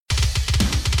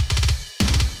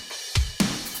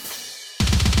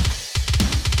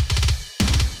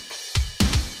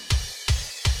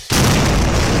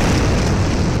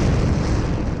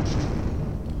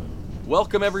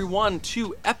Welcome everyone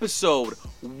to episode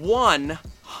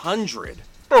 100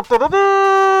 of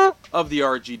the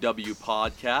RGW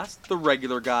podcast, the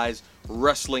Regular Guys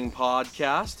Wrestling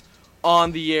Podcast,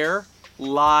 on the air,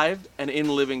 live and in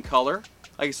living color.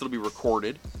 I guess it'll be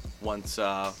recorded once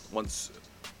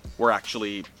we're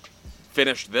actually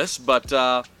finished this, but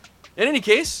in any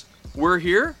case, we're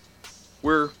here.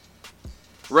 We're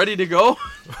ready to go.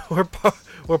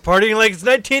 We're partying like it's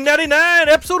 1999,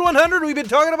 episode 100. We've been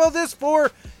talking about this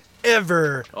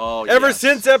forever. Oh, Ever yes.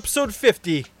 since episode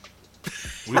 50.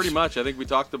 Pretty much. I think we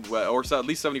talked about, or at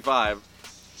least 75.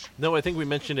 No, I think we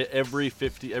mentioned it every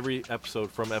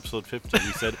episode from episode 50.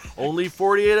 We said only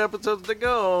 48 episodes to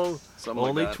go. Something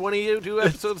only like that. 22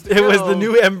 episodes to It go. was the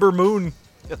new Ember Moon.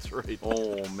 That's right.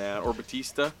 Oh, man. Or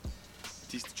Batista.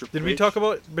 Triple Did we H. talk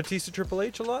about Batista Triple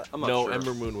H a lot? I'm not No, sure.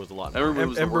 Ember Moon was a lot. Ember more. Moon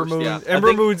was the Ember worst, Moon. yeah. Ember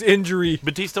think- Moon's injury.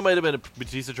 Batista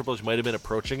Triple H might have been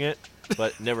approaching it,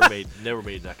 but never made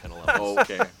that kind of level.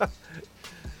 Okay.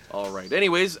 All right.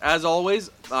 Anyways, as always,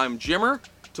 I'm Jimmer.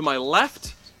 To my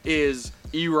left is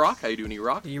E-Rock. How you doing,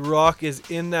 E-Rock? E-Rock is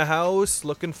in the house.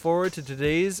 Looking forward to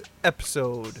today's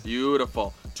episode.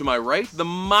 Beautiful. To my right, the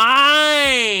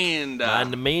Mind.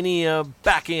 And the Mania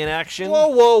back in action.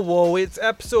 Whoa. It's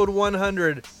episode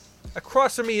 100.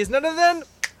 Across from me is none other than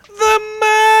the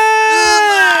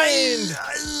Mind.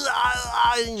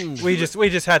 We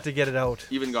just had to get it out.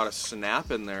 Even got a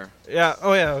snap in there. Yeah.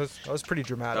 Oh yeah. That was pretty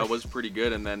dramatic. That was pretty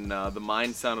good. And then the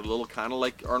Mind sounded a little kind of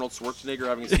like Arnold Schwarzenegger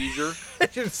having a seizure.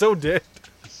 It so did.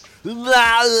 You You know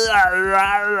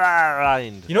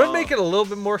what'd make it a little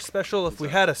bit more special if we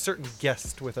had a certain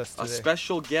guest with us A today.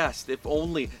 special guest. If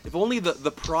only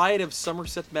the pride of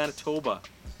Somerset, Manitoba.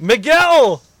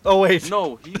 Miguel. Oh wait.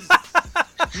 No, he's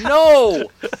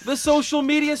the social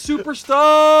media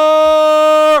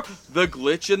superstar, the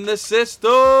glitch in the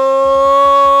system,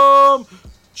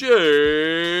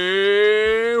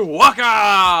 Jay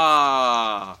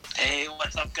Waka. Hey,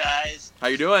 what's up, guys? How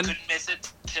you doing? Couldn't miss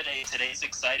it today. Today's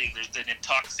exciting. There's an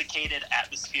intoxicated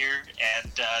atmosphere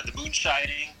and the moon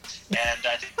shining, and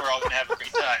I think we're all gonna have a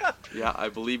great time. Yeah, I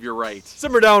believe you're right.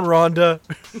 Simmer down, Rhonda.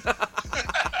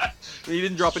 He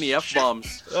didn't drop any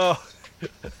F-bombs. Oh.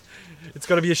 It's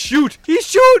gonna be a shoot. He's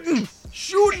shooting.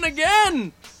 Shooting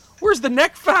again. Where's the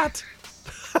neck fat?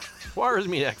 Wires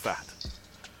me neck fat.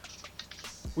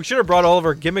 We should have brought all of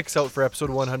our gimmicks out for episode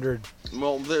 100.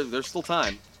 Well, there's still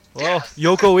time. Well,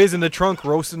 Yoko is in the trunk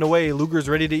roasting away. Luger's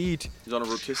ready to eat. He's on a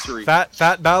rotisserie.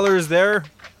 Fat Balor is there.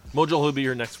 Mojo will be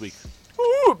here next week.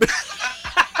 Ooh,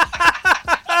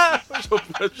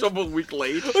 Show up a week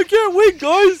late. I can't wait,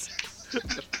 guys.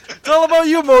 It's all about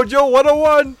you, Mojo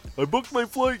 101. I booked my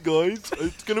flight, guys.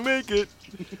 It's gonna make it.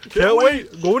 Can't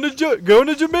wait. Going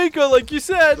to Jamaica, like you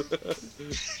said.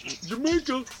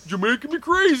 Jamaica me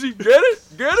crazy. Get it?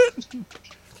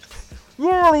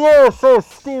 You're so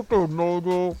stupid,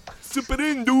 Mojo. Sip it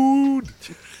in, dude.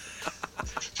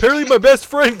 Apparently, my best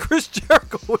friend Chris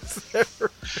Jericho was there.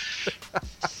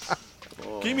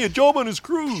 Gave me a job on his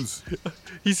cruise.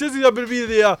 He says I'm gonna be in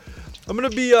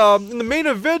the main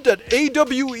event at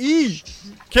AWE.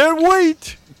 Can't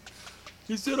wait.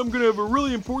 He said I'm gonna have a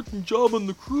really important job on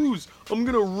the cruise. I'm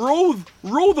gonna row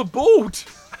the boat.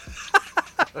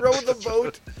 Row the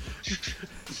boat.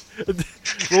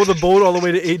 Row the boat all the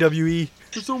way to AWE.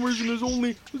 For some reason, there's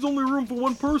only room for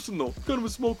one person though. Kind of a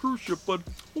small cruise ship, but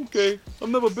okay. I've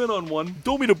never been on one.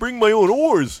 Told me to bring my own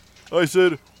oars. I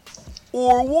said,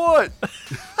 or what?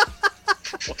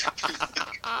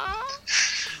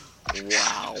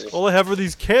 Wow. All I have are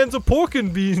these cans of pork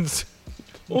and beans.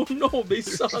 Oh no, they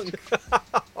sunk.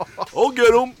 I'll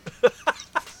get them.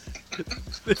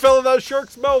 They fell in that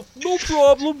shark's mouth. No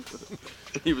problem.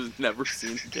 He was never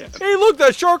seen again. Hey, look,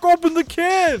 that shark opened the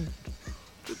can.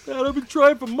 Dad, I've been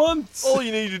trying for months. All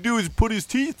you need to do is put his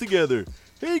teeth together.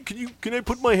 Hey, can I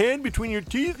put my hand between your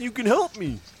teeth? You can help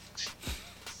me.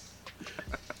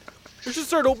 I should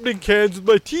start opening cans with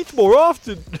my teeth more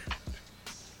often.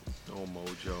 Oh,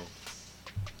 Mojo.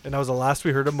 And that was the last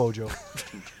we heard of Mojo.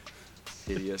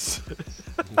 Hideous.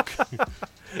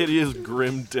 Hideous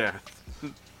grim death.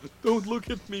 Don't look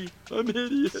at me. I'm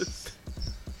hideous.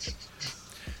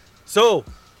 So,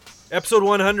 episode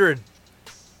 100.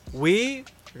 We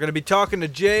are going to be talking to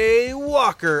Jay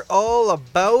Walker all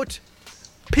about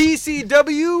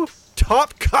PCW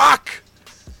Top Cock,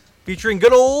 featuring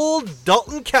good old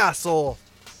Dalton Castle.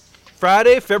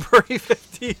 Friday, February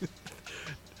 15th.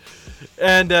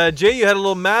 And Jay, you had a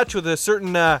little match with a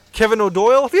certain Kevin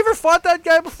O'Doyle. Have you ever fought that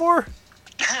guy before?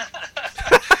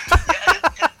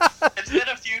 It's been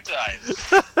a few times.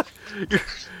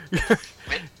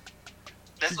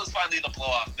 The this was finally the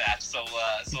blow-off match, so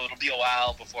it'll be a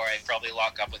while before I probably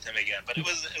lock up with him again. But it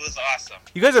was awesome.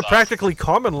 You guys are practically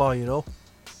common law, you know.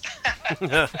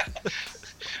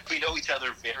 We know each other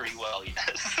very well,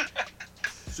 yes.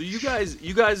 So you guys,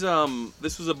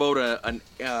 this was about an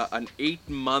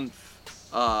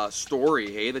 8-month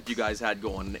story, hey, that you guys had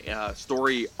going,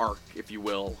 story arc, if you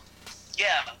will.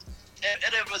 Yeah,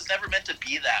 and it was never meant to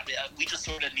be that. We just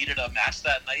sort of needed a match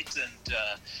that night, and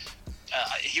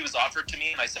he was offered to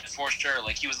me, and I said for sure.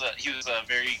 Like he was a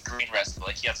very green wrestler.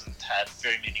 Like he hasn't had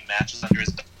very many matches under his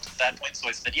belt at that point. So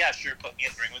I said, yeah, sure, put me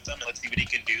in the ring with him, and let's see what he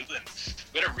can do. And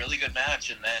we had a really good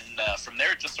match, and then from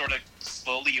there it just sort of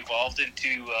slowly evolved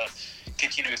into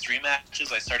continuous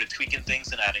rematches. I started tweaking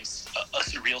things and adding a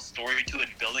surreal story to it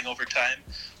and building over time.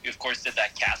 We of course did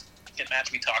that casket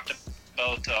match we talked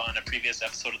about on a previous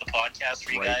episode of the podcast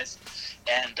for you guys,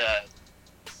 and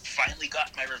finally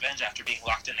got my revenge after being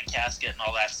locked in a casket and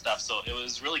all that stuff. So it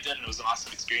was really good, and it was an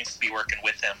awesome experience to be working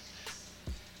with him.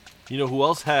 You know who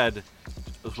else had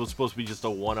was supposed to be just a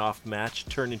one-off match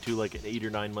turned into like an 8 or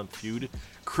 9 month feud?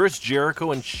 Chris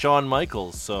Jericho and Shawn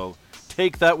Michaels. So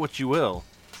take that what you will.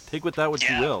 Take with that what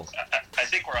you will. I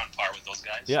think we're on par with those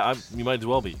guys. Yeah, you might as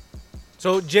well be.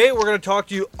 So, Jay, we're going to talk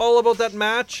to you all about that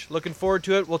match. Looking forward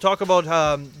to it. We'll talk about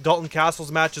Dalton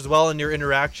Castle's match as well and your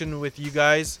interaction with you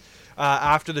guys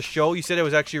after the show. You said it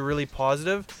was actually really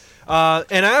positive.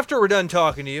 And after we're done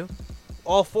talking to you,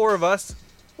 all four of us,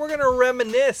 we're going to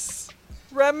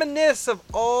reminisce of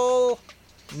all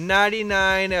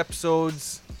 99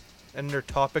 episodes and their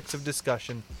topics of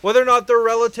discussion. Whether or not they're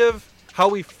relative, how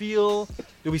we feel,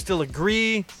 do we still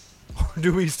agree, or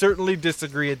do we certainly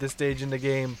disagree at this stage in the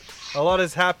game? A lot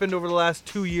has happened over the last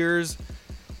 2 years.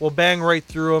 We'll bang right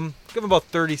through them. Give them about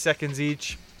 30 seconds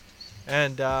each.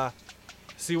 And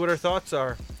see what our thoughts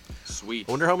are. Sweet.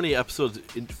 I wonder how many episodes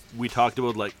we talked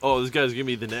about, like, oh, this guy's going to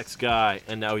be the next guy,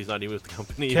 and now he's not even with the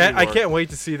company anymore. I can't wait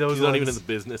to see those He's ones. not even in the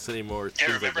business anymore. I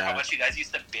Things remember like how that. much you guys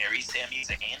used to bury Sami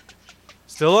Zayn.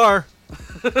 Still are.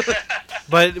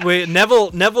 But wait,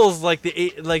 Neville's like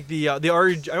the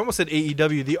I almost said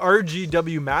AEW, the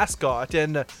RGW mascot,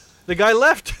 and the guy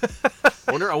left.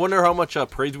 I wonder how much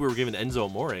praise we were giving Enzo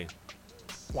Amore.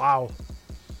 Wow.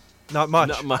 Not much.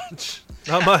 Not much.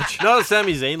 Not much. Not at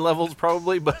Sami Zayn levels,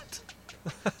 probably, but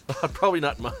probably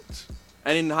not much.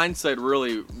 And in hindsight,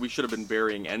 really, we should have been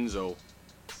burying Enzo.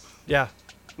 Yeah.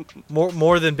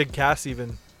 More than Big Cass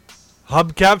even.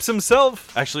 Hubcaps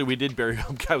himself. Actually, we did bury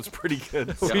Hubcaps pretty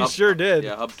good. We Yeah, sure did.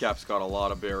 Yeah, Hubcap's got a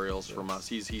lot of burials from us.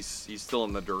 He's still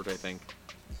in the dirt, I think.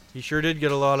 He sure did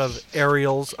get a lot of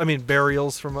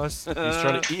burials from us. He's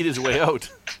trying to eat his way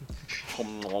out.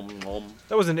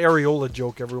 That was an areola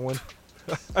joke, everyone.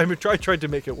 I tried to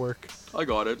make it work. I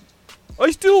got it.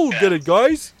 I still get it,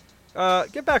 guys.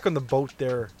 Get back on the boat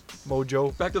there,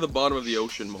 Mojo. Back to the bottom of the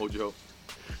ocean, Mojo.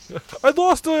 I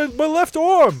lost my left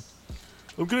arm.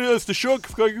 I'm going to ask the shark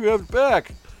if I can have it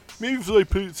back. Maybe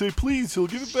if I say please, he'll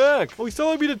give it back. Oh, he's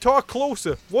telling me to talk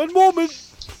closer. One moment.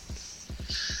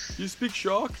 You speak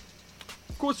shark?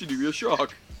 Of course you do, you're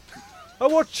shark. I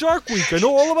watch Shark Week. I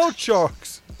know all about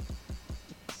sharks.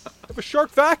 I have a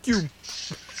shark vacuum.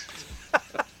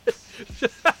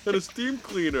 And a steam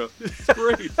cleaner. It's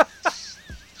great.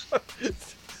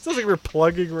 Sounds like we're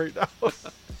plugging right now.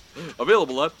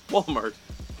 Available at Walmart,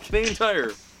 Canadian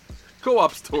Tire,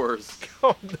 Co-op stores,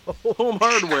 Oh, no. Home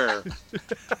Hardware.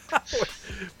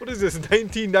 What is this,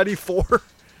 1994?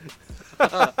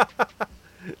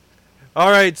 All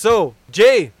right, so,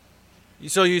 Jay,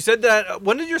 so you said that,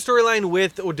 when did your storyline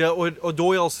with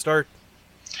O'Doyle start?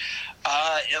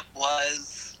 It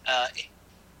was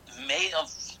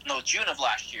June of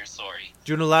last year, sorry.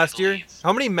 June of last year? believe.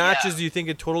 How many matches Yeah. do you think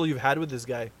in total you've had with this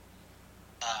guy?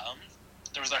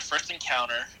 There was our first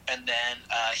encounter, and then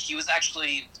he was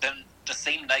actually, then the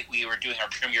same night we were doing our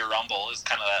Premier Rumble, is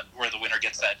kind of where the winner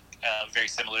gets that, very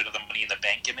similar to the Money in the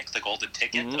Bank gimmick, the golden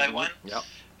ticket that I won. Yep.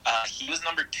 He was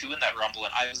number 2 in that Rumble,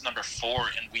 and I was number 4,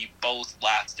 and we both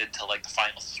lasted till like the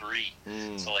final 3.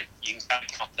 So like you can kind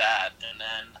of count that, and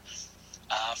then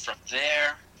from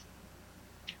there,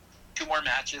 2 more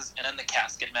matches, and then the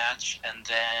casket match, and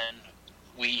then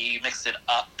we mixed it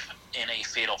up in a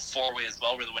fatal 4-way as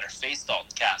well, where the winner faced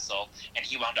Dalton Castle, and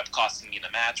he wound up costing me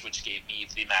the match, which gave me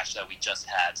the match that we just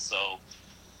had. So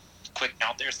quick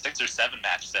count there, 6 or 7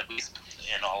 matches at least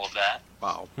in all of that.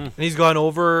 Wow. And he's gone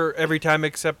over every time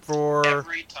except for...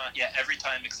 Every time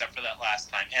except for that last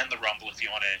time, and the Rumble if you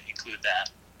want to include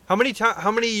that. How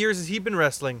many years has he been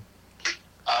wrestling?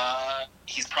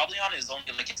 He's probably on his only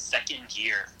like his 2nd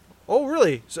year. Oh,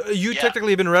 really? So you Yeah.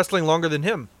 technically have been wrestling longer than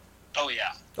him? Oh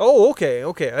yeah. Oh,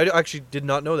 okay. I actually did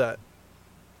not know that.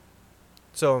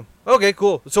 So okay,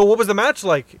 cool. So what was the match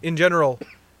like in general?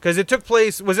 Because it took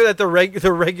place. Was it at the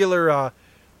regular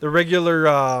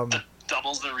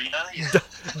Doubles Arena. Yeah.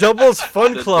 Doubles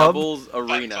Fun The Club? Doubles Fun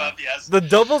Arena. Club, yes. The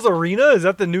Doubles Arena, is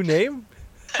that the new name?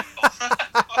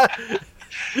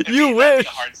 It'd You be wish. a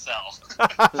hard sell.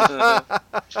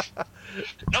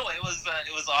 No, it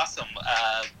was awesome.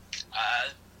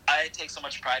 I take so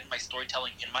much pride in my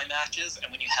storytelling in my matches, and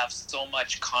when you have so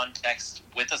much context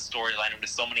with a storyline and with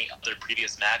so many other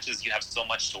previous matches, you have so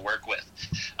much to work with.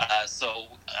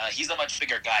 He's a much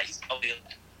bigger guy. He's probably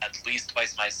at least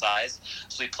twice my size.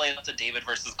 So we played up the David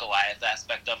versus Goliath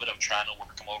aspect of it, of trying to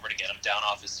work him over to get him down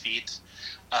off his feet.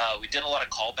 We did a lot of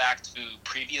callback to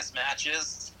previous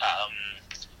matches,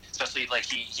 especially like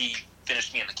he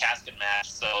finished me in the casket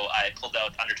match, so I pulled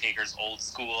out Undertaker's old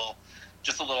school,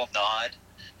 just a little nod.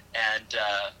 And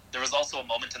there was also a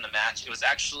moment in the match. It was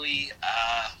actually,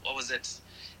 what was it?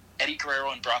 Eddie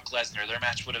Guerrero and Brock Lesnar. Their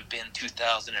match would have been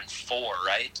 2004,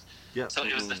 right? Yeah. So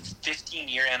it was the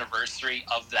 15-year anniversary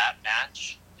of that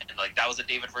match. And like that was a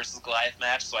David versus Goliath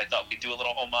match, so I thought we'd do a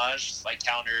little homage. So I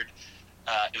countered.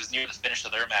 It was near the finish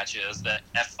of their matches. The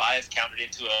F5 countered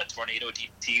into a Tornado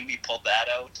DT. We pulled that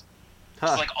out.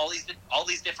 So like all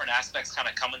these different aspects kind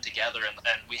of coming together,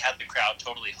 and we had the crowd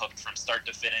totally hooked from start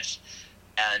to finish.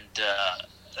 And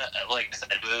like I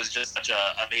said, it was just such an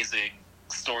amazing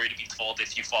story to be told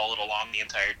if you followed along the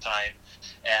entire time.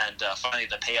 And finally,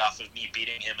 the payoff of me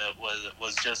beating him, it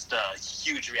was just a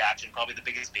huge reaction, probably the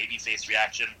biggest babyface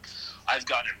reaction I've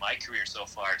gotten in my career so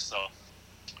far. So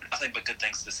nothing but good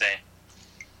things to say.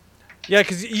 Yeah,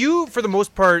 because you, for the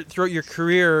most part, throughout your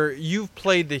career, you've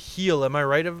played the heel. Am I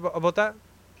right about that?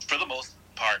 For the most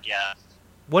part, yeah.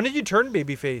 When did you turn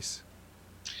babyface?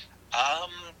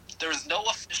 There was no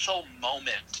official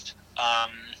moment.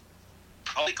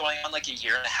 Probably going on like a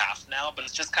year and a half now, but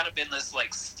it's just kind of been this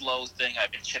like slow thing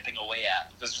I've been chipping away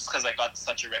at. It's just because I got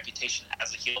such a reputation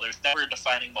as a heel. There's never a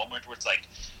defining moment where it's like,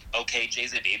 okay,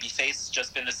 Jay's a babyface. It's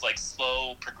just been this like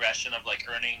slow progression of like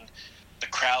earning the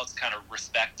crowd's kind of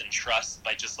respect and trust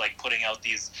by just like putting out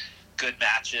these good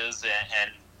matches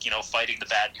and you know, fighting the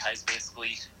bad guys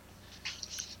basically.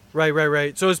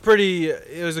 Right. So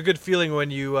it was a good feeling when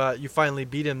you finally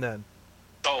beat him then.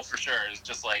 Oh, for sure. It's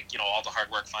just like, you know, all the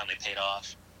hard work finally paid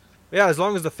off. Yeah, as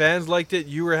long as the fans liked it,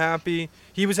 you were happy.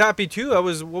 He was happy too. What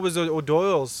was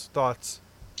O'Doyle's thoughts?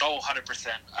 Oh, 100%.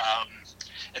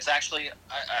 It's actually,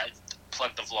 I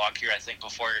plugged the vlog here, I think,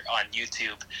 before on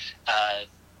YouTube.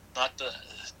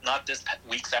 Not this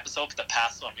week's episode, but the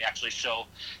past one. We actually show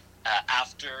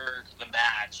after the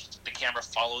match, the camera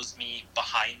follows me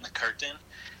behind the curtain,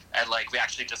 and like we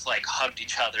actually just like hugged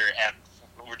each other, and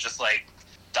we're just like,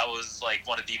 that was like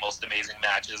one of the most amazing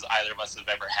matches either of us have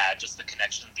ever had. Just the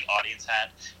connection the audience had,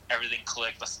 everything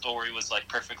clicked. The story was like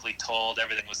perfectly told.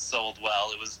 Everything was sold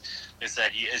well. It was, they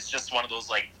said, it's just one of those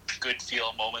like good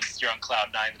feel moments. You're on cloud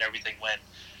nine and everything went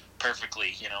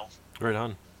perfectly, you know. Right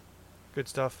on. Good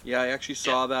stuff. Yeah, I actually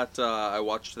saw that. I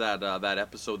watched that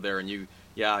episode there, and you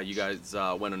guys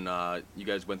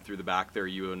went through the back there.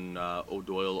 You and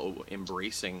O'Doyle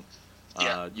embracing.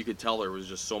 Yeah. You could tell there was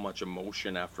just so much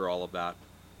emotion after all of that.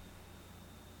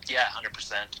 Yeah,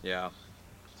 100%. Yeah.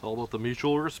 It's all about the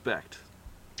mutual respect.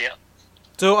 Yeah.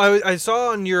 So I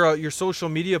saw on your social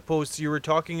media posts you were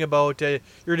talking about you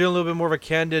were doing a little bit more of a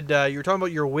candid. You were talking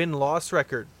about your win-loss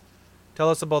record. Tell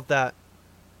us about that.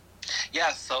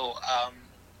 Yeah, so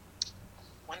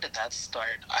when did that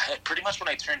start? Pretty much when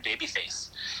I turned babyface.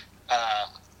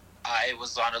 I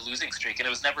was on a losing streak, and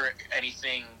it was never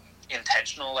anything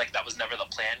intentional. Like, that was never the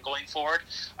plan going forward.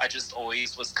 I just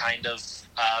always was kind of,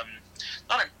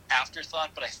 not an afterthought,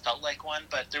 but I felt like one.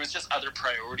 But there was just other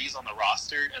priorities on the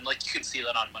roster, and like you could see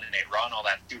that on Monday Night Raw and all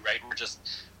that too, right? Where just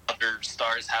other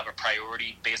stars have a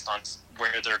priority based on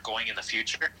where they're going in the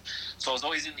future. So I was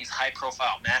always in these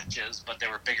high-profile matches, but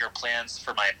there were bigger plans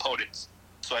for my opponents.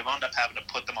 So I wound up having to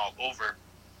put them all over,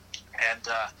 and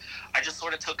I just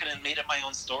sort of took it and made it my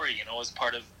own story. You know, as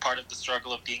part of the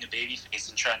struggle of being a babyface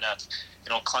and trying to, you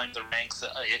know, climb the ranks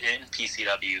in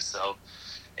PCW. So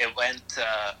it went.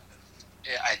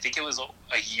 I think it was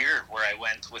a year where I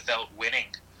went without winning.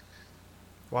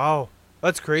 Wow,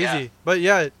 that's crazy. Yeah. But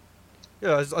yeah,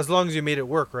 as long as you made it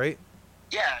work, right?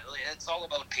 Yeah, it's all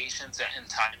about patience and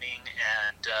timing,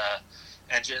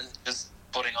 and just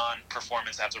putting on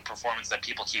performance after performance that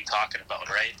people keep talking about,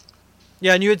 right?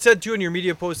 Yeah, and you had said too in your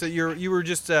media post that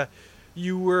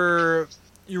you were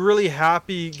really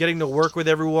happy getting to work with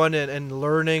everyone and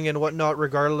learning and whatnot,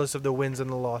 regardless of the wins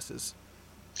and the losses.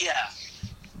 Yeah.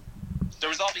 There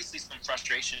was obviously some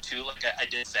frustration too. Like I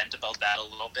did vent about that a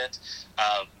little bit.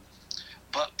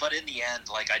 but in the end,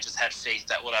 like, I just had faith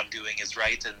that what I'm doing is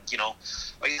right, and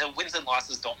like, the wins and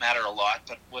losses don't matter a lot.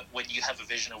 But when you have a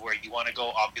vision of where you want to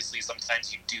go, obviously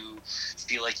sometimes you do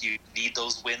feel like you need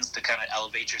those wins to kind of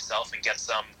elevate yourself and get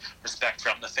some respect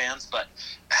from the fans. But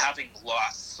having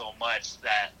lost so much,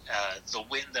 that the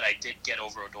win that I did get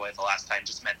over O'Doy the last time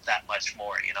just meant that much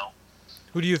more.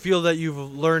 Who do you feel that you've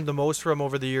learned the most from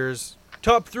over the years?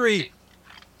 Top 3.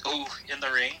 Ooh, in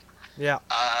the ring. Yeah.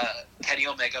 Kenny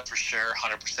Omega for sure,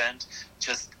 100%.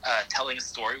 Just telling a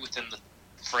story within the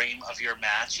frame of your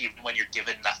match, even when you're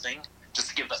given nothing, just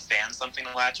to give the fans something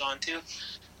to latch on to.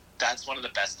 That's one of the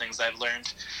best things I've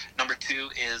learned. Number 2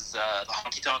 is the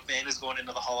Honky Tonk Man is going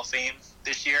into the Hall of Fame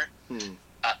this year.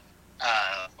 What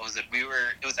was it?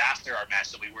 It was after our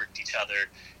match that we worked each other,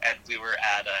 and we were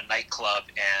at a nightclub,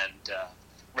 and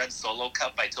Red Solo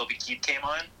Cup by Toby Keith came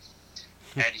on.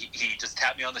 And he just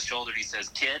tapped me on the shoulder. He says,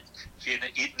 "Kid, if you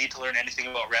need to learn anything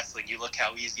about wrestling, you look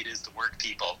how easy it is to work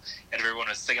people." And everyone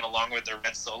was singing along with their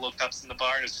Red Solo Cups in the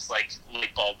bar. It was just like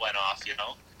light bulb went off,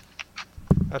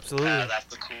 Absolutely. That's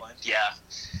the cool one. Yeah.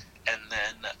 And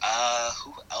then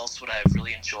who else would I have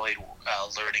really enjoyed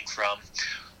learning from?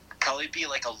 Probably be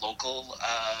like a local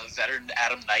veteran,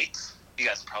 Adam Knight. You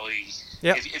guys probably,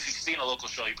 if you've seen a local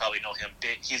show, you probably know him.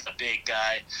 He's a big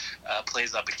guy,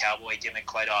 plays up a cowboy gimmick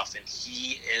quite often.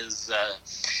 He was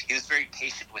very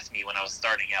patient with me when I was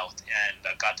starting out,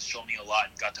 and got to show me a lot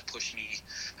and got to push me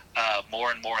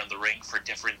more and more in the ring for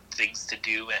different things to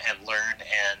do and learn.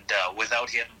 And without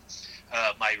him,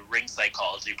 my ring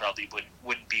psychology probably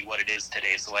wouldn't be what it is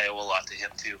today. So I owe a lot to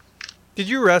him too. Did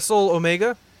you wrestle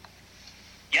Omega?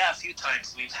 Yeah, a few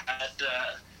times. We've had.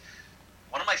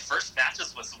 One of my first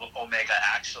matches was with Omega,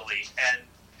 actually, and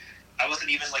I wasn't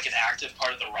even like an active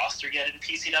part of the roster yet in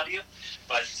PCW,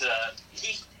 but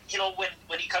he,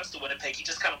 when he comes to Winnipeg, he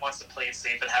just kind of wants to play it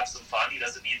safe and have some fun. He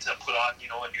doesn't need to put on,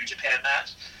 a New Japan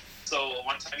match. So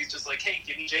one time he's just like, "Hey,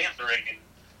 give me Jay in the ring," and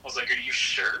I was like, "Are you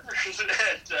sure?"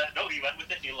 And no, he went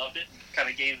with it, and he loved it, and kind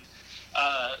of gave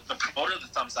the promoter the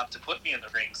thumbs up to put me in the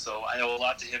ring. So I owe a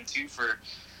lot to him too for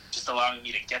just allowing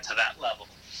me to get to that level.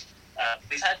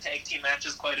 We've had tag team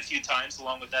matches quite a few times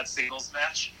along with that singles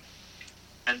match,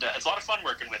 and it's a lot of fun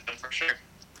working with them for sure.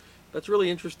 That's really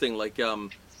interesting. Like,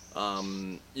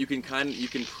 you can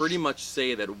pretty much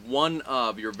say that one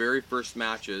of your very first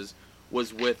matches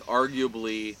was with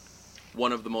arguably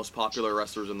one of the most popular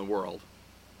wrestlers in the world.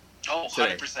 Oh,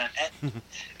 100%. And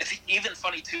it's even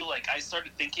funny too. Like, I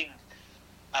started thinking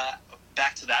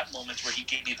back to that moment where he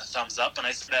gave me the thumbs up, and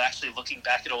I started actually looking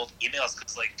back at old emails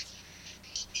because, like,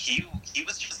 he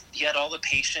had all the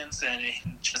patience and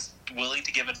just willing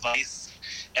to give advice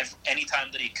any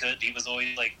time that he could. He was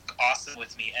always like awesome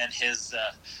with me. And his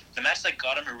the match that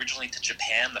got him originally to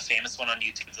Japan, the famous one on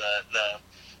YouTube, the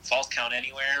Falls Count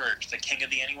Anywhere, or the King of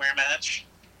the Anywhere match.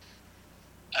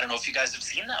 I don't know if you guys have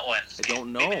seen that one. I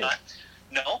don't know. Maybe not.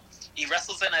 No, he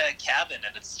wrestles in a cabin,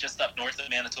 and it's just up north of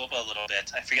Manitoba a little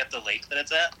bit. I forget the lake that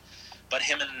it's at, but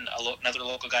him and another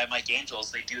local guy, Mike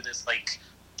Angels, they do this like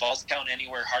Falls Count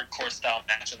Anywhere hardcore style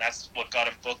match, and that's what got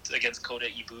him booked against Kota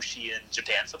Ibushi in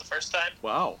Japan for the first time.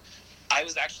 Wow. I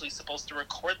was actually supposed to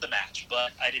record the match,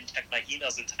 but I didn't check my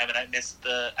emails in time, and I missed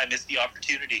the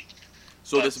opportunity.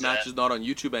 So but, this match is not on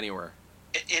YouTube anywhere?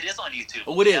 It is on YouTube.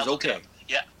 Oh, it is? Look it Okay. up.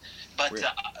 Yeah. But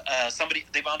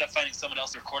they wound up finding someone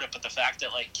else to record it, but the fact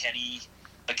that, like, Kenny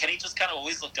just kind of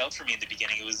always looked out for me in the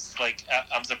beginning. It was like,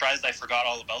 I'm surprised I forgot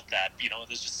all about that.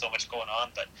 There's just so much going on,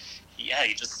 but yeah,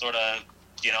 he just sort of,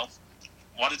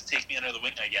 wanted to take me under the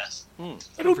wing, I guess.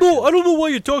 I don't know why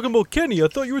you're talking about Kenny. I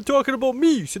thought you were talking about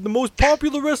me. You said the most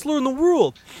popular wrestler in the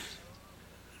world.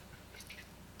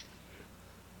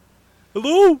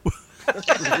 Hello?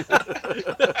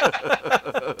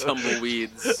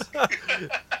 Tumbleweeds.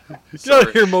 Get out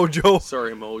of here, Mojo.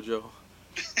 Sorry, Mojo.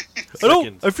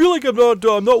 I feel like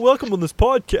I'm not welcome on this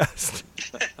podcast.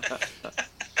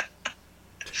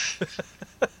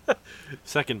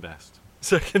 Second best.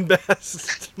 Second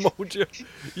best, Mojo.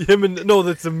 No,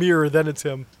 that's a mirror. Then it's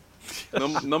him.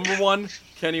 Number 1,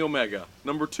 Kenny Omega.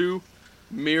 Number 2,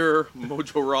 Mirror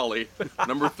Mojo Rawley.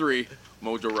 Number 3,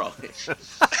 Mojo Rawley.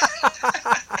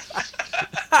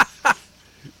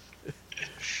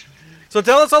 So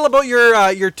tell us all about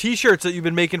your T-shirts that you've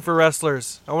been making for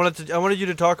wrestlers. I wanted you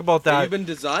to talk about that. You've been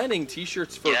designing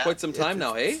T-shirts for quite some time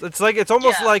now, eh? It's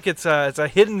almost like it's a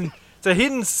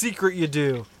hidden secret you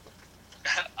do.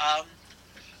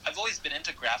 I've always been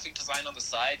into graphic design on the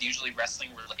side, usually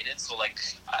wrestling related. So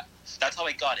that's how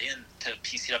I got into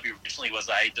PCW originally. Was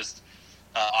I just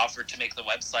offered to make the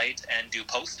website and do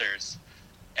posters,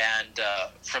 and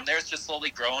from there it's just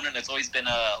slowly grown, and it's always been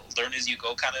a learn as you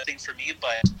go kind of thing for me.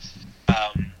 But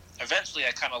Eventually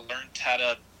I kind of learned how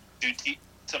to do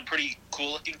some pretty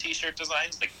cool looking t-shirt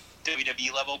designs, like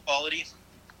WWE level quality.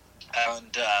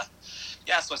 And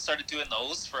so I started doing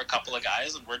those for a couple of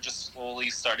guys, and we're just slowly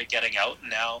started getting out. And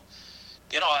now,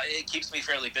 it keeps me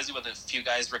fairly busy with a few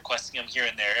guys requesting them here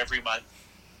and there every month.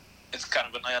 It's kind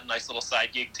of a nice little side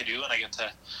gig to do, and I get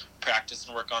to practice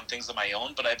and work on things on my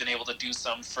own. But I've been able to do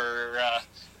some for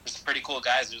some pretty cool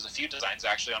guys. There's a few designs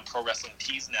actually on Pro Wrestling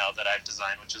Tees now that I've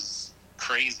designed, which is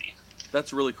crazy.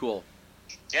 That's really cool.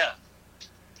 Yeah.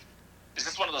 It's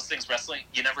just one of those things, wrestling,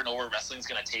 you never know where wrestling's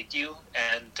going to take you.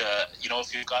 And,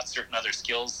 if you've got certain other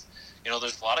skills,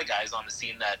 there's a lot of guys on the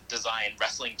scene that design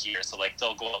wrestling gear. So,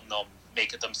 they'll go out and they'll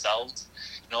make it themselves.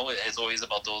 It's always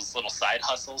about those little side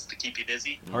hustles to keep you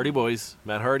busy. Hardy Boys,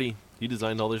 Matt Hardy, he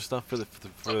designed all their stuff for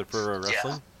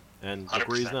wrestling, and look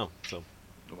where he's 100%. now. So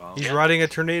Wow. He's riding a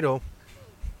tornado.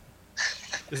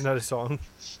 Isn't that a song?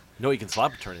 no, he can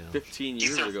slap a tornado. 15 You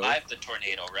years ago. survived the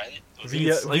tornado, right? I think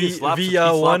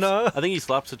he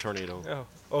slaps a tornado,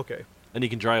 Oh, okay. and he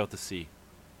can dry out the sea.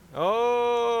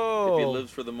 Oh. If he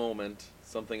lives for the moment,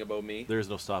 something about me, There's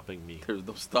no stopping me. there's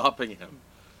no stopping him.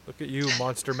 Look at you,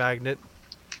 monster magnet.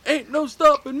 Ain't no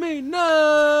stopping me,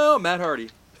 no! Matt Hardy.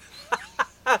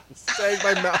 Save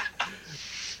my mouth.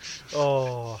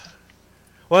 Oh.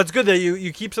 Well, it's good that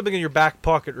you keep something in your back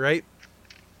pocket, right?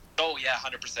 Oh, yeah,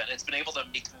 100%. It's been able to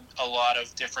make a lot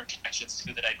of different connections,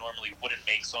 too, that I normally wouldn't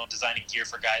make. So I'm designing gear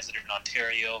for guys that are in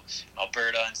Ontario,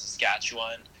 Alberta, and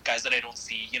Saskatchewan. Guys that I don't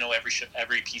see,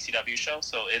 every PCW show.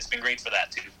 So it's been great for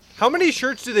that, too. How many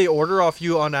shirts do they order off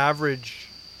you on average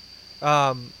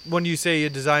when you say you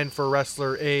design for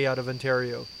wrestler A out of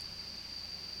Ontario?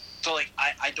 So,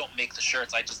 I don't make the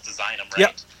shirts. I just design them, right?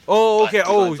 Yep. Oh, okay.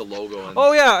 Designs the logo and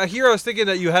Oh yeah. Here I was thinking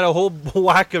that you had a whole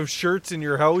whack of shirts in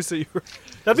your house. That'd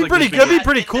be like pretty. this big- That'd be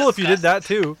pretty cool if you did that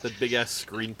too. That big ass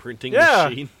screen printing Yeah.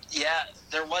 machine. Yeah,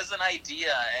 there was an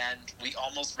idea, and we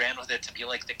almost ran with it to be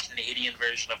like the Canadian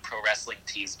version of Pro Wrestling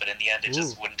Tees, but in the end, it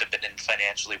just Ooh. wouldn't have been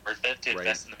financially worth it to Right.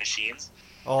 invest in the machines.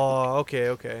 Oh,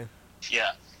 okay.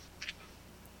 Yeah.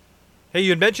 Hey, you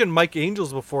had mentioned Mike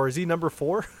Angels before. Is he number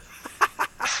 4?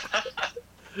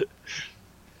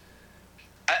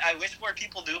 I wish more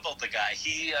people knew about the guy.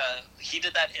 He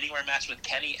did that Anywhere match with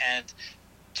Kenny, and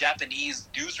Japanese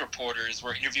news reporters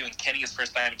were interviewing Kenny his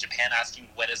first time in Japan, asking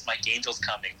when is Mike Angels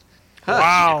coming.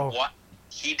 Wow.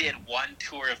 He did one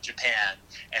tour of Japan,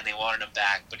 and they wanted him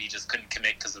back, but he just couldn't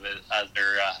commit because of his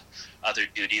other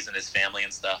duties and his family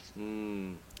and stuff.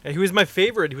 Mm. He was my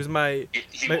favorite. He was my.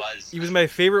 He my- was. He was my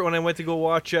favorite when I went to go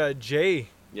watch Jay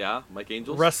Yeah, Mike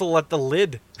Angels. wrestle at the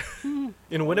Lid in Oh,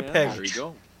 yeah, Winnipeg. there you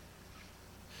go.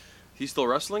 He's still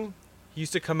wrestling? He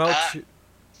used to come out. To,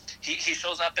 He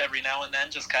shows up every now and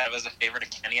then, just kind of as a favor to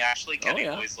Kenny. Actually, Kenny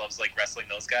yeah. always loves wrestling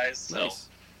those guys. So Nice.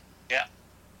 yeah,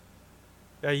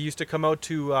 he used to come out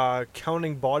to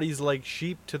Counting Bodies Like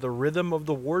Sheep to the Rhythm of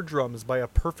the War Drums by A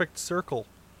Perfect Circle.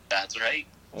 that's right.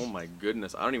 Oh my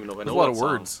goodness. I don't even know if I There's know a lot that of song.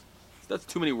 words. That's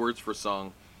too many words for a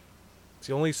song. It's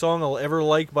the only song I'll ever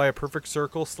like by A Perfect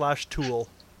Circle / Tool.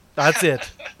 That's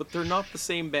it. But they're not the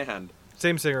same band.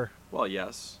 Same singer. Well,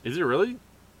 yes. Is it really?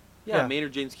 Yeah, Yeah.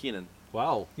 Maynard James Keenan.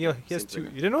 Wow. Yeah, he has Same 2. singer.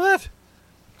 You didn't know that?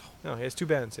 No, he has 2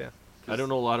 bands. Yeah, I don't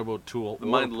know a lot about Tool. The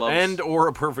mind loves- or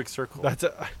A Perfect Circle. that's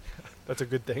a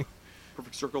good thing.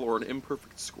 Perfect circle or an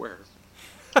imperfect square.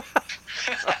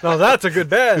 No, that's a good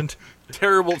band.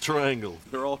 Terrible triangle.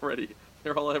 They're all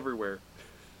everywhere.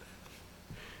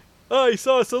 I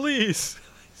saw Solis.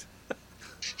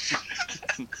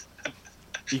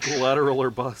 Equilateral or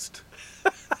bust.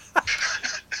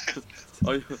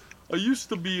 I used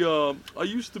to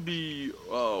be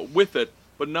with it,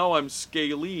 but now I'm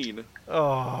scalene.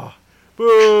 Oh,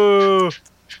 boo!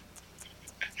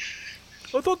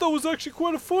 I thought that was actually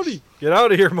quite funny. Get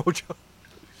out of here, Mojo.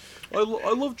 I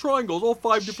love triangles, all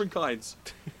 5 different kinds.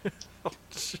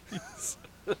 Jeez.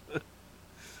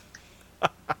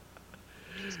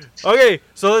 Okay,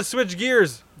 so let's switch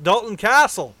gears. Dalton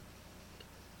Castle.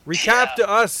 Recap to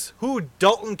us who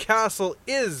Dalton Castle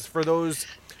is for those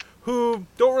who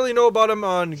don't really know about him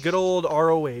on good old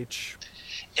ROH.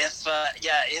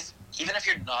 Even if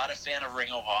you're not a fan of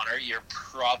Ring of Honor, you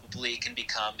probably can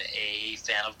become a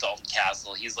fan of Dalton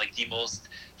Castle. He's like the most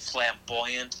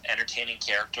flamboyant, entertaining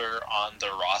character on the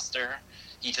roster.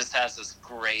 He just has this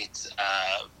great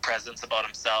presence about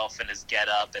himself and his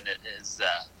get-up and his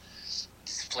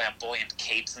flamboyant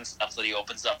capes and stuff that he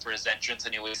opens up for his entrance,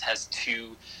 and he always has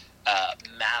 2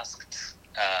 masked,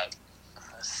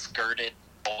 skirted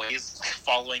boys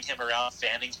following him around,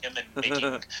 fanning him and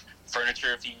making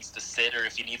furniture if he needs to sit or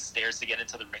if he needs stairs to get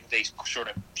into the ring. They sort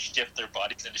of shift their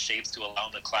bodies into shapes to allow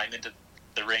him to climb into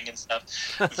the ring and stuff.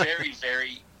 Very,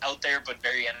 very out there, but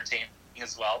very entertaining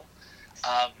as well.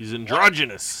 He's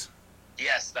androgynous.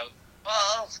 Yes,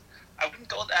 well, I wouldn't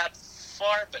go that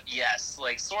far, but yes,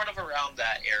 like sort of around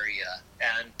that area.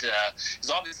 And he's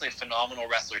obviously a phenomenal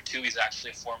wrestler too. He's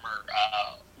actually a former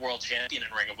world champion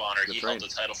in Ring of Honor. That's he right. held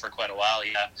the title for quite a while.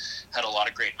 Yeah, had a lot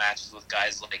of great matches with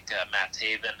guys like Matt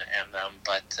Taven and them.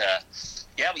 But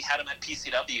yeah, we had him at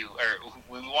PCW, or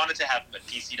we wanted to have him at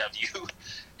PCW,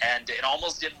 and it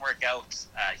almost didn't work out.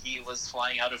 He was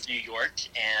flying out of New York,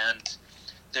 and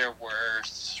there were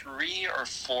 3 or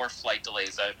 4 flight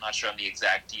delays. I'm not sure on the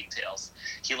exact details.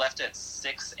 He left at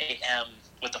 6 a.m.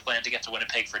 with the plan to get to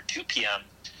Winnipeg for 2 p.m.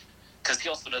 because he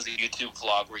also does a YouTube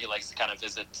vlog where he likes to kind of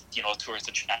visit, tourist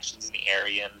attractions in the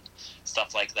area and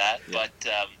stuff like that. Yeah.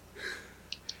 But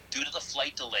due to the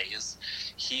flight delays,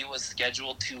 he was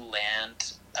scheduled to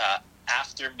land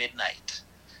after midnight.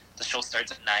 The show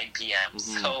starts at 9 p.m.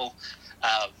 Mhm. So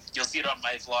you'll see it on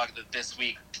my vlog this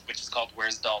week, which is called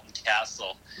 "Where's Dalton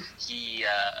Castle."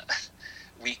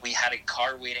 We had a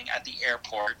car waiting at the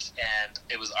airport, and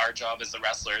it was our job as the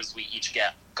wrestlers. We each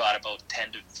got about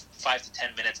 5 to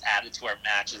 10 minutes added to our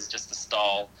matches just to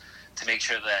stall, to make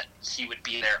sure that he would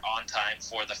be there on time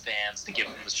for the fans to give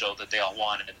them the show that they all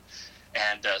wanted.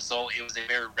 And so it was a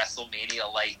very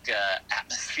WrestleMania-like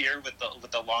atmosphere with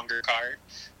the longer card,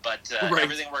 but Right.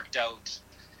 everything worked out.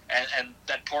 And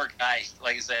that poor guy,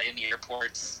 like I said, in the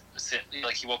airports,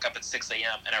 like he woke up at 6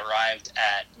 a.m. and arrived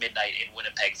at midnight in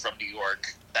Winnipeg from New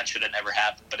York. That should have never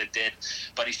happened, but it did.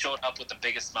 But he showed up with the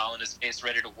biggest smile on his face,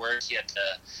 ready to work. He had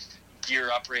to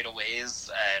gear up right away. And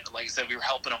like I said, we were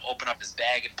helping him open up his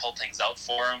bag and pull things out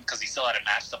for him because he still had a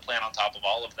match to plan on top of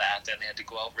all of that, and they had to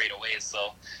go out right away.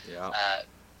 So, Yeah.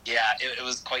 it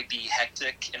was quite the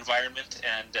hectic environment,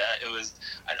 and it was.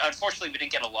 Unfortunately, we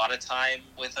didn't get a lot of time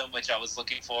with him, which I was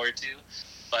looking forward to.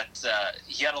 But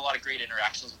he had a lot of great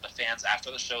interactions with the fans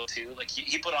after the show too. Like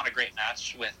he put on a great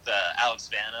match with Alex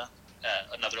Vanna,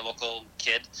 another local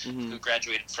kid who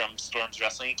graduated from Storm's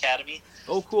Wrestling Academy.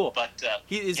 Oh, cool. But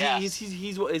Is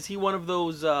he one of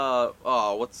those?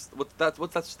 What's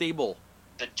that stable?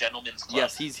 the Gentleman's Club.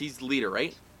 Yes, he's the leader,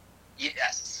 right?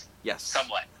 Yes, Yes.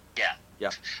 somewhat. Yeah.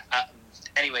 Yeah.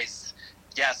 Anyways,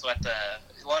 yeah. So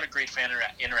a lot of great fan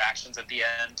interactions at the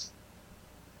end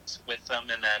with them,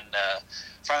 and then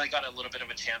finally got a little bit of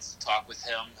a chance to talk with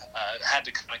him. Had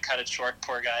to kind of cut it short,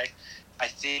 poor guy. I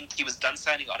think he was done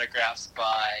signing autographs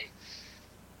by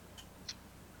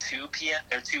 2 p.m.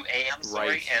 or 2 a.m. Sorry,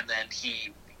 Right. and then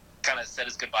he kind of said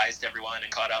his goodbyes to everyone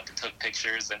and caught up and took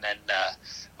pictures, and then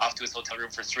off to his hotel room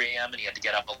for 3 a.m. and he had to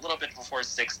get up a little bit before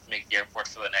 6 to make the airport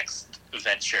for the next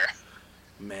venture.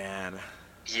 Man.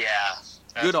 Yeah.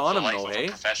 Good on the him, life though, of hey? a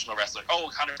professional wrestler.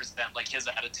 Oh, 100%. Like, his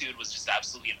attitude was just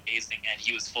absolutely amazing, and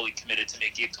he was fully committed to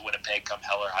making it to Winnipeg come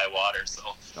hell or high water.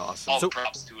 So, Awesome. all So- the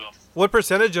props to him. What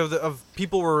percentage of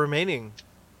people were remaining?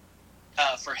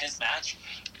 For his match,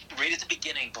 right at the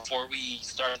beginning, before we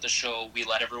started the show, we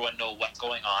let everyone know what's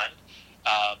going on.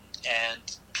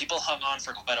 And people hung on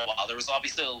for quite a while. There was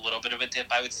obviously a little bit of a dip.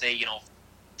 I would say,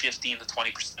 15 to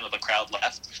 20% of the crowd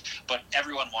left, but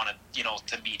everyone wanted,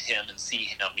 to meet him and see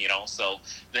him, so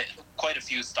quite a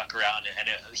few stuck around, and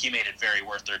he made it very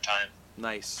worth their time.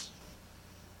 Nice.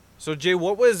 So Jay,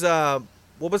 what was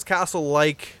Castle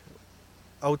like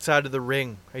outside of the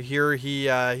ring? I hear he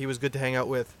was good to hang out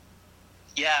with.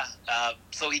 Yeah,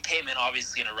 so he came in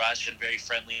obviously in a rush and very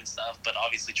friendly and stuff, but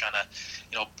obviously trying to,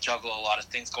 juggle a lot of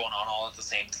things going on all at the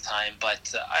same time.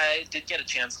 But I did get a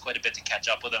chance quite a bit to catch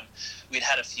up with him. We'd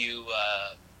had a few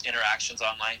interactions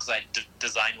online because I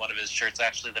designed one of his shirts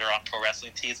actually that are on Pro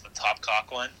Wrestling Tees, the Top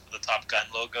Cock one, the Top Gun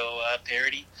logo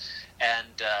parody.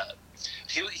 And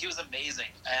he was amazing.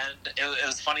 And it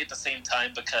was funny at the same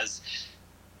time because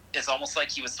it's almost like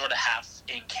he was sort of half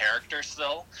in character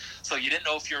still. So you didn't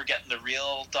know if you were getting the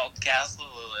real Dalton Castle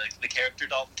or like the character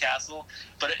Dalton Castle.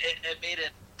 But it made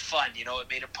it fun, it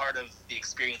made it part of the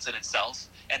experience in itself.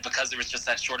 And because there was just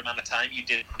that short amount of time, you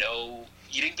didn't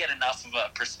get enough of a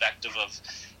perspective of,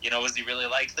 is he really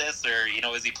like this? Or,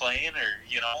 is he playing?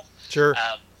 Or, Sure.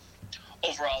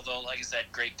 Overall, though, like I said,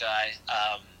 great guy.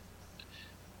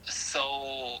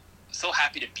 So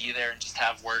happy to be there and just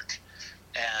have work.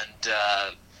 And,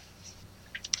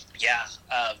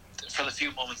 for the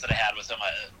few moments that I had with him,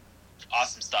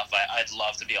 awesome stuff. I'd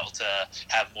love to be able to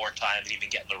have more time and even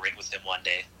get in the ring with him one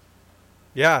day.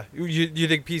 Yeah. You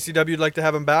think PCW would like to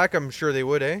have him back? I'm sure they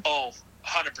would, eh? Oh,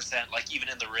 100%. Like, even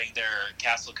in the ring there,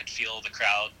 Castle could feel the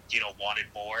crowd, wanted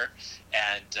more.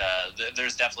 And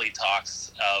there's definitely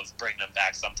talks of bringing him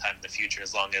back sometime in the future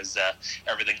as long as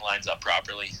everything lines up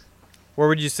properly. Where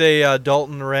would you say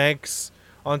Dalton ranks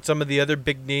on some of the other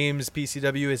big names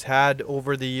PCW has had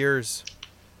over the years?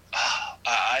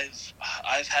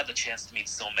 I've had the chance to meet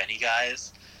so many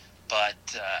guys, but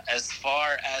as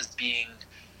far as being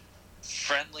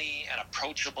friendly and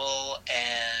approachable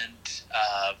and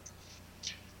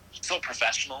so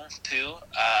professional too,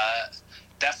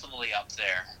 definitely up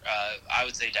there. I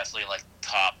would say definitely like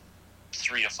top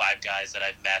 3 to 5 guys that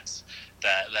I've met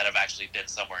that have actually been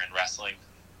somewhere in wrestling.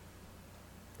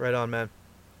 Right on, man.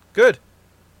 Good.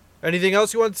 Anything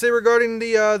else you want to say regarding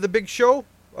the big show?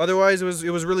 Otherwise, it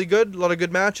was really good. A lot of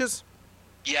good matches.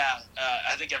 Yeah,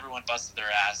 I think everyone busted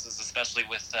their asses, especially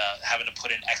with having to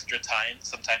put in extra time.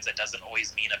 Sometimes that doesn't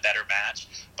always mean a better match,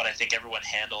 but I think everyone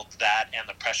handled that and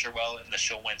the pressure well, and the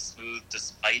show went smooth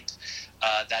despite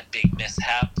that big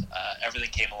mishap.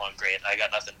 Everything came along great. I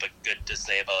got nothing but good to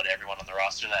say about everyone on the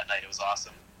roster that night. It was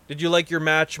awesome. Did you like your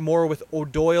match more with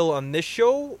O'Doyle on this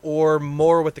show, or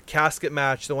more with the casket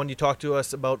match, the one you talked to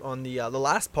us about on the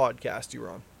last podcast you were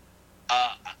on?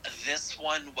 This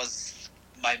one was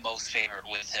my most favorite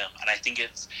with him, and I think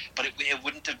it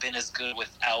wouldn't have been as good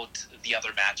without the other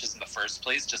matches in the first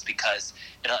place, just because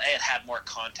it had more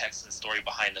context and story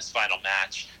behind this final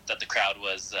match that the crowd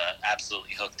was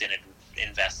absolutely hooked in and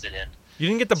invested in. You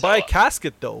didn't get to buy a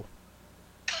casket though.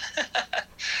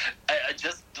 I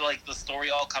just like the story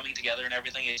all coming together and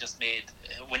everything. It just made,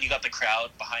 when you got the crowd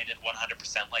behind it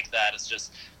 100% like that,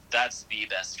 that's the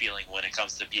best feeling when it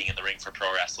comes to being in the ring for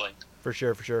pro wrestling. For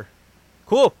sure.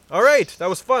 Cool. All right. That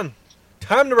was fun.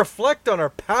 Time to reflect on our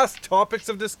past topics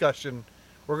of discussion.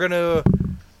 We're going to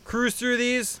cruise through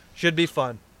these. Should be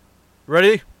fun.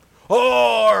 Ready?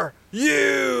 Are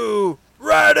you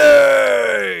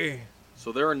ready?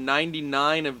 So there are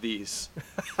 99 of these.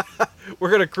 We're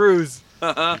going to cruise.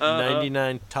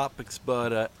 99 topics,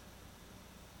 but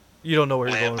You don't know where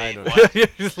you're I going. don't know. You're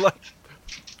just like,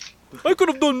 I could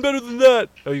have done better than that.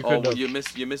 Oh, you Oh, couldn't well,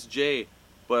 have. you missed Jay,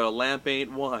 but a lamp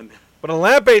ain't one. But a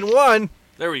lamp ain't one.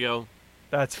 there we go.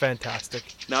 That's fantastic.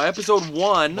 Now, episode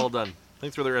 1, Well done.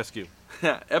 Thanks for the rescue.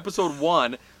 episode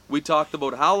 1, we talked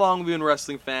about how long we've been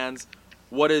wrestling fans,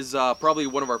 what is probably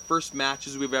one of our first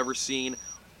matches we've ever seen,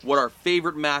 what our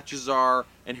favorite matches are,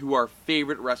 and who our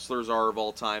favorite wrestlers are of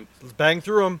all time. Let's bang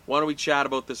through them. Why don't we chat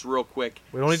about this real quick?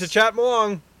 We don't need to chat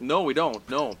long. No, we don't.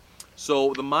 No.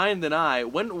 So the Mind and I.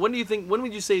 When do you think? When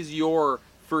would you say is your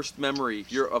first memory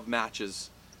of matches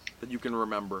that you can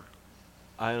remember?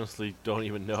 I honestly don't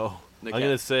even know. Okay. I'm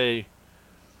going to say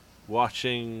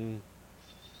watching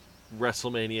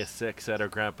WrestleMania 6 at our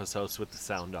grandpa's house with the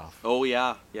sound off. Oh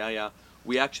yeah.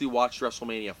 We actually watched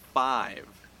WrestleMania 5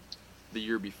 the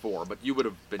year before, but you would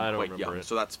have been I don't quite remember young, it.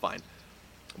 so that's fine.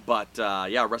 But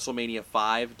yeah, WrestleMania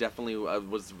 5 definitely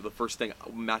was the first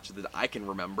match that I can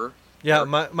remember. Yeah,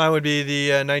 mine would be the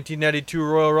 1992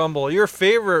 Royal Rumble. Your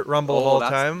favorite Rumble of all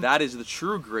time? That is the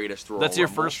true greatest Royal That's your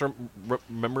Rumble. first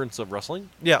remembrance of wrestling?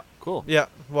 Yeah, Cool. yeah.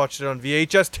 Watched it on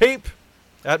VHS tape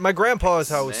at my grandpa's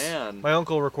house. Man. My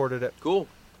uncle recorded it. Cool.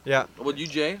 Yeah. What you,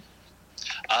 Jay?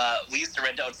 We used to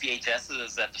rent out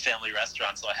VHSs at the family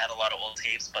restaurant, so I had a lot of old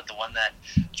tapes, but the one that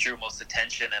drew most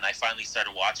attention and I finally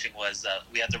started watching was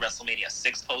we had the WrestleMania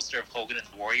 6 poster of Hogan and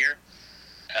the Warrior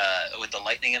with the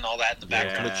lightning and all that in the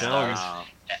background. Ultimate Challenge.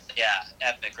 Yeah,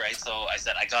 epic, right? So I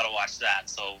said, I gotta watch that,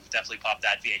 so definitely popped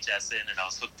that VHS in and I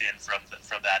was hooked in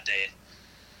from that day.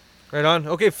 Right on.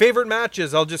 Okay, favorite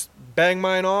matches. I'll just bang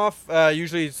mine off.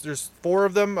 Usually there's 4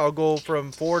 of them. I'll go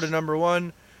from 4 to number 1.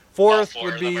 All Fourth 4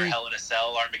 would of them be... are Hell in a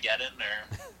Cell, Armageddon,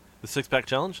 or... The 6-pack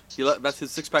challenge? That's his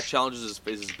 6-pack challenge is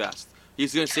his best.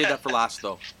 He's gonna save that for last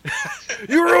though.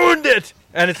 You ruined it!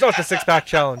 And it's not the 6-pack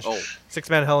challenge. Oh,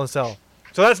 6-man Hell in a Cell.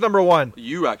 So that's number 1.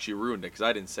 you actually ruined it because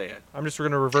I didn't say it. I'm just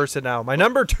going to reverse it now. My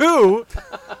number 2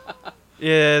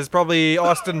 is probably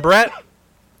Austin Brett.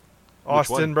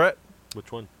 Austin one? Brett.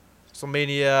 Which one?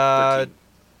 WrestleMania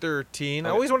 13. I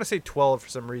Okay. always want to say 12 for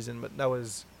some reason, but that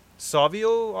was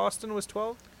Savio Austin was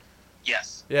 12?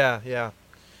 Yes. Yeah.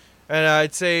 And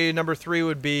I'd say number 3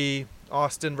 would be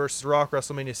Austin versus Rock,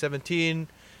 WrestleMania 17.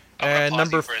 I'm And gonna pause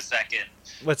number... you for a second.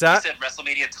 What's You that? said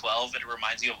WrestleMania 12, and it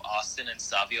reminds you of Austin and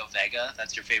Savio Vega.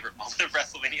 That's your favorite moment of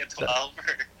WrestleMania 12?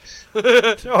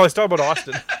 Or... Oh, I was talking about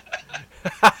Austin.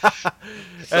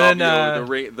 And then,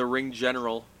 Savio, the ring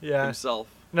general yeah. himself.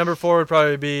 Number 4 would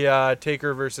probably be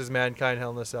Taker versus Mankind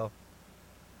Hell in a Cell.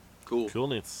 Cool.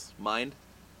 Coolness. Mind?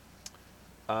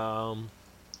 I'll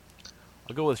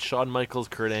go with Shawn Michaels,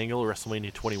 Kurt Angle,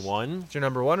 WrestleMania 21. Is your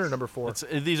number 1 or number 4?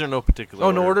 These are no particular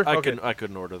Oh, no order? I Okay.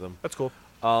 couldn't order them. That's cool.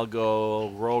 I'll go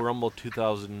Royal Rumble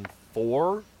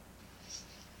 2004.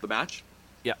 The match?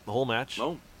 Yeah, the whole match.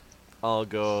 No. I'll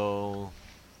go...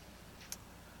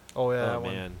 Oh, yeah, oh, that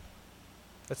one. man.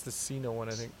 That's the Cena one,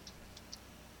 I think.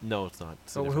 No, it's not.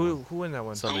 It's a Oh, different who won that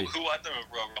one? So- Somebody- Who won the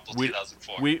Royal Rumble We-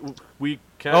 2004? we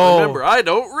can't Oh. remember. I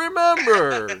don't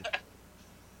remember.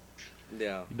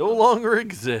 Yeah. He no longer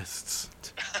exists.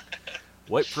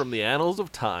 Wiped from the annals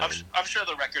of time. I'm sure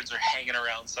the records are hanging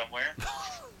around somewhere.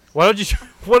 Why don't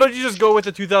you just go with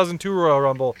the 2002 Royal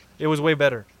Rumble? It was way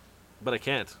better. But I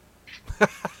can't.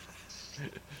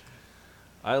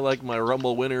 I like my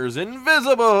Rumble winners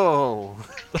invisible.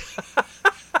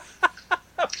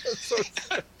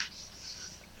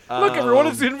 Look, everyone,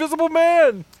 it's the Invisible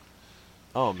Man.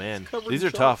 Oh man, Covered these in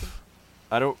are tough.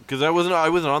 I don't, because I wasn't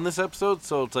on this episode,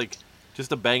 so it's like just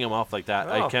to bang them off like that.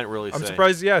 I Oh, can't really I'm say.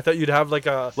 surprised. Yeah, I thought you'd have like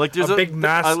a Like there's big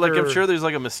master. I'm sure there's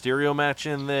like a Mysterio match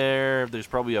in there. There's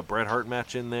probably a Bret Hart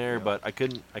match in there, but I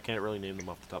can't really name them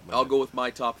off the top of my I'll head. go with my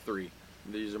top 3.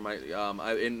 These are my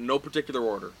in no particular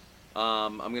order.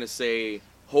 I'm gonna say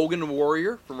Hogan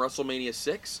Warrior from WrestleMania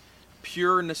 6,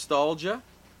 pure nostalgia.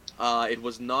 It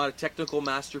was not a technical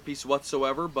masterpiece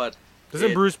whatsoever, but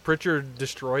Doesn't Bruce Pritchard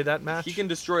destroy that match? he can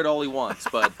destroy it all he wants.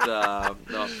 But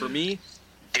no, for me,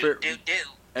 Do.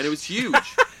 and it was huge.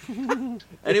 And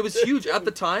it was huge at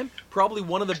the time. Probably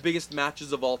one of the biggest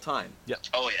matches of all time.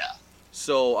 Oh yeah.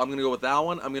 So I'm gonna go with that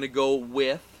one. I'm gonna go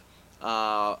with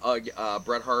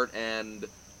Bret Hart and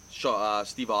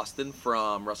Steve Austin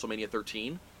from WrestleMania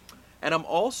 13, and I'm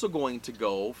also going to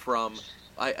go from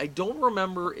I don't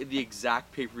remember the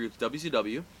exact pay-per-view with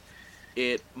WCW.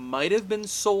 It might have been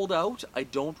sold out. I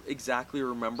don't exactly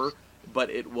remember,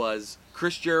 but it was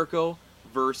Chris Jericho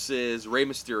versus Rey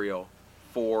Mysterio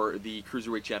for the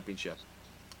Cruiserweight Championship.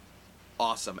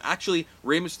 Awesome. Actually,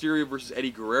 Rey Mysterio versus Eddie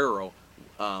Guerrero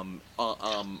on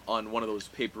one of those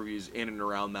pay-per-views in and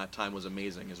around that time was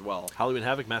amazing as well. Halloween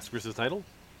Havoc Mask versus title.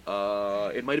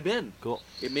 It might have been. Cool.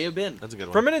 It may have been. That's a good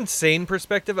one. From an insane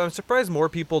perspective, I'm surprised more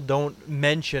people don't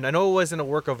mention. I know it wasn't a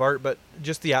work of art, but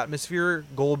just the atmosphere.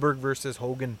 Goldberg versus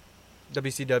Hogan,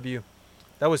 WCW.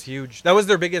 That was huge. That was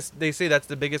their biggest. They say that's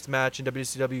the biggest match in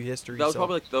WCW history. That was so.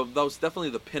 probably that was definitely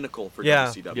the pinnacle for Yeah.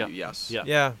 WCW. Yeah. Yes. Yeah.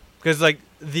 Yeah, because like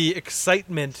the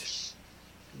excitement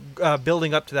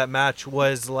building up to that match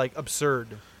was like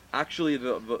absurd. Actually,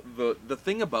 the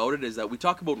thing about it is that we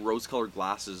talk about rose-colored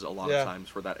glasses a lot Yeah. of times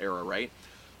for that era, right?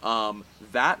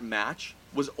 That match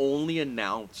was only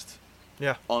announced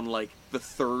Yeah. on like the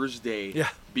Thursday Yeah.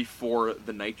 before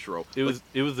the Nitro. It was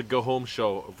the go home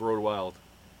show of Road Wild.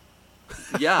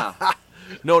 Yeah.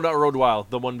 No, not Road Wild.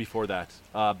 The one before that.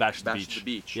 Bash at the Bash Beach. at the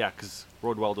Beach. Yeah, because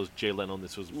Road Wild was Jay Leno.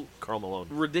 This was Karl Malone.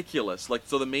 Ridiculous. Like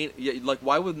so the main like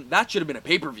why wouldn't that should have been a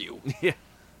pay-per-view. Yeah.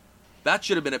 That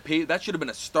should have been that should have been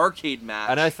a Starrcade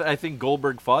match. And I think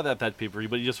Goldberg fought at that pay-per-view,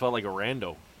 but he just felt like a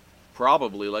rando.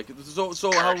 Probably like so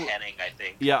Kurt how Hennig, I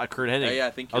think. Yeah, Kurt Hennig. Yeah,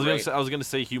 I think I was you're gonna right. say I was gonna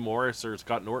say Hugh Morris or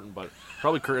Scott Norton, but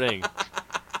probably Kurt Hennig.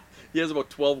 he has about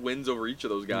 12 wins over each of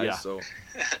those guys. Yeah. So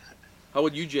how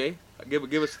would you, Jay? Give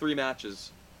us 3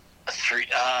 matches. Three.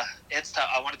 It's tough.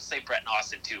 I wanted to say Brett and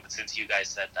Austin too, but since you guys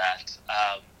said that,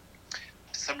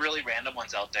 some really random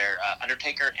ones out there.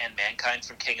 Undertaker and Mankind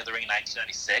from King of the Ring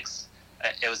 1996.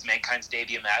 It was Mankind's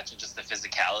debut match and just the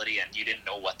physicality, and you didn't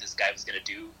know what this guy was going to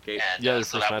do. Okay. And, Yeah, their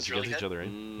so first that match was really against each good. other, right?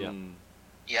 Yeah. Mm.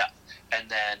 Yeah, and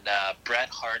then Bret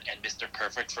Hart and Mr.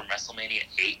 Perfect from WrestleMania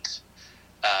 8.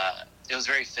 It was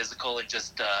very physical and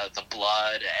just the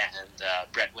blood and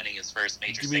Bret winning his first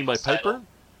major. Do you mean by singles Piper?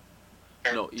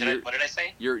 title. No, What did I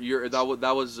say? You're that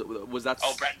was that.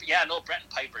 Oh, Bret. Yeah, no, Bret and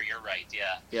Piper. You're right.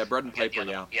 Yeah. Yeah, Bret and Piper. The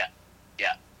other Yeah. one.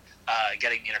 Yeah.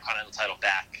 Getting the Intercontinental title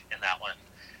back in that one,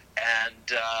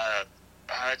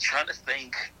 and trying to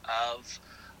think of.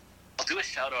 I'll do a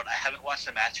shout out. I haven't watched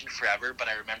a match in forever, but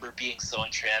I remember being so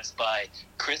entranced by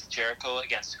Chris Jericho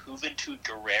against Juventud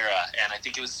Guerrera, and I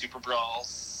think it was Super Brawl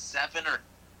 7 or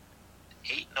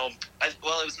 8. No, it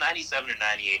was 97 or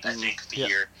 98, I think, the Yeah.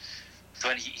 year. So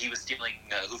when he was stealing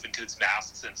Juventud's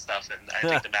masks and stuff, and I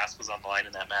think the mask was on the line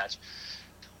in that match.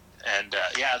 And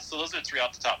so those are 3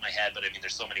 off the top of my head, but I mean,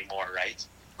 there's so many more, right?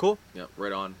 Cool. Yeah,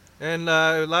 right on. And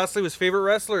lastly was favorite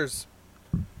wrestlers.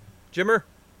 Jimmer?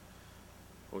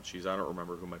 Oh, jeez, I don't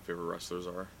remember who my favorite wrestlers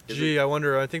are. Is Gee, it- I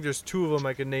wonder. I think there's 2 of them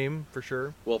I could name for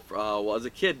sure. Well, as a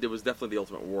kid, it was definitely the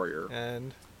Ultimate Warrior,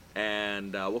 And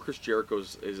and Chris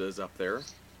Jericho's is up there,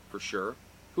 for sure.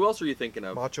 Who else are you thinking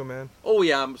of? Macho Man. Oh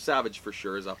yeah, Savage for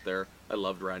sure is up there. I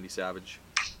loved Randy Savage.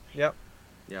 Yep.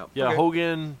 Yeah. Yeah, Okay.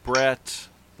 Hogan, Brett,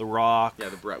 The Rock, Yeah,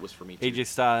 the Brett was for me too. AJ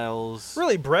Styles.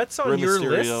 Really, Brett's on Rey your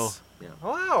Mysterio. list? Yeah.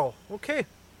 Wow. Okay.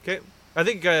 I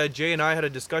think Jay and I had a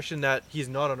discussion that he's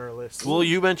not on our list. Well,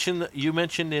 you mentioned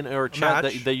in our chat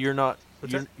match? that you're not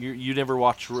What's that? you never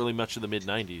watched really much of the mid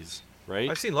 '90s, right?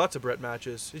 I've seen lots of Brett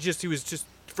matches. It's just he was just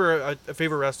for a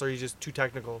favorite wrestler, he's just too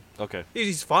technical. Okay.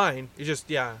 He's fine. He's just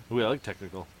yeah. Ooh, I like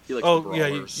technical. He likes the Oh yeah,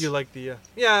 brawlers. you like the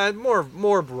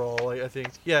more brawl. I think.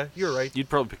 Yeah, you're right. You'd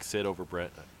probably pick Sid over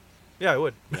Brett. Yeah, I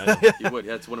would. Yeah, I know. He would.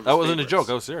 That's one of his That wasn't a favorites.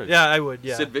 joke. I was serious. Yeah, I would.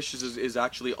 Yeah. Sid Vicious is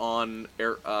actually on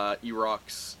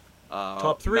E-Rock's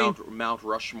Top 3. Mount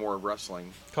Rushmore of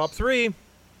wrestling. Top 3.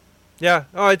 Yeah.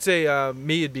 Oh, I'd say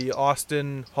me it'd be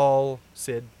Austin, Hall,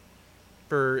 Sid,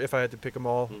 for if I had to pick them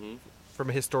all Hmm from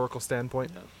a historical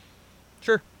standpoint. Yeah.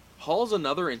 Sure. Hall's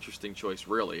another interesting choice,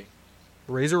 really.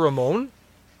 Razor Ramon.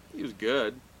 He was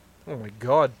good. Oh my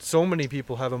God, so many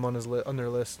people have him on on their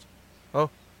list. Oh,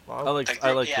 wow. I like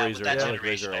Yeah, Razor. with that I like generation,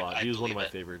 Razor a lot. I He was one of believe my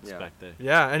it. favorites Yeah. back then.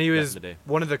 Yeah, and he Back was in the day.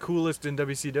 one of the coolest in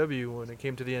WCW when it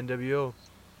came to the NWO.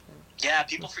 Yeah,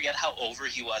 people forget how over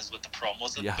he was with the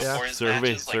promos Yeah. before his Survey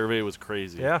matches. Like, Survey was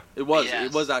crazy. Yeah. It was. Yes.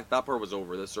 It was that part was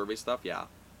over. The survey stuff, yeah.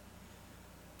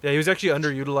 Yeah, he was actually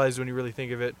underutilized when you really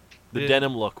think of it. The Yeah.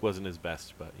 denim look wasn't his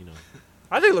best, but you know,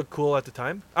 I think it looked cool at the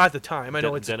time. I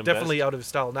know it's Denim definitely vest? out of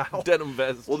style now. denim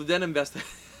vest. Well, the denim vest.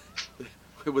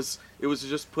 it was to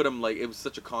just put him like it was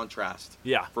such a contrast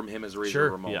Yeah. from him as Razor Sure.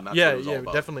 Ramon. Yeah. That's Yeah, what it was all yeah, it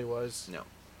about. definitely was. No,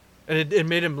 And it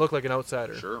made him look like an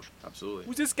outsider. sure, absolutely.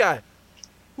 Who's this guy?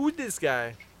 Who's this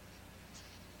guy?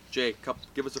 Jay,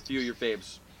 give us a few of your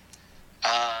faves.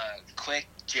 Quick,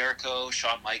 Jericho,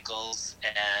 Shawn Michaels,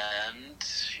 and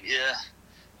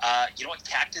you know what,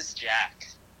 Cactus Jack.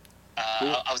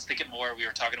 Cool. I was thinking more. We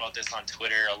were talking about this on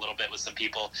Twitter a little bit with some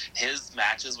people. His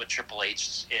matches with Triple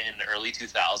H in early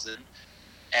 2000,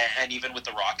 and even with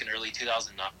The Rock in early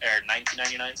 2009 or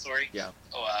 1999. Sorry. Yeah.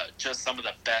 Just some of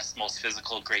the best, most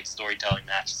physical, great storytelling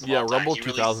matches. Of Yeah, all time. Rumble He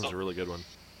really 2000 is so- a really good one.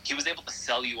 He was able to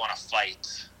sell you on a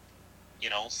fight. You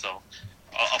know, so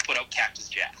I'll put out Cactus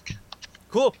Jack.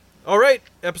 Cool. All right,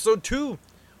 episode 2.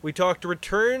 We talked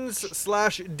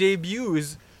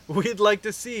returns/debuts we'd like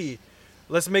to see.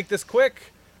 Let's make this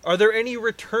quick. Are there any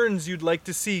returns you'd like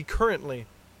to see currently?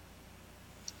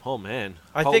 Oh man.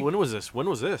 I think- when was this?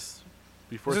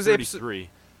 Before This is 33.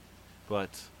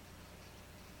 But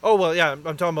Oh, well, yeah, I'm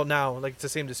talking about now. Like, it's the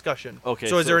same discussion. Okay,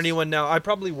 So is so there it's- anyone now? I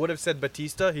probably would have said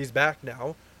Batista. He's back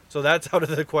now. So that's out of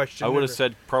the question. I would have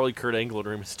said probably Kurt Angle and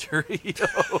Rey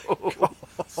Mysterio.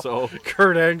 So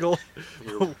Kurt Angle.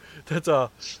 You're- That's a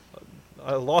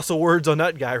loss of words on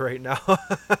that guy right now.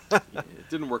 It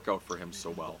didn't work out for him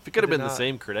so well. if it could have Did been the not.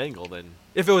 same Kurt Angle, then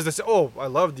If it was this, I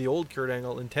love the old Kurt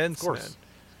Angle, intense, Of course.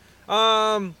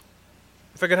 man.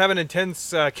 If I could have an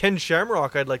intense Ken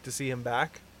Shamrock, I'd like to see him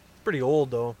back. Pretty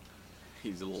old though.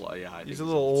 He's a little, I think He's a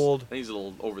little old. I think he's a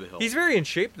little over the hill. He's very in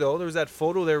shape though. There was that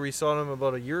photo there we saw him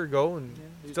about a year ago, and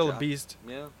he's still a jacked. beast.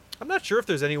 Yeah, I'm not sure if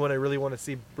there's anyone I really want to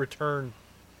see return.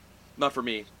 not for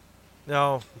me.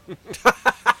 No.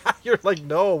 You're like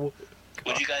no.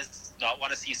 Would you guys not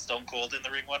want to see Stone Cold in the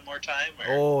ring one more time? Or?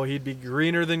 Oh, he'd be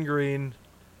greener than green.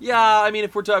 Yeah, I mean,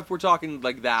 if we're talking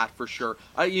like that, for sure.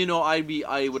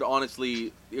 I would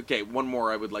honestly. Okay, one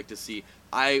more I would like to see.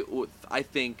 I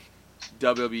think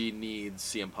WWE needs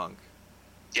CM Punk.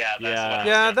 Yeah, that's Yeah. what I was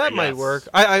Yeah, gonna that bring might up. work.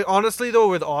 I honestly though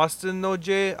with Austin though,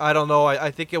 Jay, I don't know. I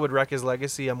think it would wreck his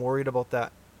legacy. I'm worried about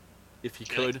that. if he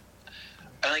could,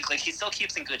 I think like he still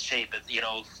keeps in good shape, you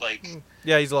know, like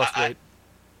Yeah, he's lost I- weight.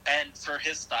 and for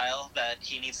his style that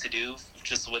he needs to do,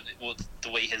 just with the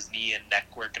way his knee and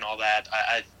neck work and all that,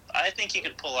 I think he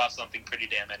could pull off something pretty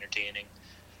damn entertaining.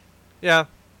 Yeah,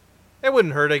 it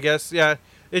wouldn't hurt, I guess. Yeah,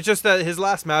 it's just that his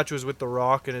last match was with The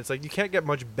Rock, and it's like you can't get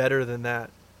much better than that.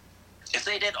 If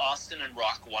they did Austin and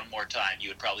Rock one more time, you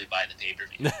would probably buy the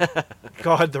pay-per-view.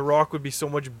 God, The Rock would be so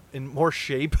much in more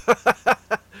shape.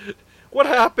 What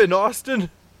happened, Austin?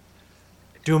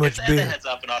 Too If much they had the beer. heads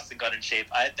up and Austin got in shape,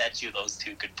 I bet you those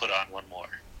two could put on one more.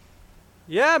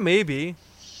 Yeah, maybe.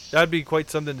 That'd be quite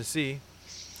something to see.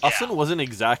 Austin Yeah. wasn't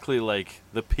exactly like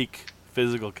the peak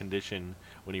physical condition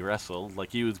when he wrestled.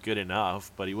 Like he was good enough,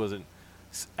 but he wasn't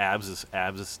abs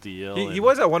of steel. He and-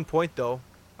 was at one point though.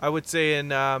 I would say in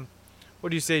what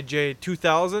do you say, Jay?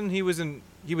 2000. He was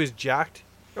jacked.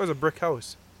 That was a brick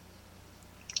house.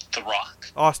 The Rock.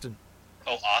 Austin.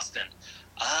 Oh, Austin.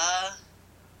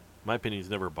 My opinion, he's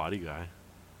never a body guy.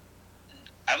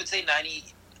 I would say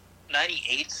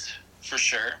 98 for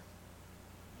sure.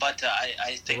 But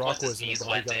I think Rock once his wasn't a knees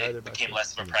body went, guy either it back became then.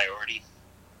 less of a priority.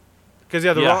 Because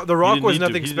yeah, Yeah, The he Rock didn't was need to.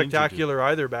 nothing He didn't need to. spectacular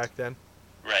either back then.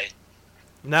 Right.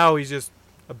 Now he's just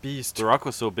a beast. The Rock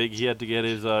was so big, he had to get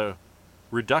his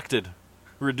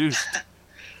reduced.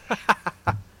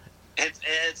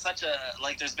 It's such a,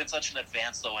 like, there's been such an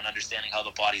advance, though, in understanding how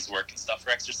the bodies work and stuff for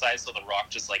exercise, so The Rock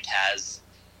just, like, has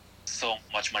so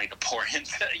much money to pour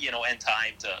into, you know, and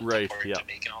time to Right, pour yeah. into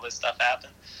making all this stuff happen.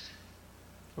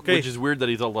 Okay. Which is weird that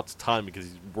he's all lots of time because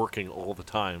he's working all the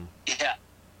time. Yeah.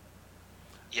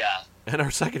 Yeah. And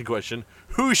our second question,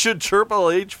 who should Triple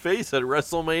H face at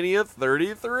WrestleMania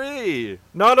 33?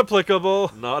 Not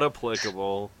applicable. Not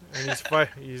applicable. And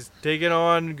he's taking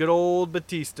on good old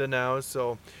Batista now.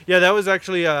 So yeah, that was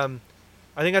actually I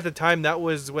think at the time that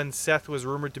was when Seth was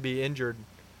rumored to be injured,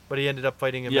 but he ended up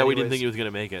fighting him. Yeah, we anyways. didn't think he was going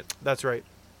to make it. That's right.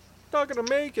 Not gonna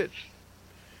make it.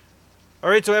 All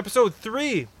right, so episode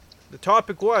 3, the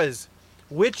topic was,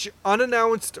 which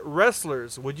unannounced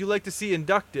wrestlers would you like to see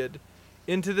inducted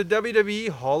into the WWE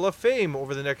Hall of Fame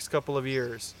over the next couple of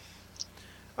years?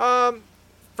 From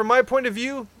my point of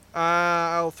view,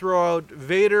 I'll throw out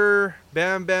Vader,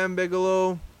 Bam Bam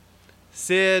Bigelow,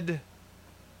 Sid,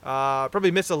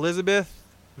 probably Miss Elizabeth,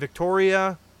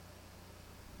 Victoria.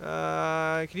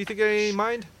 Can you think of any in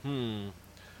mind?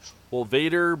 Well,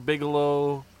 Vader,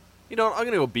 Bigelow. You know, I'm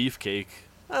going to go Beefcake.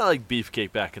 I like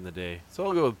Beefcake back in the day, so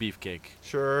I'll go with Beefcake.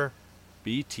 Sure.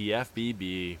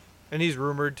 BTFBB. And he's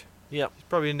rumored. Yep.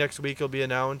 Probably next week he'll be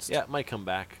announced. Yeah, it might come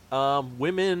back.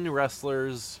 Women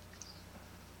wrestlers.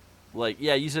 Like,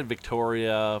 yeah, you said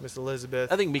Victoria. Miss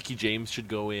Elizabeth. I think Mickie James should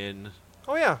go in.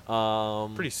 Oh yeah.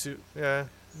 Pretty. Pretty soon. Yeah.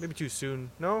 Maybe too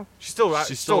soon. No. She's still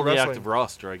She's on the wrestling. active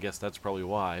roster. I guess that's probably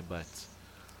why. But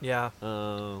Yeah.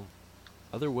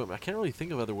 other women, I can't really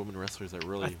think of other women wrestlers that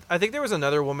really I think there was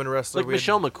another woman wrestler. like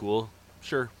Michelle McCool.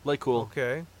 Sure, like cool.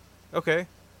 Okay. Okay.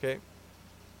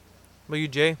 Well, you,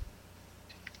 Jay?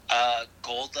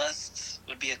 Goldust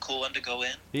would be a cool one to go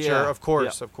in. Yeah. Sure. Of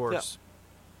course. Yeah. Of course.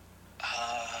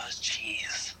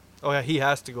 Jeez. Oh yeah, he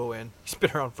has to go in. He's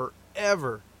been around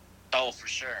forever. Oh, for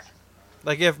sure.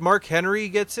 Like if Mark Henry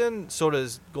gets in, so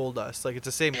does Goldust. Like it's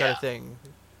the same kind Yeah. of thing.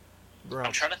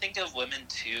 I'm trying to think of women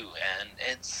too, and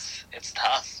it's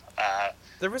tough.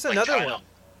 There was like another China. one.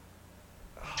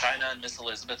 China and Miss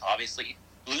Elizabeth, obviously.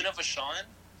 Luna Vachon.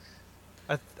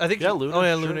 I think. Yeah, Luna, Oh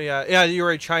yeah, sure. Luna. Yeah, yeah. You're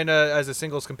right. China as a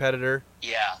singles competitor.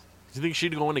 Yeah. Do you think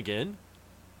she'd go in again?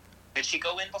 Did she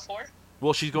go in before?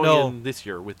 Well, she's going No. in this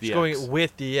year with the She's X. going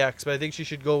with DX, but I think she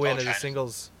should go in as a China.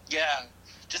 singles. Yeah.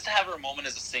 Just to have her moment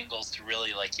as a singles to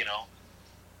really, like, you know.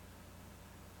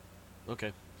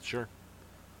 Okay, sure.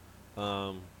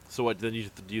 So what then?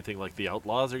 Do you think like the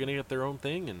Outlaws are gonna get their own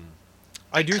thing and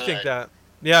I do could. think that.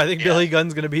 Yeah, I think Yeah. Billy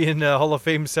Gunn's going to be in Hall of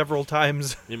Fame several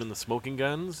times. him and the Smoking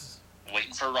Guns?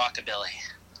 Waiting for Rockabilly.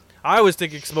 I was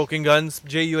thinking Smoking Guns.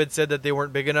 Jay, you had said that they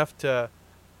weren't big enough to.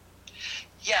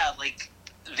 Yeah, like,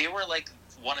 they were, like,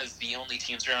 one of the only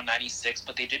teams around 96,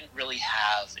 but they didn't really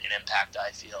have an impact, I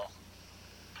feel.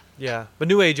 Yeah, but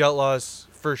New Age Outlaws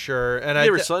for sure. And They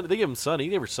give him Sonny.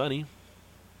 They were Sonny.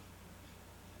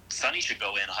 Sonny should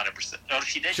go in 100%. No,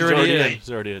 she did. Sure He's already did. in.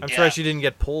 He's already in. I'm Yeah. surprised she didn't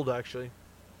get pulled actually.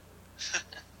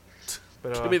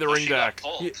 But Give me the Well, ring she got back.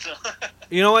 pulled.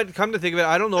 you know what? Come to think of it,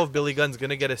 I don't know if Billy Gunn's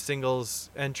gonna get a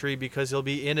singles entry because he'll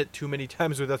be in it too many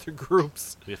times with other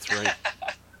groups. That's right.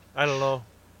 I don't know.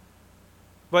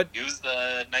 But He was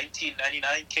the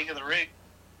 1999 King of the Ring.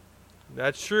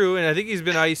 that's true, and I think he's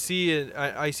been IC and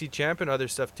IC champ and other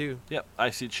stuff too. Yep.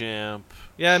 IC champ.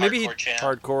 Yeah, maybe he. Hardcore champ.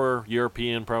 Hardcore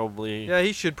European probably. Yeah,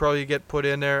 he should probably get put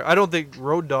in there. I don't think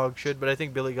Road Dogg should, but I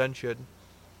think Billy Gunn should.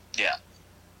 Yeah.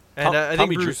 And I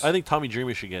think Bruce, I think Tommy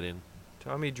Dreamer should get in.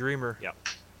 Tommy Dreamer. Yeah.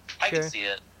 I Okay. can see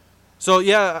it. So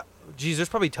yeah, geez, there's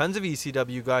probably tons of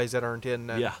ECW guys that aren't in.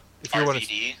 Then, Yeah. If you want to,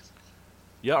 RVD.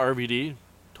 Yeah, RVD.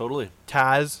 Totally.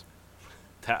 Taz.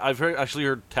 I've actually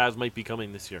heard Taz might be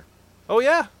coming this year. Oh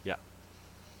yeah. Yeah.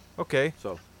 Okay.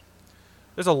 So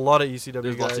There's a lot of ECW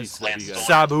there's lots of guys. ECW Lance guys. Storm.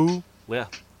 Sabu. Yeah.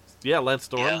 Yeah, Lance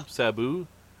Storm, Yeah. Sabu,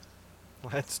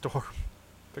 Lance Storm.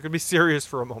 They're gonna be serious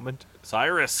for a moment.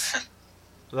 Cyrus.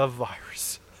 The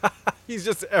virus. He's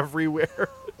just everywhere.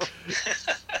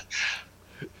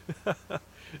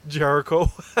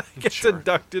 Jericho gets Sure.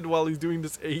 inducted while he's doing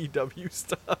this AEW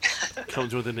stuff.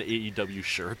 Comes with an AEW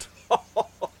shirt.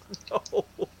 No.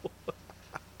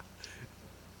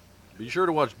 Be sure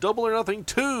to watch Double or Nothing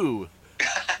 2.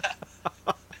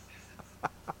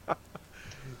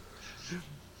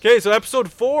 Okay, so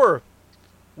episode 4,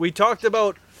 we talked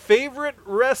about favorite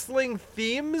wrestling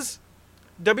themes,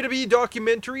 WWE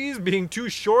documentaries being too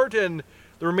short and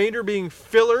the remainder being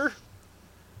filler,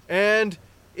 and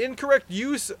incorrect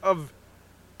use of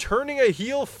turning a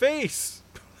heel face.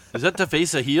 Is that to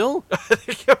face a heel? I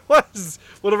think it was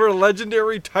one of our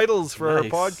legendary titles for Nice.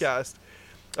 our podcast.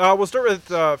 We'll start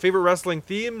with favorite wrestling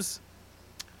themes.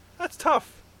 That's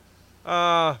tough.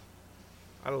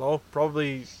 I don't know,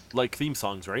 probably. Like theme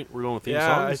songs, right? We're going with theme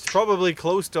Yeah, songs? it's probably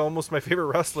close to almost my favorite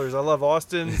wrestlers. I love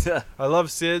Austin's. Yeah. I love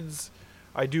Sid's.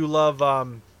 I do love.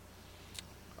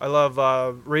 I love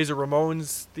Razor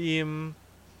Ramon's theme.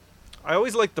 I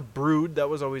always liked the Brood. That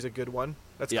was always a good one.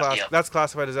 That's Yeah. Yeah. that's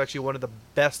classified as actually one of the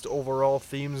best overall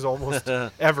themes almost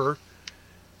ever.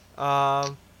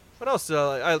 What else?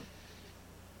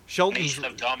 Shelton's. Nation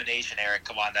of Domination, Eric.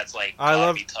 Come on, that's like I gotta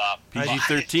love- be top.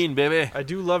 PG-13, baby. I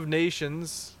do love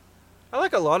Nations. I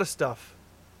like a lot of stuff.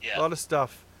 Yeah. A lot of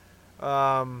stuff.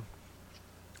 I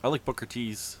like Booker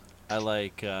T's. I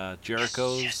like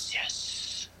Jericho's.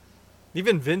 Yes.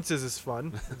 Even Vince's is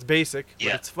fun. It's basic,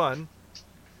 Yeah. but it's fun.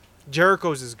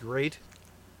 Jericho's is great.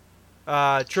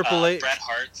 Triple H. Bret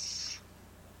Hart's.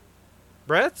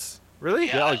 Brett's? Really?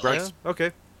 Yeah, I like Brett's.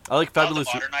 Okay. I like Not the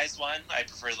Fabulous. modernized one. I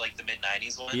prefer like the mid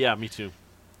 '90s one. Yeah, me too.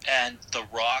 And the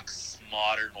Rock's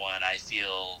modern one, I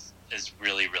feel, is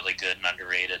really, really good and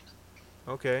underrated.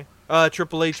 Okay.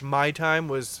 Triple H My Time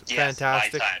was Yes,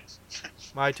 fantastic.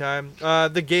 My My time.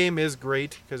 Time. The game is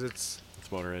great because It's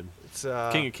Motorhead. it's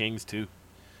King of Kings too.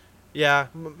 yeah.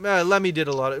 Lemmy did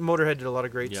a lot. Motorhead did a lot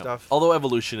of great Yeah. stuff. Although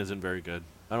Evolution isn't very good.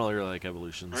 I don't really like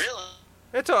Evolutions. Really?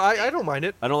 It's I don't mind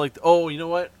it. I don't like. Oh, you know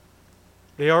what?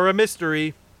 They are a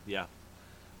mystery. Yeah.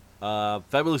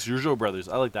 Fabulous Usual Brothers.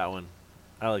 I like that one.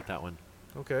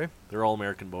 Okay. They're all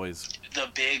American boys. The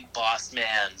Big Boss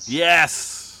Mans.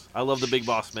 Yes, I love the Big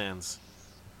Boss Mans.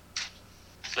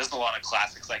 There's a lot of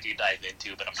classics I could dive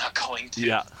into, but I'm not going to.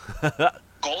 Yeah.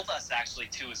 Goldust actually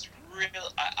too is real.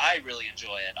 I really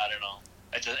enjoy it. I don't know.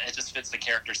 It just fits the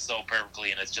character so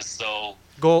perfectly, and it's just so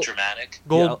dramatic.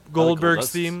 Yeah, I like Goldberg's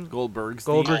Goldust. theme. Goldberg's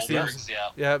Goldberg's theme. theme. Goldberg's, yeah.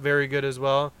 Yeah, very good as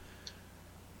well.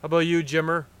 How about you,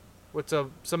 Jimmer? What's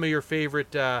some of your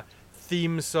favorite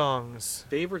theme songs?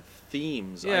 Favorite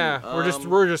themes? Yeah,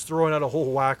 we're just throwing out a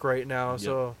whole whack right now,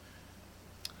 so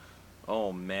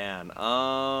Oh man.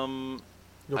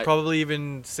 you'll I- probably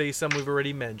even say some we've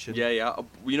already mentioned. Yeah.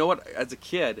 You know what? As a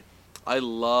kid, I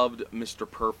loved Mr.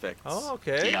 Perfect. Oh,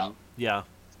 okay. Yeah. Yeah.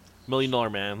 $1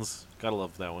 Million Man's. Gotta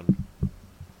love that one.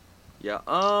 Yeah.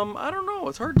 I don't know.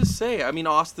 It's hard to say. I mean,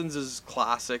 Austin's is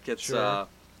classic. It's Sure.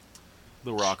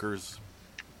 The Rockers.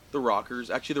 the Rockers.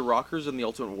 Actually, the Rockers and the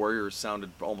Ultimate Warriors sounded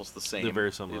almost the same. They're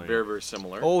very similar, Very, yeah. very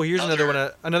similar. Oh, here's another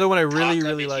one. Another one I really, Taka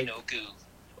really like. Michinoku.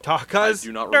 Takas. I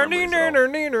do not remember this at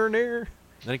all.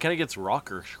 Then it kind of gets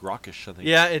rockish, I think.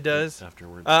 Yeah, it does.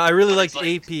 Afterwards. I really liked It's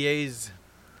like- APA's.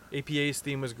 APA's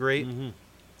theme was great. Mm-hmm.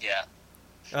 Yeah.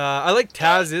 I like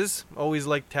Taz's. Always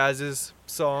liked Taz's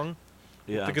song.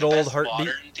 Yeah. The good old Best heartbeat.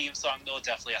 modern theme song though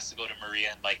definitely has to go to Maria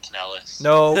and Mike Kanellis.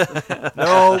 No,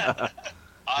 no.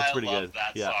 I pretty love good.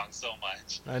 that Yeah. song so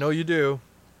much. I know you do.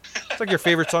 It's like your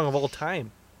favorite song of all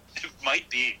time. It might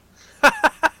be.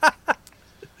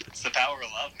 It's the power of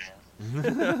love,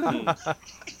 man.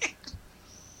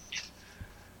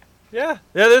 Yeah,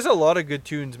 there's a lot of good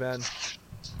tunes, man.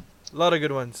 A lot of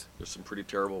good ones. There's some pretty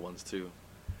terrible ones too.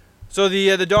 So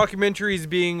the documentary is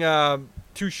being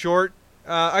too short.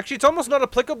 Actually, it's almost not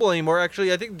applicable anymore.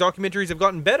 Actually, I think documentaries have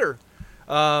gotten better.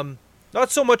 Not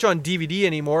so much on DVD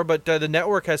anymore, but the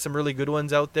network has some really good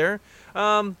ones out there.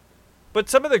 But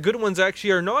some of the good ones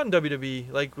actually are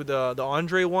non-WWE, like with the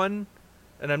Andre one.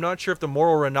 And I'm not sure if the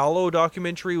Mauro Ranallo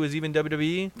documentary was even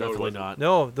WWE. Definitely not.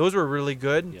 No, those were really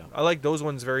good. Yeah. I like those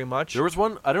ones very much. There was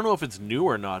one. I don't know if it's new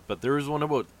or not, but there was one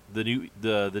about the new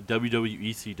the WWE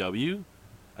ECW.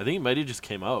 I think it might have just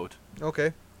came out.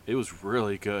 Okay. It was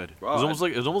really good. Wow,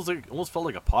 It almost felt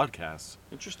like a podcast.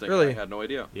 Interesting. Really? I had no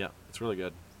idea. Yeah, it's really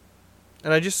good.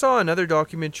 And I just saw another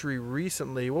documentary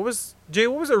recently. What was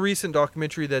a recent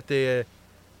documentary that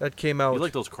that came out? You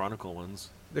like those Chronicle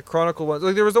ones? The Chronicle ones.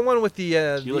 Like there was the one with the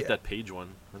You like that Page one?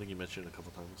 I think you mentioned it a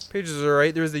couple times. Pages are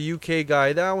right. There was the UK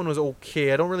guy. That one was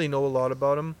okay. I don't really know a lot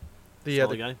about him.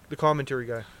 Smelly guy? The commentary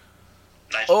guy.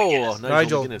 Nigel Oh, McGuinness.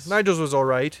 Nigel. McGuinness. Nigel's was all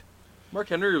right. Mark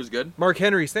Henry was good. Mark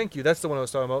Henry's. Thank you. That's the one I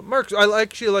was talking about. I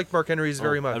actually like Mark Henry's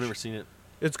very Oh, much. I've never seen it.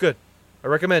 It's good. I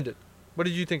recommend it. What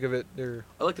did you think of it? There.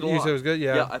 I liked it a You lot. said it was good.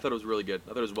 Yeah. I thought it was really good. I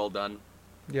thought it was well done.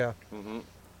 Yeah. Mm-hmm.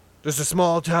 Just a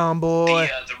small town boy.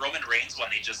 The Roman Reigns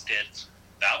one he just did,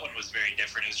 that one was very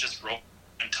different. It was just Roman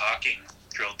talking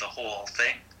throughout the whole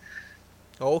thing.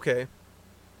 Oh, okay.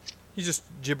 He's just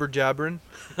jibber jabbering.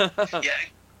 Yeah,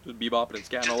 Just bebopping and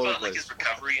scatting just all over the about like place. his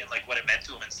recovery and like what it meant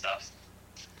to him and stuff.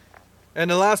 And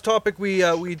the last topic we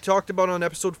talked about on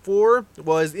episode 4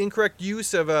 was incorrect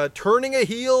use of turning a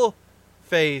heel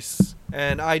face.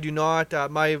 And I do not.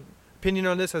 My opinion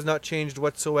on this has not changed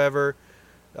whatsoever.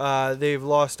 They've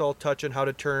lost all touch on how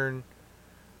to turn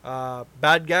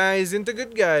bad guys into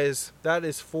good guys. That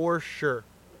is for sure.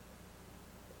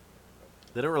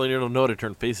 They don't really know how to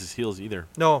turn faces heels either,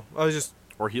 No, I was just.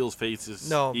 or heels faces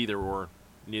No. either, or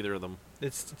neither of them.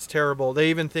 It's terrible. They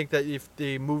even think that if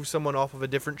they move someone off of a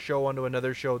different show onto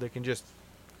another show, they can just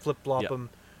flip flop Yeah. them.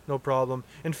 no problem.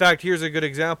 In fact, here's a good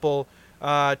example.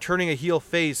 Turning a heel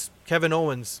face, Kevin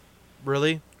Owens.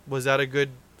 Really? Was that a good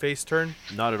face turn?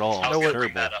 Not at all. I was No, going to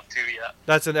bring Terrible. that up too, yeah.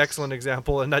 That's an excellent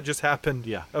example, and that just happened.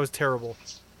 Yeah. That was terrible.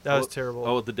 That was terrible.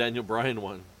 Oh, the Daniel Bryan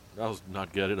one. That was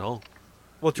not good at all.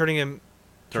 Well, turning him.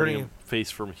 Turning him face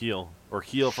from heel. Or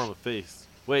heel from a face.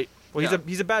 Wait. Well, Yeah.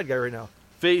 he's a bad guy right now.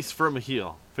 Face from a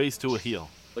heel. Face to a heel.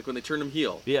 Like when they turn him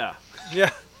heel. Yeah.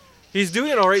 Yeah, he's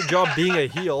doing an all right job being a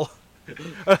heel.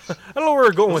 I don't know where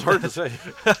we're going It's with hard to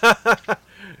that. say.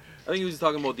 I think he was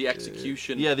talking about the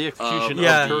execution. Yeah, the execution of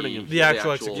Yeah, turning him the heel.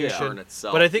 actual turn execution.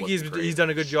 itself But I think wasn't great. he's done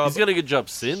a good job. He's done a good job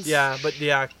since. Yeah, but But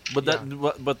yeah.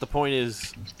 that but the point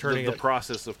is Turning the it.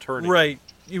 process of turning. Right.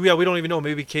 Yeah, we don't even know.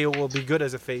 Maybe KO will be good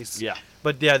as a face. Yeah.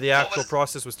 But yeah, the actual was-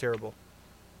 process was terrible.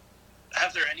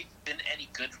 Have there been any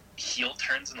good heel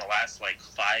turns in the last,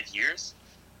 5 years?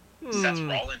 Seth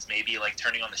Rollins, maybe,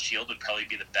 turning on the Shield would probably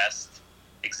be the best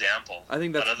example. I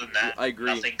think But that's- other than that, I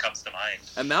agree. nothing comes to mind.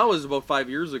 And that was about 5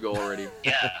 years ago already.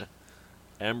 Yeah.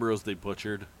 Ambrose they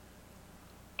butchered.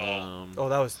 Oh,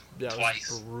 that was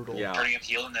Twice. brutal. Yeah. Turning him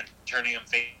heel and then turning him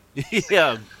face.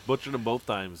 Yeah, butchered him both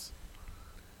times.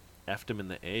 Effed him in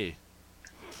the A.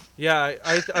 Yeah,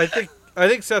 I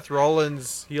think Seth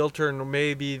Rollins' heel turn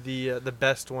may be the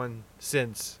best one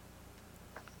since.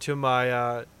 To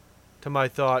my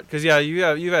thought, because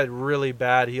you've had really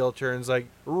bad heel turns, like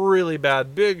really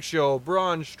bad. Big Show,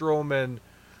 Braun Strowman.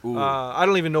 Ooh. I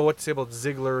don't even know what to say about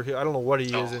Ziggler. I don't know what he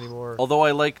is anymore. Although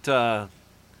I liked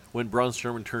when Braun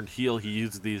Strowman turned heel, he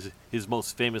used his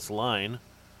most famous line,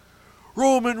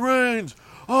 "Roman Reigns,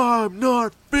 I'm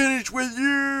not finished with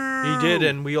you." He did,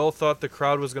 and we all thought the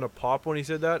crowd was gonna pop when he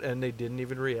said that, and they didn't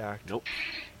even react. Nope.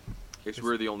 Guess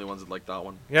we're the only ones that like that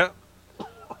one. Yeah,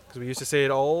 because we used to say it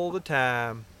all the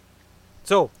time.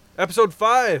 So, episode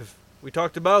 5, we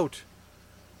talked about,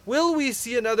 will we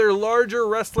see another larger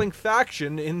wrestling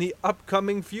faction in the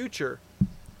upcoming future?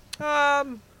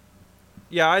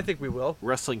 Yeah, I think we will.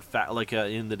 Wrestling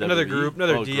in the Another WWE? group,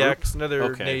 another Oh, DX, group? another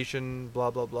Okay. nation,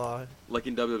 blah, blah, blah. Like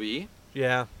in WWE?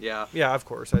 Yeah. Yeah. Yeah, of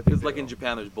course. I think Because they like in will.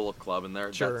 Japan, there's Bullet Club, and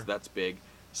there Sure. that's big.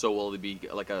 So will it be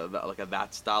like a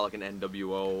that style, like an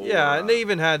NWO? Yeah, or, and they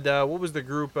even had, what was the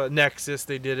group? Nexus,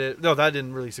 they did it. No, that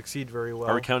didn't really succeed very well.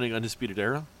 Are we counting Undisputed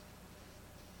Era?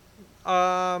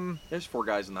 There's 4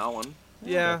 guys in that one.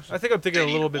 Yeah, I think I'm thinking They a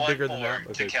need little bit one bigger than more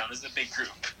that. to count as a big group.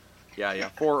 Yeah.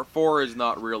 4 is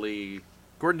not really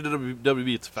According to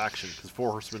WWE, it's a faction because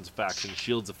Four Horsemen's a faction,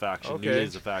 Shield's a faction, New Okay.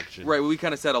 Day's a faction. right. We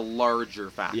kind of said a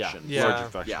larger faction. Yeah. Yeah. Larger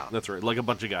faction. Yeah. That's right. Like a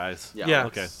bunch of guys. Yeah. Yeah.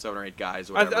 like Okay. 7 or 8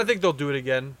 guys. Or I whatever. think they'll do it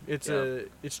again. It's Yeah.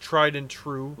 it's tried and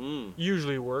true. Mm.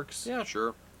 Usually works. Yeah,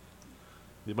 sure.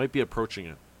 They might be approaching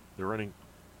it. They're running.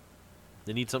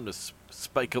 They need something to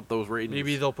spike up those ratings.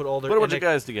 Maybe they'll put all their Put a bunch of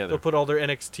guys together. they'll put all their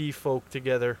NXT folk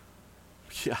together.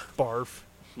 Yeah. Barf.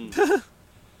 Hmm.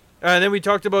 And then we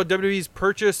talked about WWE's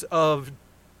purchase of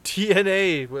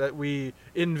TNA that we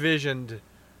envisioned.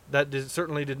 That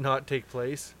certainly did not take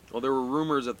place. Well, there were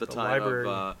rumors at the The time library.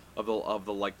 of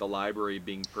the library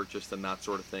being purchased and that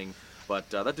sort of thing, but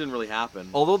that didn't really happen.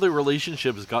 Although the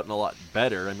relationship has gotten a lot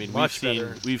better. I mean, Much we've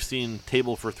better. seen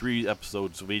Table for 3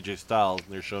 episodes of AJ Styles,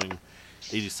 and they're showing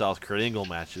AJ Styles Kurt Angle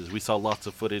matches. We saw lots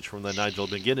of footage from the Nigel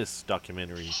McGuinness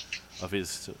documentary of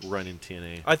his run in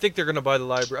TNA. I think they're going to buy the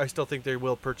library. I still think they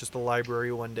will purchase the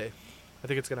library one day. I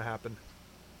think it's going to happen.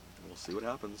 We'll see what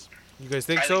happens. You guys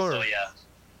think I so? think or so, yeah.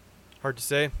 Hard to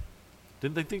say.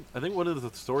 Didn't they think? I think one of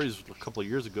the stories a couple of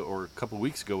years ago or a couple of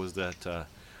weeks ago was that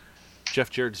Jeff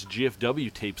Jarrett's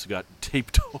GFW tapes got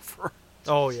taped over.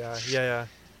 Oh yeah.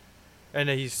 And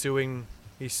he's suing.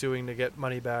 He's suing to get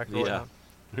money back. or Yeah. whatnot.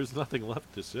 There's nothing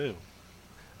left to sue.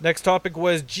 Next topic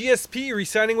was GSP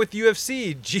re-signing with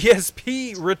UFC.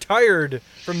 GSP retired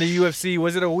from the UFC.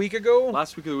 Was it a week ago?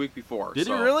 Last week or the week before. Did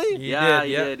he so- really? He Yeah, did,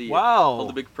 he yeah. did. He Wow. held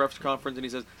a big press conference and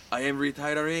he says, "I am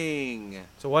retiring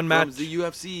So one from match. the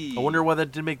UFC." I wonder why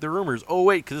that didn't make the rumors. Oh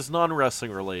wait, because it's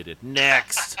non-wrestling related.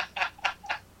 Next.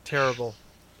 Terrible.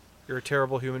 You're a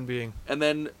terrible human being. And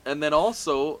then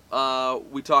also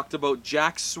we talked about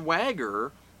Jack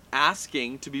Swagger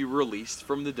asking to be released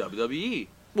from the WWE.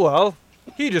 Well,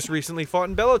 he just recently fought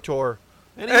in Bellator.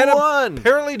 And he won.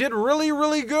 Apparently did really,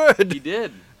 really He good.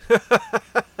 did.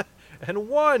 And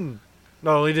won.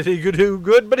 Not only did he do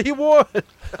good, but he won.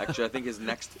 Actually, I think his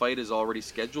next fight is already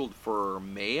scheduled for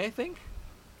May, I think.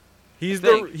 He's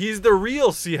think. the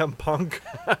real CM Punk.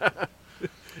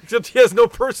 Except he has no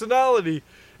personality.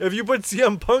 If you put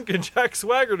CM Punk and Jack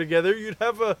Swagger together, you'd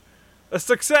have a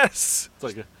success. It's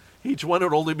like each one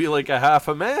would only be like a half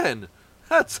a man.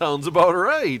 That sounds about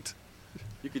right.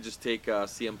 You could just take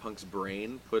CM Punk's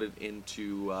brain, put it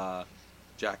into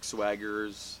Jack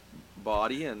Swagger's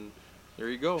body, and there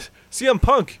you go. CM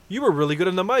Punk, you were really good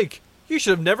on the mic. You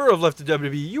should have never have left the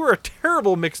WWE. You were a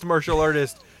terrible mixed martial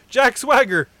artist. Jack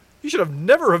Swagger, you should have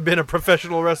never have been a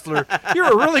professional wrestler.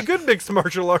 You're a really good mixed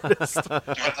martial artist. I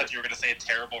thought you were going to say a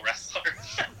terrible wrestler.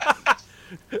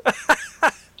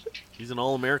 He's an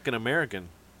all-American American.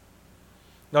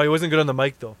 No, he wasn't good on the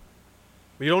mic, though.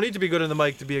 But you don't need to be good on the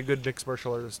mic to be a good mixed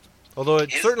martial artist. Although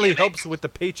it His certainly gimmick- helps with the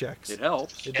paychecks. It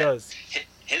helps. It does.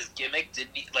 His gimmick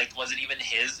wasn't even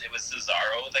his. It was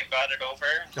Cesaro that got it over.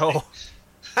 Oh,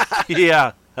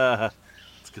 Yeah.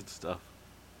 It's good stuff.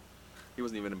 He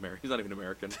wasn't even American. He's not even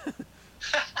American.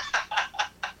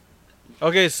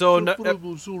 okay. So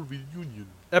Soviet Union.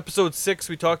 episode 6,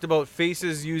 we talked about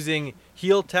faces using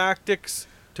heel tactics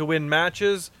to win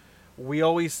matches. We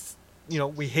always,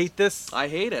 we hate this. I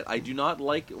hate it. I do not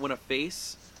like when a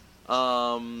face,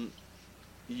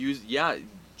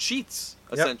 cheats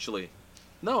essentially.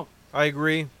 No, I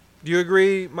agree. Do you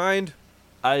agree, Mind?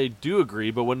 I do agree,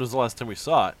 but when was the last time we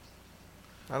saw it?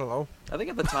 I don't know. I think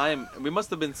at the time we must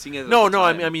have been seeing it. At No, the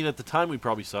I time. mean at the time we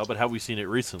probably saw it, but have we seen it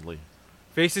recently?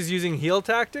 Faces using heel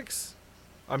tactics?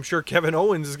 I'm sure Kevin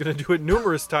Owens is going to do it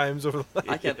numerous times over the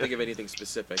I can't think of anything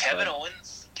specific. Kevin but-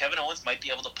 Owens might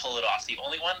be able to pull it off. The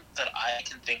only one that I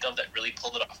can think of that really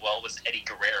pulled it off well was Eddie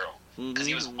Guerrero, because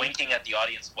he was Mhm. winking at the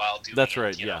audience while doing That's it,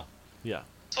 right. you Yeah. know? Yeah.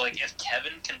 So like, if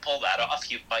Kevin can pull that off,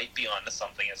 he might be onto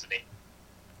something as a name.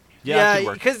 Yeah, it could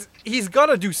work. because he's got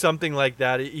to do something like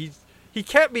that. He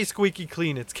can't be squeaky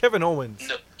clean. It's Kevin Owens.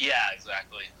 No, yeah,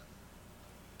 exactly.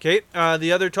 Okay,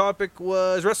 the other topic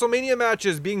was WrestleMania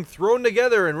matches being thrown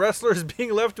together and wrestlers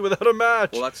being left without a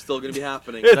match. Well, that's still going to be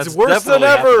happening. It's That's worse than definitely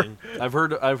ever.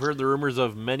 happening. I've heard the rumors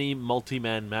of many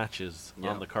multi-man matches Yeah.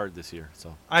 on the card this year.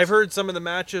 So I've heard some of the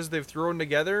matches they've thrown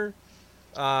together,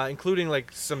 including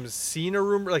like some Cena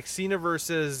rumor, like Cena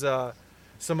versus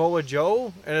Samoa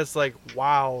Joe, and it's like,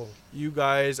 wow, you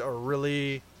guys are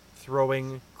really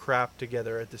throwing crap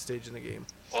together at this stage in the game.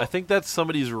 I think that's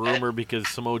somebody's rumor because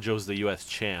Samoa Joe's the U.S.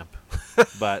 champ.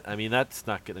 But I mean that's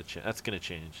not gonna change. That's gonna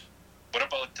change. What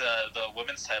about the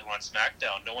women's title on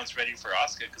SmackDown? No one's ready for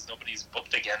Asuka because nobody's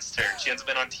booked against her. She hasn't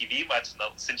been on TV much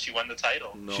since she won the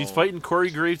title. No. She's fighting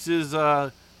Corey Graves'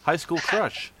 high school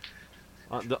crush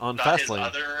on Not his Fastlane.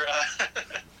 other.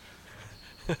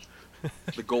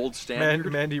 the gold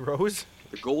standard. Mandy Rose.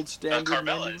 The gold standard.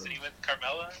 Carmella, man. isn't he with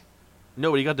Carmella?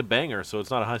 No, but he got to bang her, so it's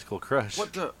not a high school crush.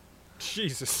 What the?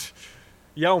 Jesus.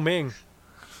 Yao Ming.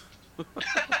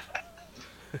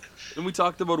 And we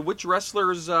talked about which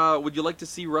wrestlers would you like to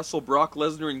see wrestle Brock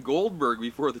Lesnar and Goldberg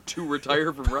before the two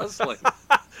retire from wrestling?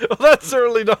 Well, that's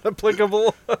certainly not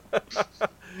applicable.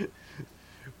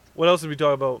 What else did we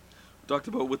talk about? Talked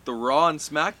about with the Raw and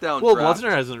SmackDown Well, draft.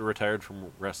 Lesnar hasn't retired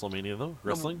from WrestleMania though.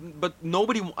 Wrestling. But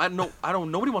nobody, I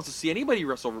don't. Nobody wants to see anybody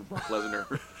wrestle Brock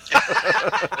Lesnar.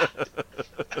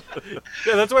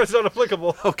 Yeah, that's why it's not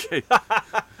applicable. Okay.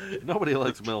 Nobody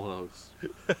likes Milhouse. No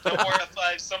more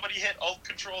F5. Somebody hit Alt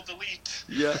Control Delete.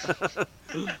 Yeah.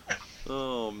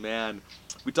 Oh man,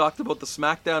 we talked about the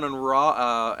SmackDown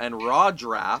and Raw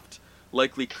draft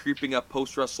likely creeping up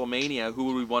post WrestleMania. Who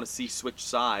would we want to see switch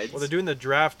sides? Well, they're doing the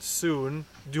draft soon.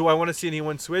 Do I want to see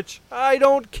anyone switch? I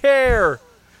don't care.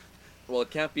 Well, it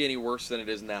can't be any worse than it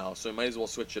is now, so we might as well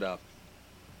switch it up.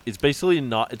 It's basically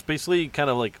not. It's basically kind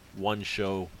of like one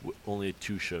show, only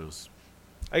 2 shows.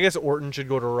 I guess Orton should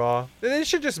go to Raw. They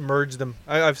should just merge them.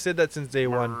 I've said that since day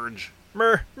one. Merge.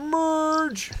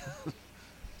 Merge.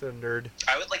 The nerd.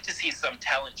 I would like to see some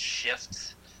talent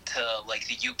shift to like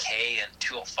the UK and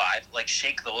 205, like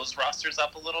shake those rosters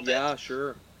up a little bit, Yeah,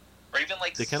 sure. or even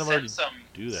like They kind of already send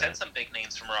do that. send some big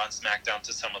names from Raw and SmackDown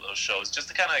to some of those shows, just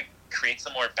to kind of create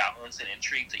some more balance and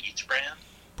intrigue to each brand.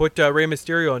 Put Rey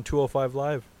Mysterio on 205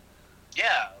 Live.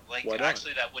 Yeah, like Why not?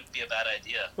 actually that wouldn't be a bad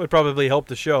idea. Would probably help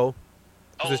the show.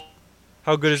 Oh, Just-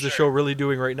 How good is the show Sure. really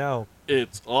doing right now?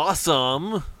 It's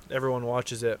awesome. Everyone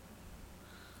watches it.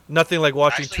 Nothing like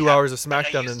watching actually, 2 hours of I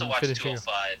SmackDown used to and watch finishing.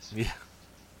 205. Yeah.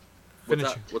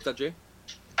 What's that, Jay?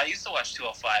 I used to watch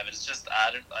 205. It's just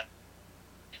I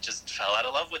just fell out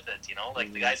of love with it. You know,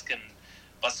 like the guys can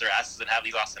bust their asses and have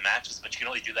these awesome matches, but you can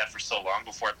only do that for so long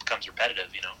before it becomes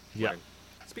repetitive. You know. Yeah. Right.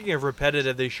 Speaking of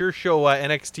repetitive, they sure show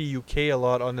NXT UK a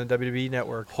lot on the WWE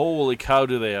network. Holy cow,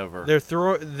 do they ever?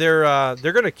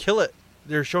 They're gonna kill it.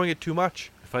 They're showing it too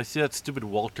much. If I see that stupid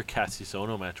Walter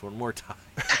Cassisono match one more time.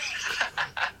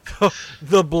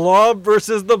 The Blob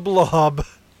versus the Blob. Who's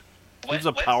a When's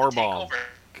the powerbomb? takeover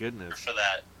Goodness. for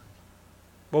that?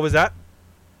 What was that?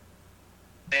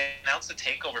 They announced a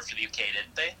takeover for the UK,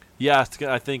 didn't they? Yeah,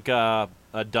 I think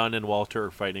Dunn and Walter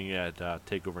are fighting at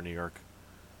TakeOver New York.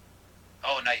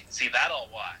 Oh, nice. See, that I'll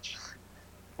watch.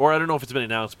 Or I don't know if it's been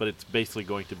announced, but it's basically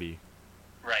going to be.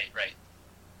 Right.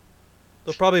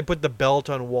 They'll probably put the belt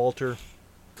on Walter.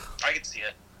 I can see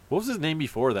it. What was his name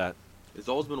before that? It's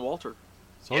always been Walter.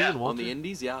 It's always Yeah, been On Walter? the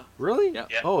Indies, yeah. Really? Yeah.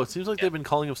 Yeah. Oh, it seems like Yeah. they've been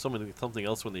calling him something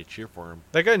else when they cheer for him.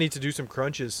 That guy needs to do some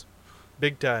crunches.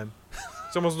 Big time.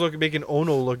 It's almost making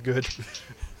Ono look good.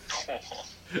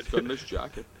 He's got a nice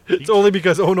jacket. It's only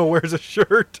because Ono wears a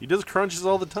shirt. He does crunches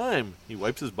all the time. He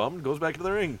wipes his bum and goes back into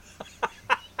the ring.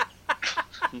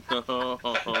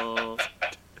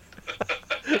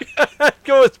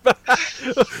 Goes back.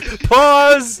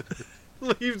 Pause.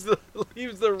 leaves the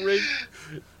ring.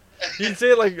 He'd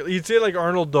say it like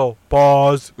Arnold though.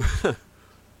 Pause.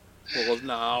 Well,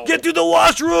 now. Get to the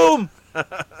washroom.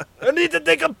 I need to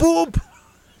take a poop.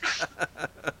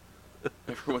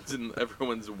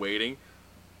 Everyone's waiting.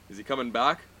 Is he coming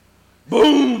back?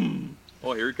 Boom!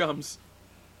 Oh, here he comes.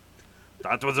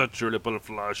 That was a true little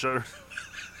flasher.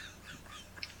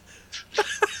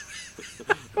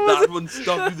 That one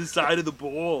stuck to the side of the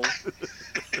bowl.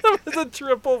 That was a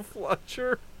triple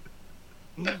flusher.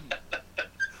 That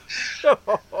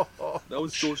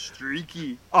was so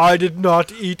streaky. I did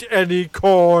not eat any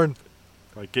corn.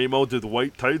 I came out with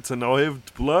white tights and now I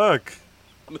have black.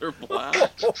 They're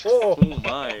black. Oh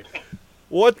my.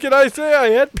 What can I say? I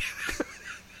had.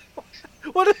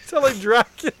 What did it sound like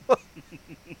Dracula?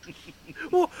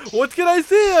 What can I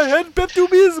say? I had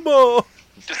Pepto-Bismol.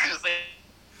 Just gonna say,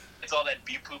 it's all that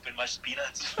bee poop and mushed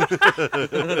peanuts.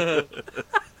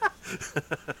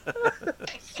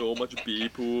 So much bee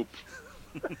poop.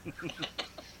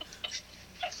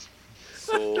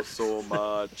 So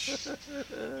much.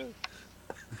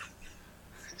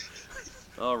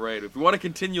 All right. If we want to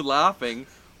continue laughing,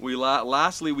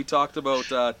 lastly we talked about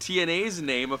TNA's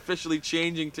name officially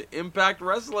changing to Impact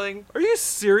Wrestling. Are you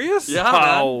serious? Yeah, man.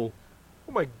 Wow.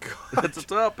 Oh my god. That's a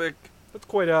topic. That's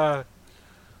quite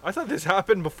I thought this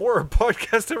happened before our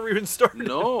podcast ever even started.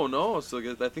 No. So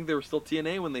I think they were still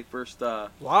TNA when they first.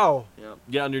 Wow. Yeah.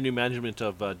 Yeah, under new management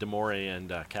of D'Amore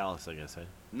and Callis, I guess. Eh?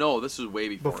 No, this was way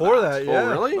before. Before that, yeah. Oh,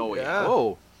 really? Oh, yeah. Yeah.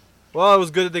 Oh. Well, it was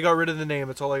good that they got rid of the name.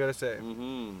 That's all I gotta say.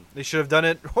 Mm-hmm. They should have done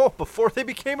it before they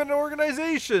became an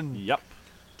organization. Yep.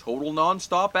 Total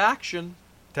non-stop action.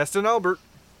 Testing Albert.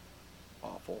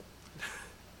 Awful.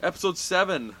 Episode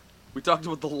 7. We talked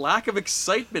about the lack of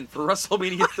excitement for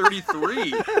WrestleMania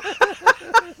 33.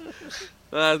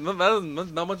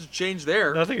 Not much change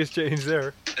there. Nothing has changed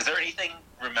there. Is there anything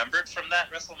remembered from that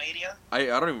WrestleMania? I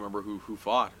don't even remember who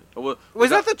fought. Was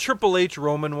that the Triple H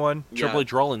Roman one? Yeah. Triple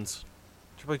H Rollins.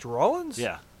 Triple H Rollins?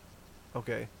 Yeah.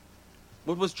 Okay.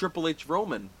 What was Triple H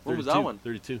Roman? What was that 32, one?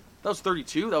 32. That was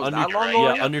 32? That was Under- that long right, ago?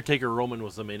 Yeah, yeah. Undertaker Roman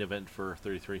was the main event for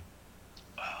 33.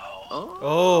 Oh.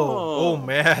 Oh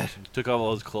man. Took off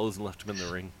all his clothes and left him in the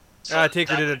ring. So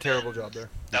Taker that did a would've terrible been- job there.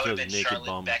 That would have Just been a naked Charlotte,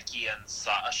 bum. Becky, and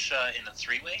Sasha in a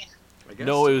three-way? I guess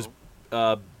No, it so.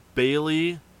 was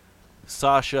Bailey,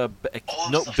 Sasha, Oh, it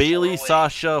no, was the Bailey, four-way.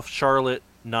 Sasha, Charlotte,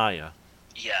 Nia.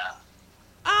 Yeah.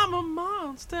 I'm a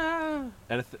monster.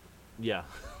 And yeah.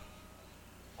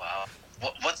 Wow.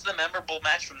 What's the memorable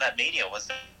match from that Mania? Was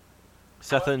it?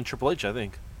 Seth and Triple H, I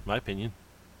think. My opinion.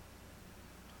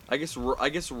 I guess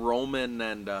Roman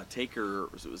and Taker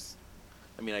was.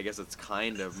 I mean, I guess it's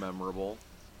kind of memorable.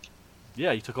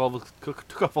 Yeah, he took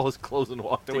off all his clothes and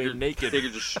walked away Taker, naked. Taker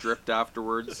just stripped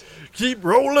afterwards. Keep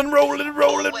rolling.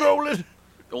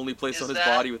 Only place Is on his that-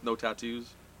 body with no tattoos.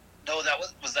 No, that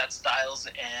was that Styles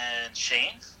and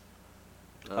Shane?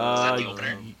 Uh, the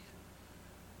opener?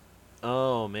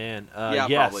 Oh man. Yeah,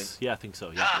 yes. probably. Yeah, I think so.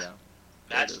 Yeah. Ah. Yeah.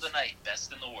 Match it of the is. night,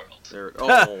 best in the world. There.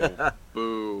 Oh,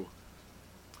 boo.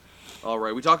 All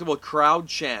right, we talked about crowd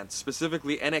chants,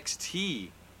 specifically NXT,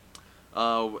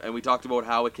 and we talked about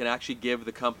how it can actually give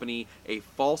the company a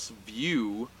false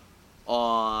view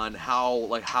on how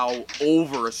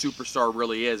over a superstar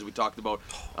really is. We talked about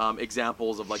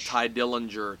examples of like Ty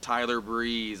Dillinger, Tyler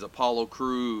Breeze, Apollo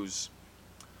Crews.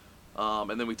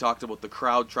 And then we talked about the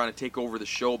crowd trying to take over the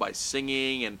show by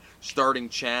singing and starting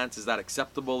chants. Is that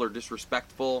acceptable or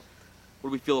disrespectful? What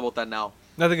do we feel about that now?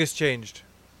 Nothing has changed.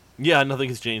 Yeah, nothing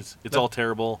has changed. It's No- all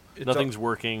terrible. it's Nothing's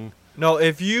working. No,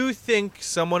 if you think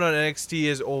someone on NXT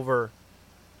is over,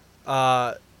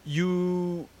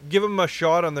 you give them a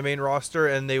shot on the main roster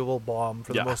and they will bomb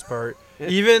for Yeah. the most part.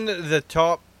 Even the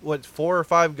top 4 or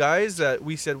 5 guys that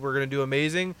we said were going to do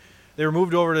amazing, they were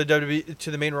moved over to WWE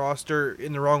to the main roster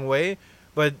in the wrong way.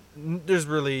 But is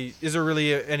there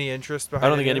really any interest behind? I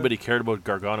don't think any of it? anybody cared about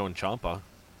Gargano and Ciampa.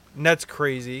 And that's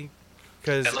crazy.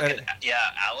 Because And look at,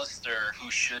 Alistair, who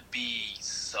should be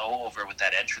so over with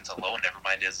that entrance alone, never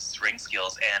mind his ring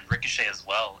skills, and Ricochet as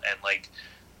well. And, like,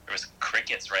 there was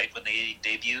crickets, right, when they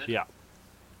debuted? Yeah.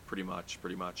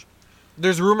 Pretty much.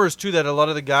 There's rumors too that a lot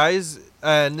of the guys,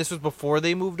 and this was before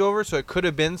they moved over, so it could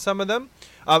have been some of them.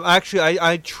 Actually,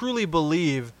 I truly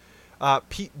believe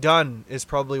Pete Dunne is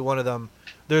probably one of them.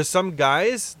 There's some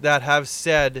guys that have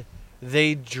said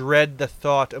they dread the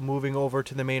thought of moving over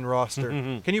to the main roster.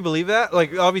 Can you believe that?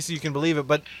 Like, obviously you can believe it,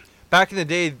 but back in the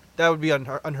day, that would be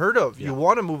unheard of. Yeah. You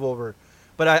want to move over.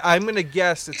 But I'm going to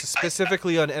guess it's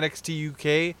specifically on NXT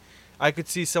UK. I could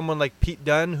see someone like Pete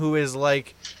Dunne, who is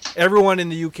like, everyone in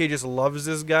the UK just loves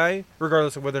this guy,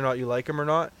 regardless of whether or not you like him or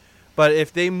not. But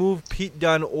if they move Pete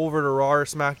Dunne over to Raw or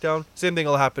SmackDown, same thing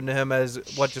will happen to him as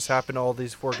what just happened to all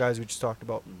these 4 guys we just talked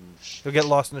about. He'll get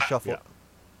lost in the shuffle. Yeah.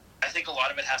 I think a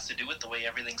lot of it has to do with the way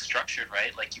everything's structured,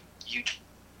 right? Like you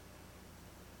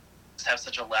have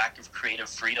such a lack of creative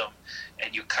freedom,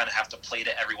 and you kind of have to play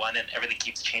to everyone, and everything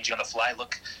keeps changing on the fly.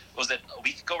 Look, was it a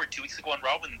week ago or 2 weeks ago on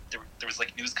Raw when there was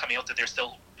like news coming out that they're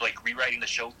still like rewriting the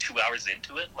show 2 hours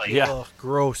into it? Like, Yeah. Ugh,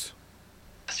 gross.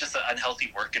 it's just an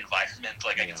unhealthy work environment.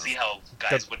 Like, I can see how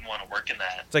guys wouldn't want to work in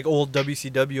that. It's like old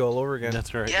WCW all over again.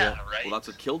 That's right. Yeah, right. Well, that's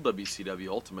what killed WCW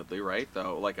ultimately, right?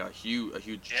 Though, like a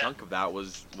huge chunk of that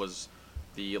was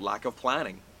the lack of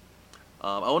planning.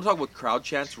 I want to talk about crowd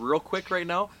chants real quick right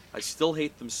now. I still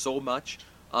hate them so much.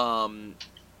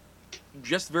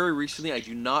 Just very recently, I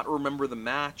do not remember the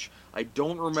match. I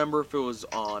don't remember if it was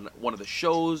on one of the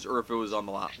shows or if it was on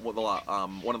one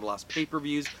of the last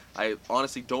pay-per-views. I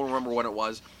honestly don't remember when it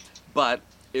was, but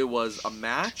it was a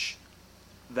match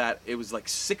that it was like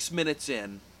 6 minutes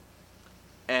in,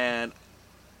 and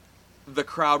the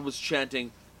crowd was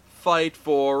chanting, "Fight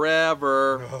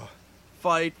forever,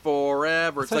 fight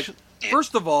forever." It's like,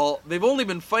 first of all, they've only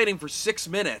been fighting for 6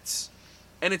 minutes,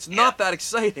 and it's not that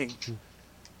exciting.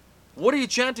 What are you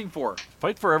chanting for?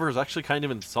 Fight forever is actually kind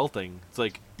of insulting. It's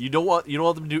like you don't want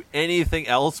them to do anything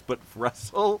else but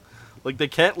wrestle. Like, they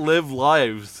can't live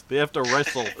lives; they have to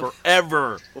wrestle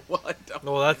forever. What?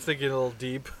 Well, that's thinking a little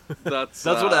deep. That's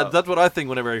That's what I think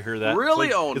whenever I hear that. Really?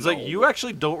 It's like, Oh, it's no. like you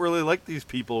actually don't really like these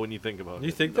people when you think about it.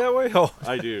 You think that way? Oh,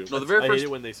 I do. No, the very I first- hate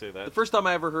it when they say that. The first time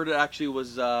I ever heard it actually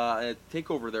was at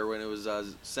TakeOver there when it was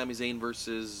Sami Zayn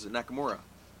versus Nakamura.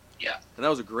 Yeah. And that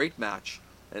was a great match.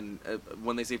 And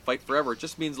when they say fight forever, it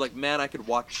just means like, man, I could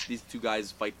watch these 2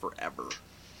 guys fight forever.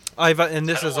 and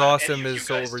this I don't is want awesome any of is you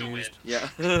so guys to overused. win.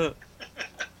 Yeah.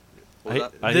 What was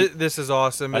that? I hate, This is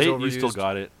awesome I is hate overused. you still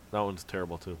got it. That one's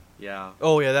terrible too. Yeah.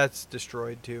 Oh yeah, that's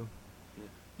destroyed too.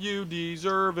 You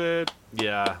deserve it.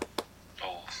 Yeah.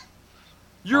 Oh,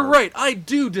 You're Hard. right. I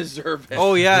do deserve it.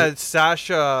 Oh yeah,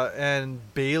 Sasha and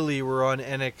Bailey were on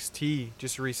NXT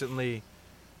just recently,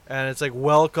 and it's like,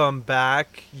 welcome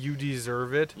back. You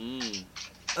deserve it. Mm.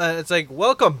 And it's like,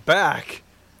 welcome back.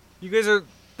 You guys are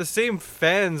the same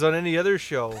fans on any other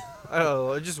show. I don't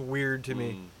know. It's just weird to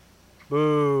me.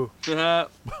 Boo. Mm.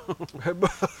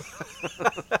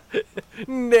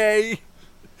 Nay.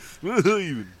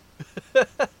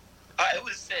 I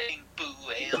was saying boo,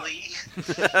 Ailey.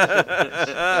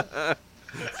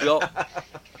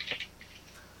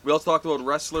 We also talked about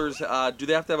wrestlers. Do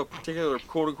they have to have a particular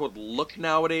quote-unquote look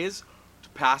nowadays to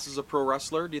pass as a pro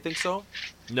wrestler? Do you think so?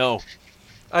 No.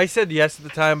 I said yes at the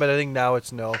time, but I think now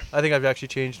it's no. I think I've actually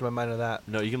changed my mind on that.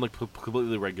 No, you can look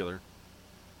completely regular.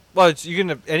 Well, you can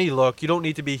have any look. You don't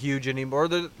need to be huge anymore.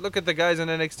 Look at the guys in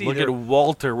NXT. Look They're- at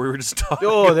Walter. We were just talking.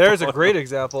 Oh, there's a about. great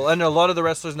example. And a lot of the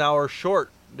wrestlers now are short.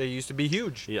 They used to be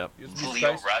huge. Yep. Used to be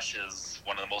Leo guys- Rush is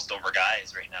one of the most over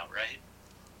guys right now, right?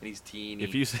 And he's teeny.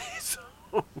 If you say so.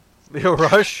 Leo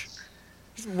Rush.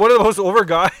 He's one of the most over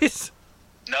guys.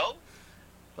 No?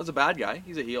 That's a bad guy.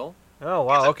 He's a heel. Oh He's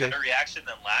wow. a Okay. better reaction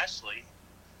than Lashley.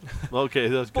 Okay,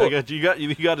 I got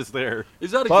you got us there.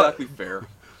 Is that But- exactly fair?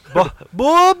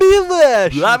 Bobby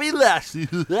Lash. Bobby Lashley.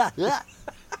 That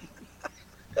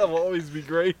will always be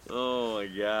great. Oh my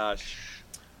gosh.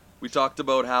 We talked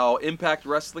about how Impact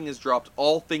Wrestling has dropped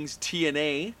all things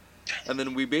TNA, and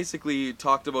then we basically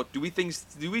talked about do we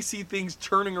see things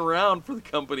turning around for the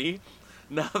company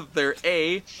now that they're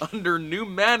A, under new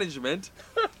management,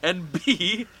 and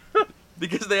B,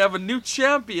 because they have a new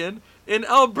champion in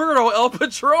Alberto El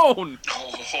Patron.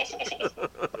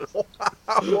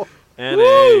 And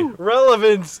Woo!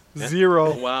 Relevance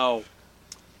zero. Wow.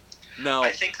 Now,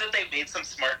 I think that they made some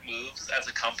smart moves as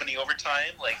a company over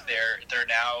time. Like they're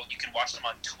now, you can watch them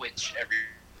on Twitch every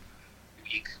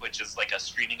week, which is like a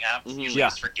streaming app Mhm. usually Yeah.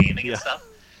 used for gaming Yeah. and stuff.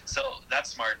 So that's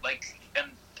smart. Like,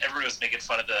 and everyone was making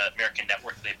fun of the American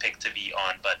network they picked to be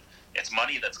on, but it's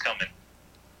money that's coming.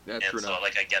 that's true And so enough.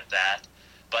 like I get that.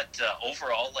 But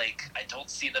overall, like, I don't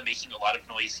see them making a lot of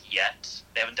noise yet.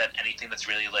 They haven't done anything that's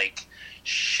really like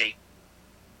shaken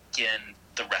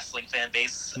the wrestling fan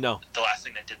base. No. The last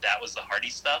thing that did that was the Hardy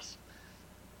stuff.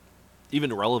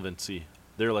 Even relevancy.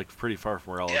 They're like pretty far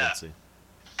from relevancy.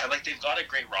 And like they've got a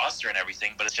great roster and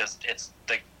everything, but it's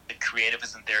the creative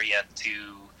isn't there yet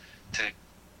to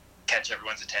catch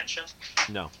everyone's attention.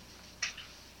 No.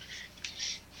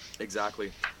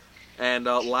 Exactly. And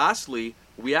lastly,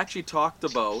 we actually talked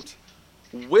about,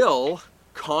 will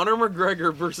Conor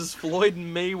McGregor versus Floyd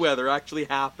Mayweather actually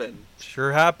happen? Sure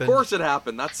Of happened. course it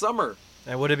happened. That summer.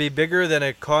 And would it be bigger than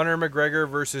a Conor McGregor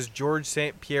versus George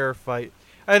St. Pierre fight?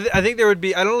 I think there would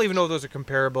be. I don't even know if those are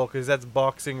comparable because that's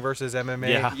boxing versus MMA.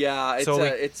 Yeah. Yeah, it's So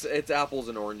it's apples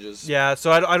and oranges. Yeah,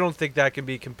 so I don't think that can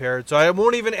be compared. So I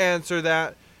won't even answer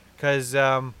that because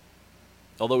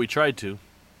Although we tried to.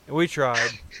 we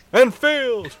tried and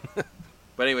failed.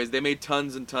 But anyways, they made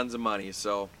tons and tons of money,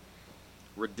 so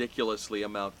ridiculously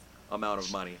amount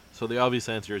of money. So the obvious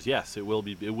answer is yes. It will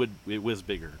be. It was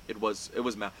bigger. It was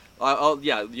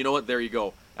yeah, you know what? There you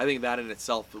go. I think that in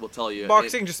itself will tell you.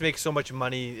 Boxing just makes so much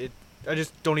money. I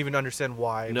just don't even understand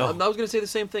why. No. I was going to say the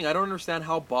same thing. I don't understand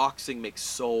how boxing makes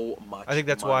so much I think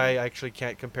that's money. why I actually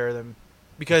can't compare them,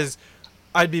 because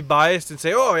I'd be biased and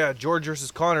say, oh yeah, George versus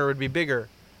Conor would be bigger,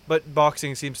 but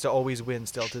boxing seems to always win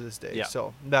still to this day. Yeah.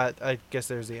 So that, I guess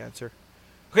there's the answer.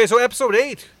 Okay, so episode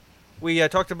 8, we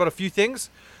talked about a few things.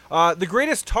 The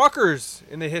greatest talkers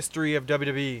in the history of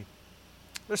WWE.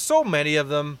 There's so many of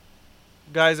them.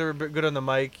 Guys that are good on the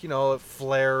mic. You know,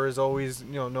 Flair is always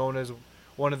known as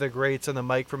one of the greats on the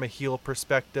mic from a heel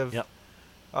perspective. Yep.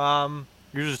 Um,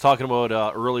 You're just talking about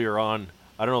earlier on.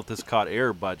 I don't know if this caught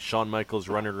air, but Shawn Michaels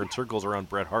running in circles around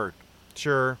Bret Hart.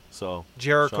 sure. So Shawn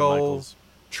Jericho, Michaels.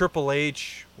 Triple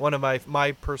H, one of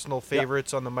my personal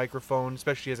favorites on the microphone,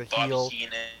 especially as a Bobby heel.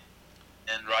 Heenan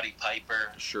and Roddy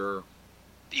Piper, Sure.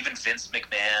 even Vince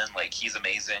McMahon, like he's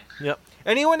amazing. Yep.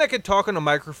 Anyone that could talk on a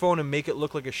microphone and make it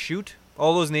look like a shoot.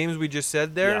 All those names we just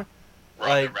said there. Yeah.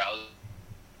 Ronda Like- Rousey.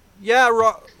 Yeah,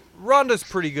 Ronda's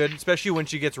pretty good, especially when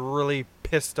she gets really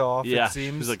pissed off, Yeah. it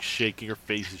seems. She's like shaking. Her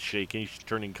face is shaking. She's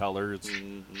turning color.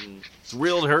 Mm-hmm. It's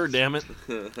real to her. Damn it.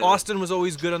 Austin was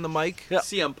always good on the mic. Yeah.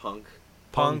 CM Punk.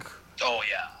 Punk. Oh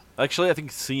yeah. Actually, I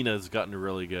think Cena's gotten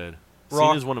really good.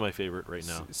 Rock- Cena's one of my favorite right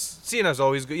now. Cena's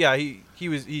always good. Yeah, he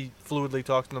fluidly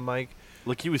talks on the mic.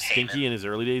 Like he was stinky in his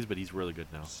early days, but he's really good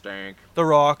now. Stank. The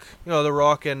Rock, The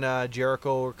Rock and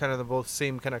Jericho were kind of the both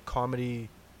same kind of comedy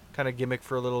kind of gimmick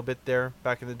for a little bit there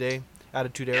back in the day,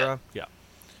 Attitude Era. Yeah.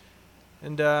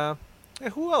 And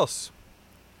who else?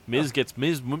 Miz gets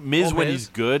Miz when Miz. he's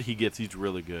good, he's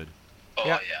really good. Oh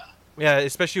Yeah. yeah. Yeah,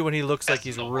 especially when he looks like Best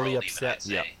he's in the really world, even, upset. I'd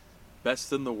say. Yeah.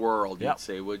 Best in the world, Yep. you'd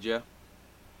say, would you?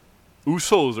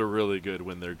 Usos are really good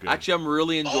when they're good. Actually, I'm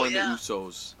really enjoying yeah. the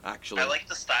Usos, actually. I like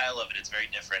the style of it. It's very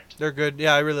different. They're good.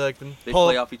 Yeah, I really like them. They Paul,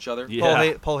 play off each other.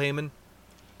 Yeah. Paul Heyman.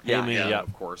 Yeah, Heyman, yeah, yeah.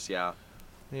 of course, yeah.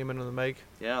 Heyman on the mic.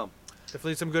 Yeah,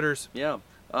 Definitely some gooders. yeah.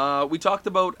 We talked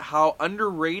about how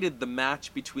underrated the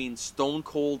match between Stone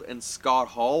Cold and Scott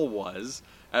Hall was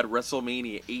at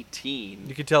WrestleMania 18.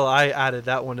 You can tell I added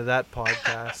that one to that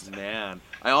podcast. Man,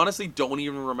 I honestly don't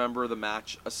even remember the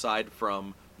match aside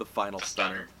from the final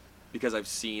stunner, because I've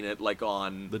seen it like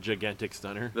on the gigantic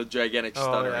stunner. the gigantic Oh,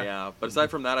 stunner. yeah. Yeah, but aside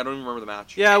from that, I don't even remember the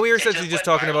match. Yeah, we were It essentially just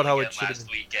went talking viral about how again it should have last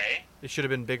been. week, eh? It should have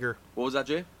been bigger. What was that,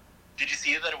 Jay? Did you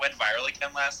see that it went viral again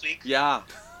last week? Yeah.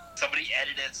 Somebody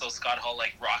edited so Scott Hall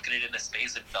like rocketed into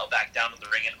space and fell back down in the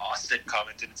ring, and Austin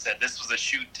commented and said, "This was a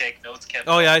shoot. Take notes, Kevin."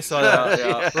 Oh yeah, I saw that.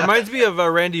 Yeah. Reminds me of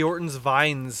Randy Orton's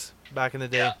Vines back in the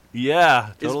day. Yeah. Yeah,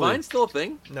 Is totally. Vine still a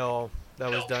thing? No,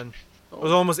 that was No. done. It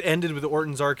was almost ended with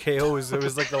Orton's RKO's. It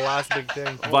was like the last big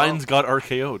thing. Vines got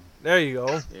RKO'd. There you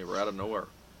go. Hey, we're out of nowhere.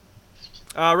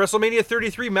 WrestleMania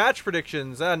 33 match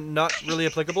predictions. Not really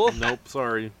applicable. Nope,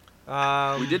 sorry.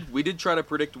 We did try to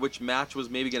predict which match was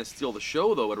maybe going to steal the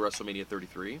show though at WrestleMania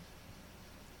 33.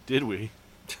 Did we?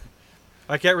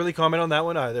 I can't really comment on that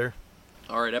one either.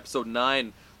 All right, episode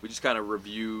 9, we just kind of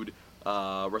reviewed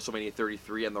WrestleMania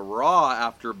 33 and the Raw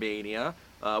after Mania.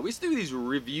 We used to do these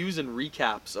reviews and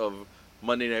recaps of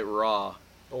Monday Night Raw.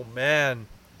 Oh man,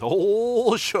 The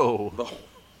whole show.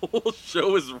 The whole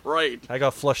show is right. I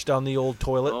got flushed down the old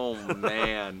toilet Oh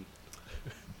man.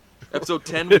 Episode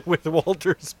 10. with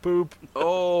Walter's poop.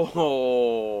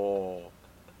 Oh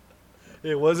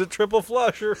It was a triple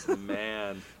flusher.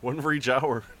 man. One for each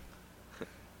hour.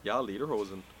 Ja,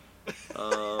 Lederhosen.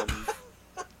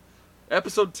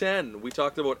 Episode 10, we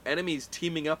talked about enemies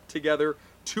teaming up together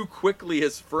too quickly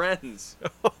as friends.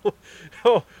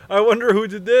 Oh, I wonder who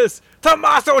did this.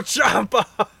 Tommaso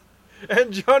Ciampa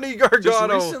and Johnny Just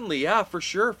Gargano. recently, yeah, for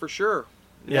sure.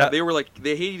 Yeah. They were like,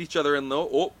 they hated each other and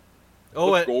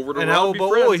Oh, Let's go over to and Raw how and be about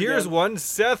friends here's again. one: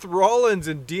 Seth Rollins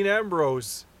and Dean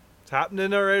Ambrose. It's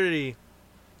happening already.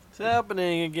 It's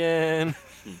happening again.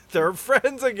 They're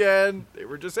friends again. They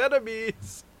were just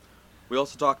enemies. We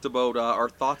also talked about our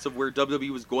thoughts of where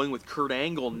WWE was going with Kurt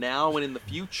Angle now and in the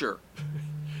future.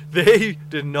 They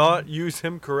did not use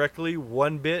him correctly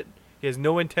one bit. He has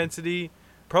no intensity.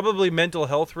 Probably mental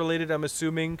health related, I'm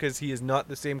assuming, because he is not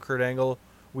the same Kurt Angle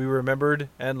we remembered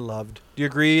and loved. Do you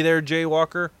agree there, Jay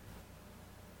Walker?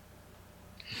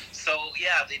 So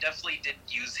yeah, they definitely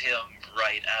didn't use him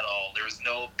right at all. There was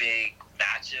no big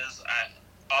matches.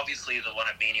 Obviously, the one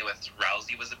at Mania with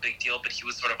Rousey was a big deal, but he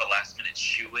was sort of a last-minute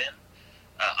shoe-in.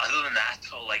 Other than that,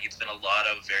 though, like, it's been a lot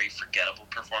of very forgettable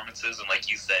performances, and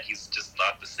like you said, he's just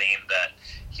not the same that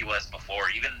he was before.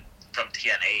 Even from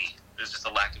TNA, there's just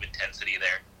a lack of intensity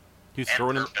there. He's And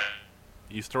thrown in. purpose.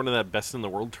 He's thrown in that Best in the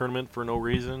World tournament for no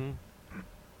reason.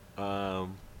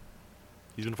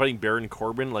 He's been fighting Baron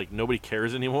Corbin like nobody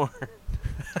cares anymore.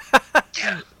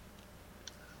 Yeah.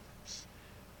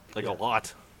 Like a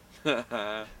lot. All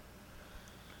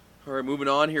right, moving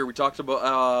on here. We talked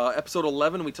about episode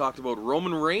 11. We talked about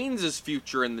Roman Reigns'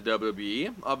 future in the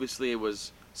WWE. Obviously, it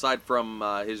was, aside from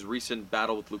his recent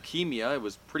battle with leukemia, it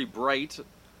was pretty bright.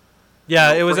 Yeah,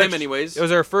 You know, it was for him actu- anyways. It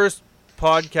was our first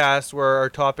podcast where our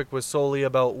topic was solely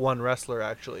about one wrestler,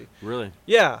 actually. Really?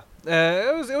 Yeah,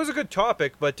 it was a good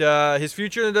topic, but his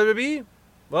future in the WWE,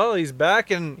 well, he's back,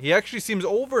 and he actually seems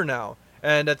over now.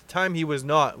 And at the time, he was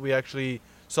not. We actually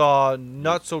saw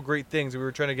not so great things. We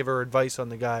were trying to give our advice on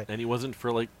the guy. And he wasn't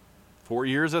for like 4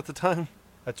 years at the time.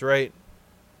 That's right.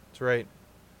 That's right.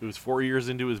 It was 4 years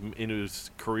into his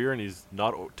career, and he's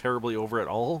not terribly over at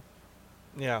all.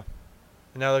 Yeah.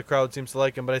 And now the crowd seems to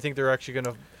like him, but I think they're actually going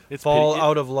to It's fall pity-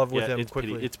 out of love with yeah, him it's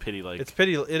quickly. Pity, it's pity, like It's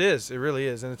pity. It is. It really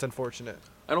is, and it's unfortunate.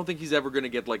 I don't think he's ever going to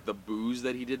get like the boos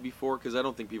that he did before, because I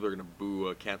don't think people are going to boo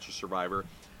a cancer survivor.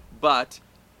 But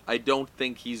I don't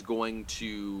think he's going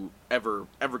to ever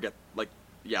get like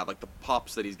the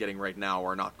pops that he's getting right now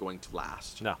are not going to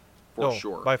last. no. For No,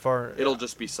 sure. by far. It'll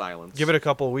just be silence. Give it a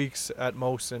couple of weeks at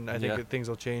most, and I think Yeah. that things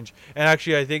will change. And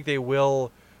actually, I think they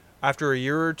will, after a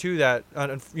year or two, that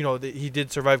he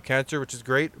did survive cancer, which is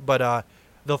great. But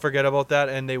they'll forget about that,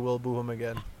 and they will boo him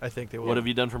again. I think they will. What have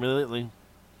you done for me lately?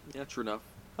 Yeah, true enough.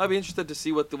 I'd be interested to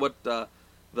see what the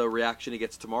reaction he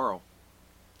gets tomorrow,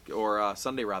 or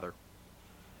Sunday rather.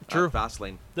 True.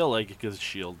 Fastlane. They'll like it because it's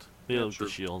Shield. They Yeah, like true.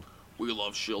 the Shield. We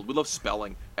love Shield. We love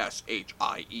spelling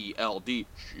SHIELD.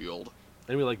 Shield.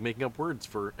 And we like making up words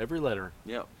for every letter.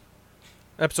 Yeah.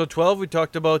 Episode 12, we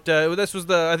talked about. This was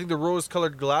I think the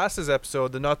rose-colored glasses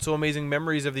episode, the not so amazing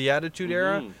memories of the Attitude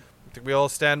Era. Mhm. I think we all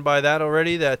stand by that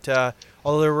already. That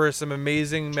although there were some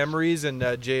amazing memories, and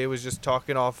Jay was just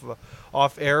talking off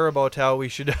air about how we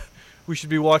should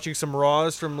be watching some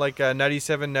Raws from like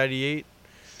 97, 98.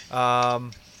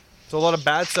 So a lot of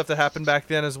bad stuff that happened back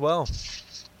then as well.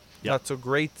 Yep. Not so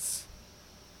great.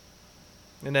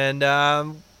 And then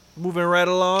moving right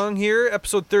along here,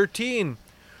 episode 13.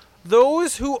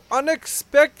 Those who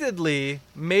unexpectedly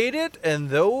made it and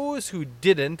those who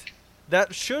didn't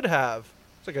that should have.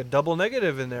 It's like a double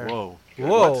negative in there. Whoa.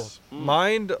 Whoa. What?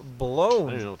 Mind I don't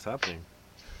blown. even know what's happening.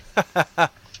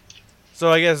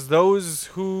 So I guess those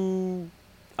who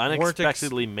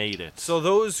Unexpectedly made it. So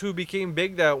those who became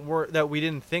big that we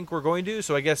didn't think were going to.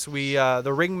 So I guess we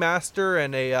the ringmaster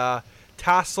and a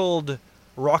tasseled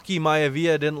Rocky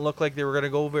Maivia didn't look like they were going to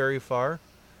go very far.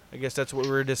 I guess that's what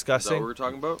we were Is that discussing. what we're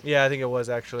talking about? Yeah, I think it was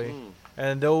actually. Hmm.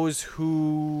 And those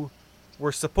who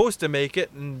were supposed to make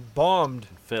it and bombed.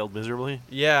 Failed miserably.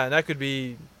 Yeah, and that could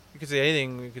be, you could say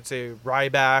anything. You could say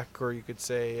Ryback, or you could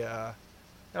say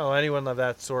anyone of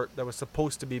that sort that was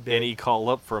supposed to be big. Any call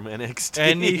up from NXT.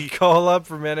 Any call up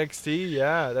from NXT.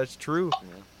 Yeah, that's true.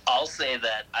 I'll say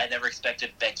that I never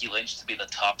expected Becky Lynch to be the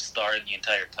top star in the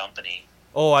entire company.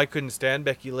 Oh, I couldn't stand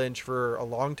Becky Lynch for a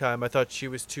long time. I thought she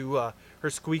was too. Her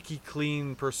squeaky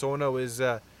clean persona was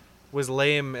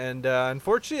lame, and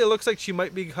unfortunately, it looks like she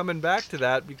might be coming back to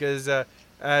that because,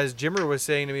 as Jimmer was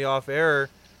saying to me off air,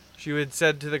 she had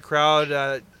said to the crowd,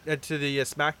 to the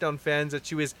SmackDown fans, that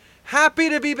she was happy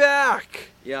to be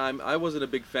back. Yeah, I wasn't a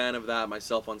big fan of that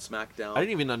myself on SmackDown. I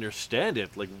didn't even understand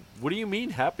it. Like, what do you mean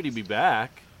happy to be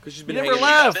back? Because she's We been never hanging,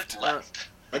 left. Left.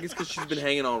 I guess because she's been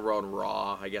hanging on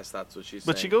Raw. I guess that's what she's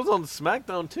But saying. she goes on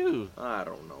SmackDown too. I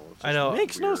don't know. It's I just know.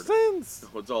 Makes no weird. sense.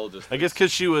 It's all just. I guess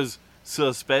because she was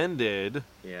suspended.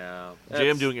 Yeah. Jay, I'm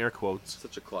That's doing air quotes.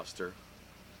 such a cluster.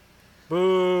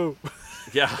 Boo!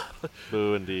 Yeah.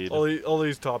 Boo, indeed. All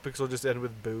these topics will just end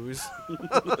with boos.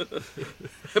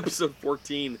 Episode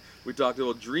 14, we talked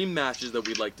about dream matches that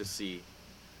we'd like to see.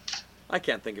 I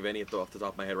can't think of any off the top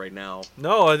of my head right now.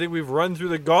 No, I think we've run through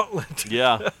the gauntlet.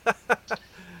 Yeah.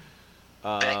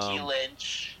 Becky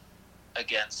Lynch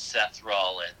against Seth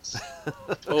Rollins.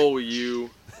 Oh, you.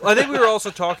 I think we were also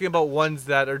talking about ones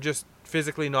that are just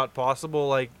physically not possible,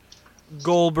 like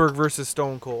Goldberg versus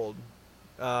Stone Cold,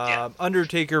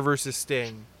 Undertaker versus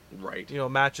Sting. Right. You know,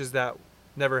 matches that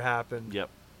never happened. Yep.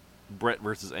 Brett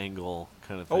versus Angle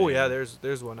kind of thing. Oh yeah,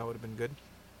 there's one that would have been good.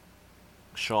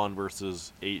 Shawn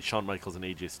versus Shawn Michaels and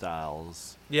AJ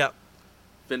Styles. Yeah.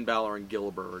 Finn Balor and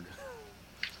Gillberg.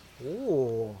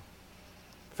 Oh.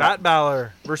 Fat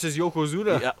Balor versus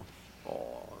Yokozuna. Yeah.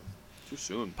 Oh, too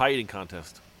soon. Pie eating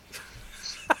contest.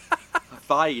 A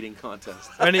thigh eating contest.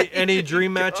 Any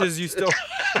dream matches you still?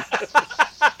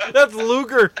 That's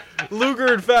Luger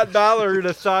and Fat Balor in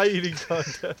a thigh eating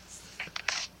contest.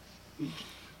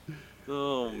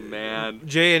 Oh man.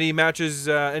 Jay, any matches?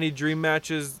 Any dream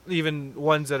matches? Even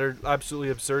ones that are absolutely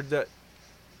absurd that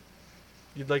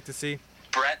you'd like to see?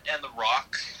 Brett and The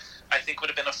Rock, I think, would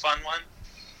have been a fun one.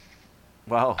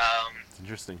 Wow. It's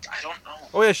interesting. I don't know.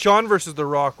 Oh yeah, Shawn versus The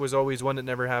Rock was always one that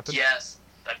never happened. Yes,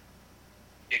 that'd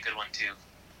be a good one too.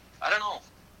 I don't know.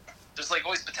 There's like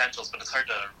always potentials, but it's hard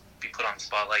to be put on the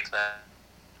spot like that.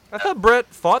 I thought Brett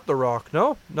fought The Rock.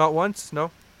 No, not once.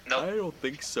 No. No, I don't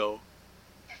think so.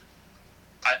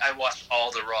 I watched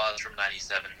all the Raws from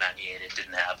 97, 98. It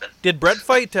didn't happen. Did Brett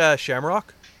fight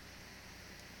Shamrock?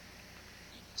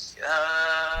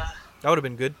 That would have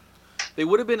been good. They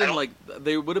would have been I in don't like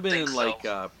think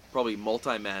so. Probably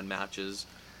multi-man matches.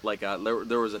 Like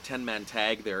there was a 10-man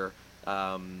tag there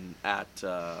at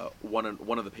one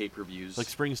of the pay-per-views. Like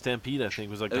Spring Stampede, I think,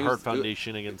 was like I the think Hart it was-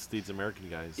 Foundation against these American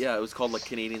guys. Yeah, it was called like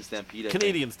Canadian Stampede. I think.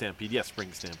 Canadian Stampede. Yeah,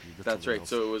 Spring Stampede. That's something right. else.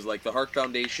 So it was like the Hart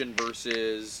Foundation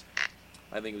versus,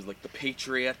 I think it was like the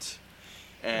Patriot,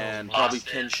 and Oh, probably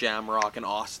Austin. Ken Shamrock and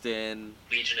Austin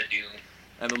Legion of Doom.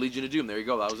 and the Legion of Doom. There you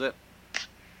go. That was it.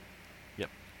 Yep.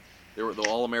 They were the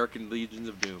All-American Legions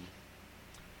of Doom.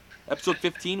 Episode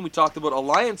 15, we talked about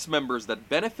alliance members that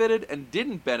benefited and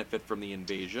didn't benefit from the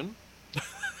invasion.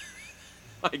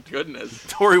 My goodness.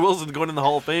 Tori Wilson going in the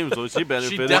Hall of Fame, so she She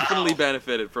benefited. definitely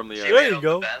benefited from the She There made you out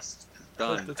go. the best.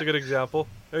 done. That's a good example.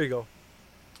 There you go.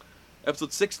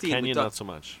 Episode 16, we Canyon, not talked. so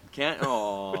much. Can't.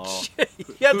 Oh.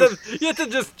 you had to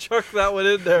just chuck that one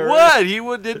in there. What? He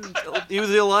was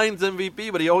the Alliance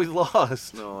MVP, but he always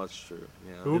lost. No, that's true.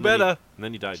 Yeah. Who And then better? And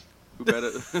then he died. Who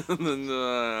better?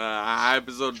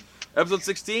 Episode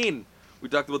 16. We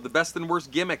talked about the best and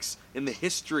worst gimmicks in the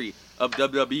history of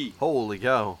WWE. Holy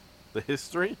cow. The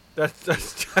history?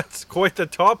 That's quite the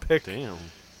topic. Damn.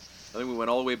 I think we went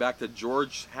all the way back to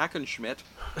George Hackenschmidt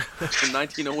in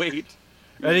 1908.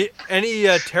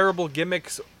 Any terrible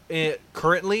gimmicks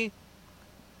currently?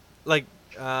 Like,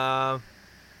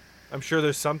 I'm sure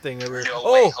there's something that we're.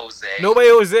 No way, Jose. No way,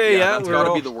 Jose. Yeah, that's we're got to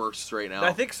all- be the worst right now.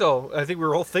 I think so. I think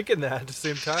we're all thinking that at the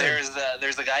same time.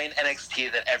 There's a guy in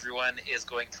NXT that everyone is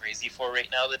going crazy for right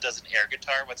now that does an air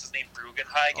guitar. What's his name?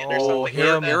 Brugenhagen or Oh, something.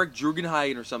 him. like that. Eric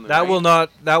Drugenhagen or something. That right?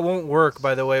 that won't work.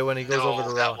 By the way, when he goes No, over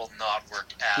to that Raw. will not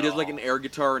work at He does like all. an air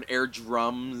guitar and air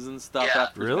drums and stuff Yeah.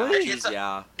 after his Really? matches, It's a-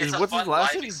 yeah. It's a What's his fun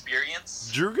last live name?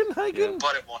 experience, Jurgenhagen?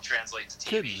 but it won't translate to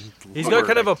TV. He's got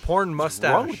kind of a porn What's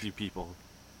wrong with mustache. you people?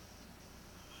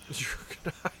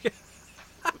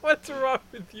 What's wrong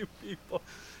with you people?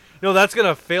 No, that's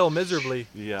gonna fail miserably.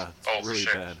 Yeah, it's Oh, for really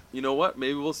sure. bad. You know what?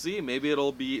 Maybe we'll see. Maybe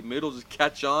it'll just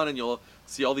catch on, and you'll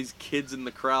see all these kids in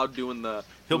the crowd doing the.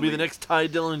 He'll be doing the next Ty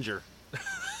Dillinger.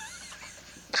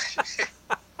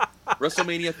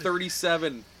 WrestleMania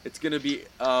 37. It's gonna be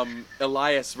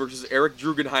Elias versus Eric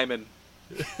Drugenheimen.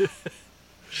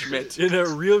 Schmidt. In a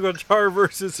real guitar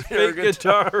versus fake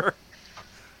guitar.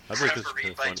 I bet this is Refereed kind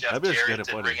of by funny. Jeff I bet it's Jarrett kind of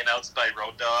and funny. ring announced by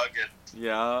Road Dogg and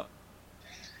Yeah.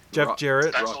 Jeff Rock-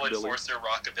 Jarrett. Special Rockabilly. Enforcer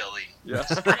Rockabilly. Yeah.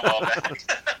 Just bring them all back.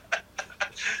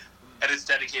 And it's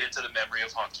dedicated to the memory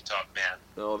of Honky Tonk Man.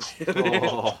 Oh,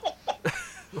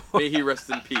 Oh, may he rest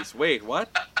in peace. Wait, what?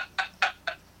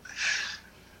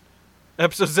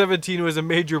 Episode 17 was a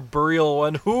major burial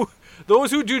one.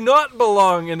 Those who do not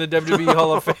belong in the WWE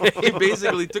Hall of He Fame.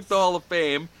 basically took the Hall of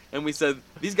Fame, and we said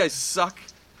these guys suck.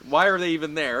 Why are they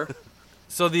even there?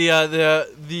 So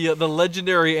the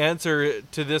legendary answer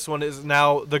to this one is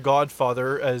now the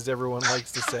Godfather, as everyone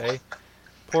likes to say.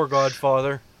 Poor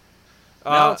Godfather.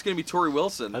 Now it's gonna be Tori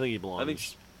Wilson. I think he belongs. I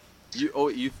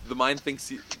think the mind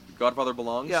thinks Godfather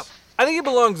belongs. Yeah. I think it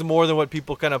belongs more than what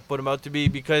people kind of put him out to be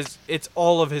because it's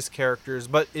all of his characters,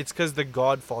 but it's because the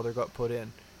Godfather got put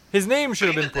in. His name should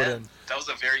have been Even put then, in. That was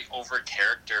a very over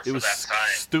character it for was that time.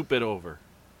 stupid over.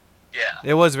 Yeah.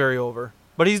 It was very over.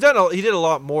 But he did a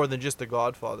lot more than just the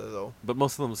Godfather, though. But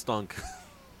most of them stunk.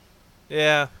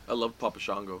 Yeah. I love Papa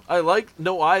Shango. I like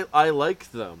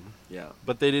them, Yeah.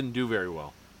 but they didn't do very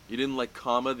well. You didn't like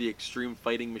Kama, the extreme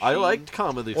fighting machine? I liked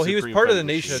Kama the Well, he was Supreme part of the Fighting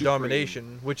Nation of Machine.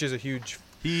 Domination, which is a huge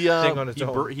He thing on its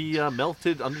own. he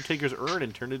melted Undertaker's urn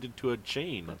and turned it into a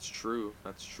chain. That's true.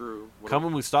 That's true. What Kama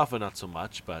Mustafa not so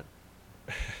much, but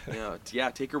yeah,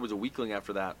 Taker was a weakling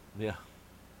after that. yeah.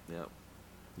 Yeah.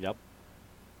 Yep.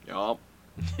 Yup.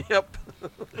 Yep.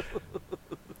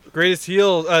 Greatest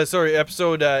heel.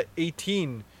 Episode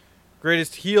 18.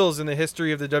 Greatest heels in the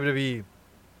history of the WWE.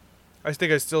 I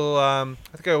think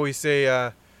I always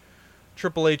say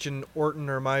Triple H and Orton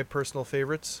are my personal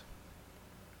favorites.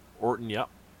 Orton, yep.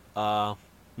 Mr.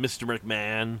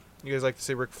 McMahon, You guys like to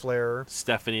say Ric Flair.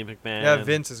 Stephanie McMahon. Yeah,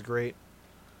 Vince is great.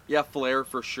 Yeah, Flair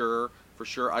for sure. For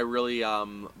sure. I really,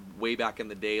 way back in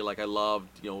the day, like I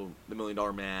loved, the $1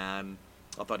 Million Man.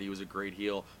 I thought he was a great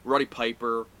heel. Roddy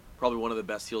Piper, probably one of the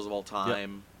best heels of all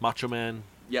time. Macho Man.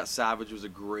 Yeah, Savage was a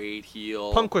great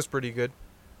heel. Punk was pretty good.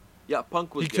 Yeah,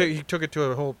 Punk was He good. took it to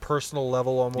a whole personal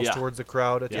level almost Yeah. towards the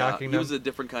crowd, Yeah, attacking he them. was a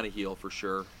different kind of heel for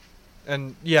sure.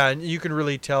 And you can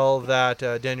really tell that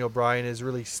Daniel Bryan is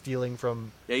really stealing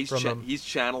from Yeah, he's from him. he's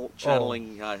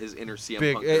channeling his inner CM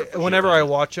Big. Punk. there for Whenever sure. I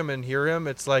watch him and hear him,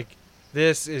 it's like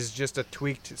this is just a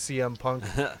tweaked CM Punk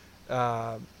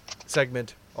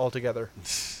segment altogether.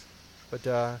 But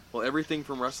Well, everything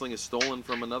from wrestling is stolen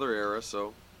from another era,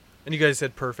 so and you guys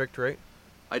said perfect, right?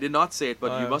 I did not say it,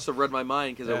 but you must have read my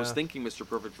mind because I was yeah. thinking Mr.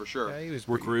 Perfect for sure. Yeah, he was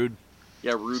Rick pretty- Rude.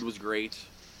 Yeah, Rude was great.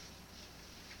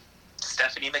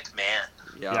 Stephanie McMahon.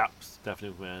 Yeah.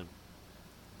 Stephanie McMahon.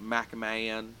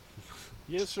 McMahon.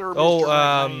 Yes, sir. Oh, Mr.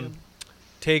 McMahon.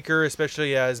 Taker,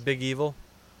 especially as Big Evil.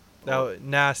 That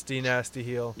nasty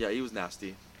heel. Yeah, he was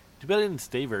nasty. Too bad he didn't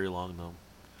stay very long though.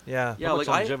 Yeah. Yeah, How like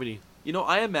much longevity?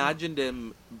 I imagined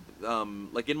him,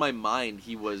 like in my mind,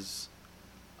 he was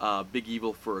Big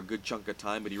Evil for a good chunk of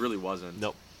time, but he really wasn't.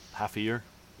 Nope. Half a year,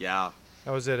 Yeah,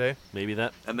 That was it, eh? maybe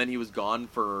that. and then he was gone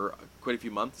for quite a few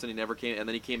months, and he never came. And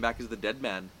then he came back as the Dead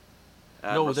Man.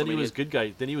 at No, then he was WrestleMania. good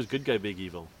guy. Then he was good guy, Big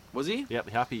Evil. Was he? Yep,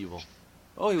 Happy Evil.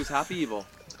 Oh, he was Happy Evil.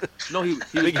 No, he was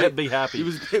Big Happy. He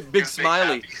was He Big was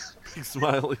Smiley. happy. Big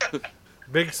Smiley.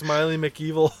 Big Smiley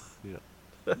McEvil.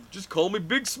 Yeah. Just call me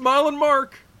Big Smiling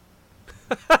Mark.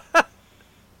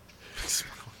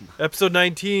 Episode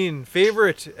 19.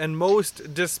 Favorite and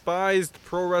most despised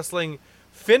pro wrestling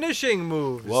finishing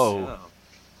moves. Whoa. Yeah.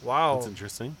 Wow. That's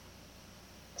interesting.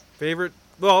 Favorite.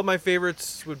 Well, my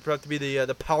favorites would have to be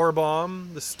the power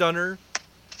bomb, the stunner.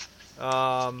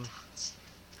 I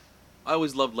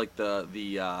always loved like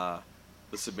the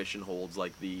submission holds,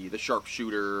 like the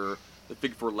sharpshooter, the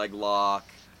big four leg lock.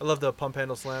 I love the pump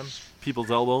handle slam. People's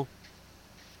elbow.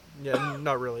 Yeah,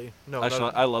 not really. No. Actually,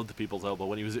 not- I loved the People's elbow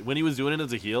when he was doing it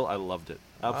as a heel. I loved it.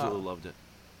 Absolutely loved it.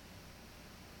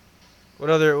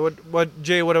 What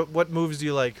Jay? What moves do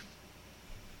you like?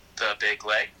 The big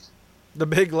leg. The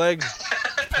big leg.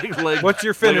 Big leg. What's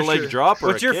your like finisher? a leg drop or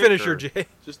What's a your kick, finisher, or- Jay?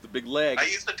 Just the big leg. I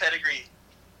use the pedigree.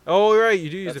 Oh, right, you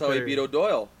do use That's a how he pedigree. beat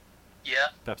O'Doyle. Yeah.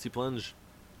 Pepsi plunge.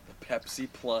 The Pepsi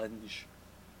plunge.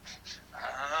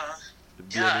 The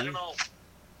Yeah, I BME. don't know.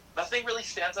 Nothing really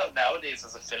stands out nowadays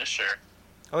as a finisher.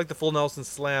 I like the full Nelson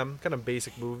slam. Kind of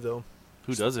basic move though.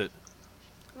 Who does it?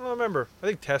 I don't remember. I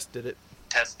think Test did it.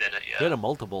 Test did it, He had yeah. a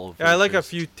multiple. Of Yeah, I like a finishers.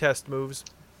 few Test moves.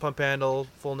 Pump handle,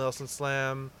 full Nelson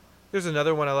slam. There's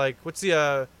another one I like. What's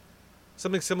the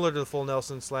something similar to the full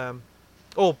Nelson slam?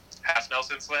 Oh, Half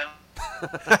Nelson slam.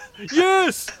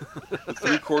 yes! The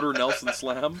 3/4 Nelson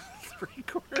slam.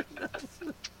 3/4.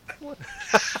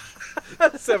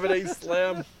 7-8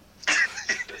 slam.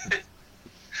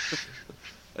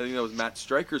 I think that was Matt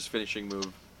Stryker's finishing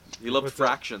move. He loved What's that?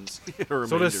 fractions.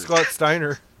 So does Scott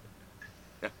Steiner.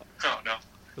 Oh, no.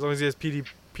 As long as he has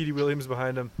Petey Williams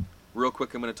behind him. Real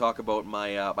quick, I'm going to talk about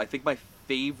my I think my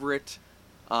favorite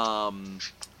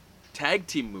tag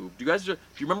team move. Do you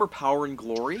remember Power and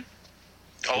Glory?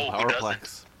 Oh, who doesn't?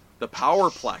 Powerplex. The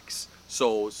Powerplex.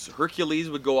 So Hercules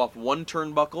would go off one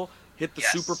turnbuckle, hit the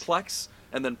Yes. Superplex,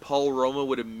 and then Paul Roma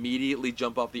would immediately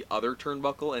jump off the other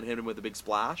turnbuckle and hit him with a big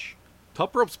splash.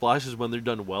 Top rope splashes when they're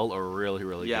done well are really,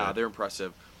 really Yeah, good. they're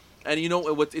impressive. And you know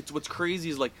what's crazy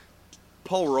is like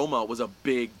Paul Roma was a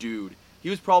big dude. He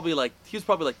was probably like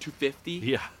 250.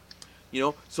 Yeah. You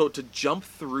know, so to jump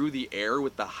through the air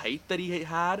with the height that he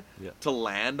had, Yeah. to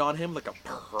land on him like a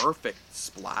perfect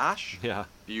splash, Yeah.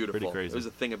 beautiful. Pretty crazy. It was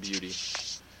a thing of beauty.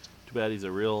 Too bad he's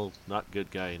a real not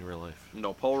good guy in real life.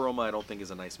 No, Paul Roma, I don't think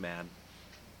is a nice man.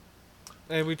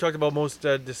 And we talked about most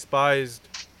despised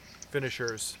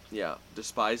finishers. Yeah,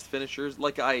 despised finishers.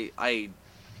 Like I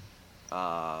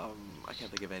I can't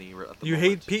think of any. At the You moment.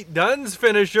 hate Pete Dunne's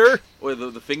finisher? Or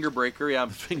the finger breaker. Yeah, I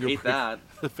Finger hate breaker. that.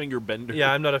 The finger bender.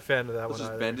 Yeah, I'm not a fan of that Let's one just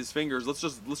either. bend his fingers. Let's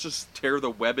just tear the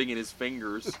webbing in his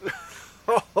fingers.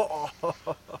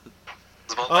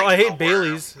 I hate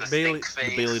Bailey's. Bailey-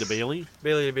 The Bailey to Bailey.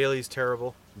 Bailey to Bailey's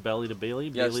terrible. Belly to Bailey.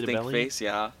 Yeah, Bailey to stink belly. face.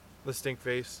 Yeah. The stink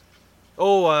face.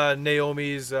 Oh,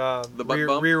 Naomi's The butt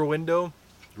bump? rear window.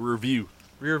 Review.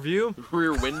 Rear view?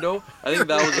 Rear Window. I think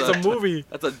that was It's a movie.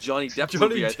 That's a Johnny Depp Johnny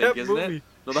movie, I think, Depp isn't movie. it?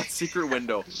 No, that's Secret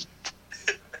Window.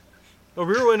 Oh,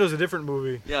 Rear Window's a different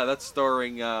movie. Yeah, that's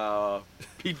starring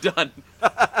Pete Dunne.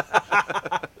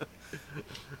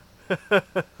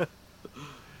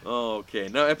 Okay,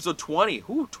 now episode 20.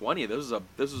 Ooh, 20. This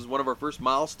is one of our first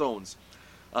milestones.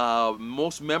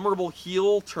 Most memorable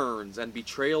heel turns and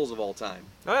betrayals of all time.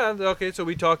 Okay, so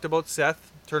we talked about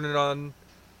Seth turning on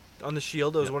the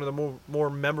Shield. That was one of the more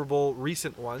memorable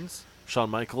recent ones. Shawn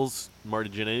Michaels, Marty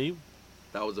Jannetty.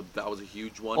 That was a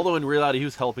huge one. Although in reality, he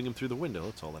was helping him through the window.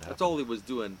 That's all that happened. That's all he was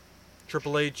doing.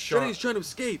 Triple H, Shawn, Johnny's trying to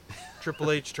escape.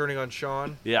 Triple H turning on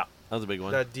Shawn. Yeah, that was a big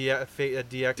one. That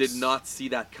DX. Did not see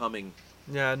that coming.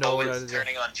 Yeah, no. Owens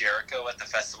turning on Jericho at the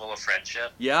Festival of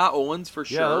Friendship. Yeah, Owens for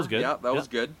sure. Yeah, that was good. Yeah, that Yeah. was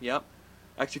good. Yep.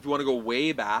 Actually, if you want to go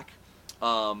way back,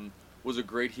 was a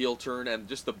great heel turn, and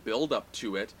just the build up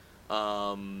to it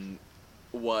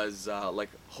was like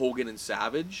Hogan and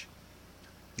Savage.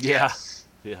 Yeah.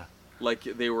 Yeah. Like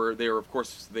they were of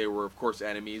course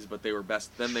enemies, but they were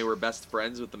best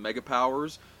friends with the Mega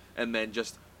Powers, and then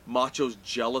just Macho's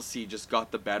jealousy just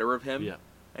got the better of him. Yeah.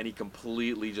 And he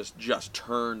completely just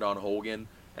turned on Hogan,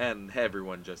 and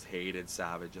everyone just hated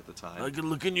Savage at the time. can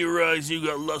look in your eyes. You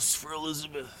got lust for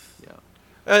Elizabeth.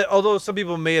 Yeah. Although some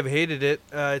people may have hated it,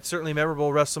 it's certainly memorable.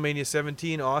 WrestleMania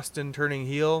 17, Austin turning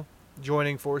heel,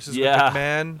 joining forces Yeah. with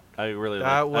McMahon. I really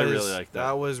That was I really like that.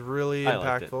 That was really I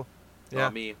liked it. impactful. Yeah.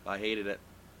 Not me. I hated it.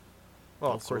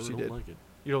 Well, of Also, course I you don't did. like it.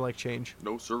 You don't like change.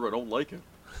 No, sir, I don't like it.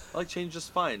 I like change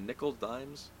just fine. Nickels,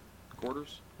 dimes,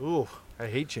 quarters. Ooh, I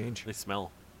hate change. They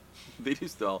smell. They do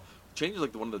still. Change is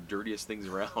like one of the dirtiest things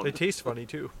around. They taste funny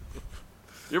too.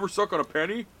 You ever suck on a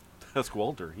penny? Ask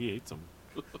Walter. He hates them.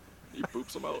 He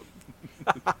poops them out.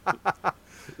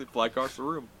 They fly across the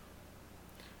room.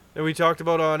 And we talked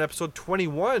about on episode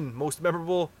 21, most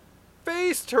memorable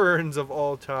face turns of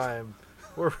all time.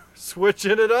 We're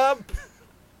switching it up.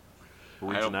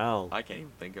 Original. I can't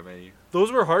even think of any.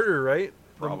 Those were harder, right?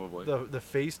 Probably. The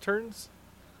face turns.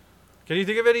 Can you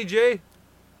think of any, Jay?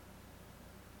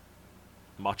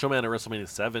 Macho Man at WrestleMania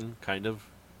 7, kind of.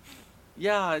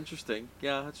 Yeah, interesting.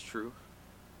 Yeah, that's true.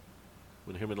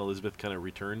 When him and Elizabeth kind of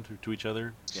returned to each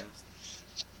other. Yes.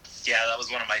 Yeah, that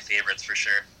was one of my favorites for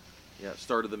sure. Yeah,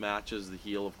 started the match as the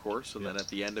heel, of course, and then Yeah. at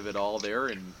the end of it all there,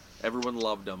 and everyone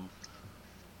loved him.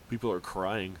 People are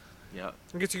crying. Yeah.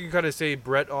 I guess you can kind of say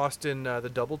Bret Austin, the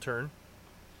double turn.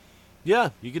 Yeah,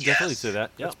 you could definitely Yes. say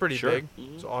that. That's Yeah, pretty sure. big.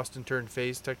 Mhm. So Austin turned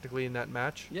face technically in that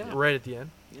match. Yeah. Right at the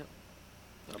end.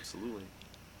 Absolutely.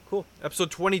 Cool. Episode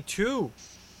 22.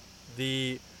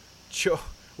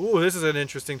 Ooh, this is an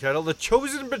interesting title. The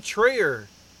Chosen Betrayer.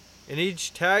 In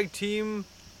each tag team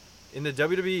in the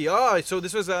WWE. So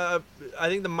this was I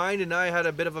think the Mind and I had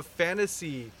a bit of a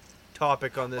fantasy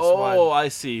topic on this one. Oh, I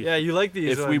see. Yeah, you like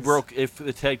these If we ones. if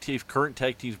the current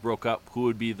tag teams broke up, who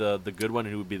would be the good one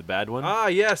and who would be the bad one?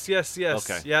 Yes.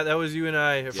 Okay. Yeah, that was you and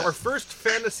I. Yeah. Our first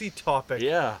fantasy topic.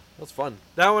 Yeah, that's fun.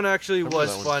 That one actually Remember was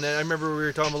that one. fun. And I remember we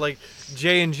were talking about like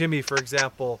Jay and Jimmy, for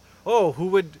example. Oh, who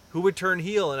would turn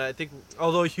heel? And I think,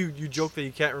 although you joke that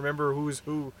you can't remember who's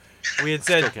who, we had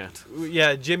Still said, can't.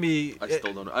 yeah, Jimmy. I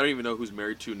still don't know. I don't even know who's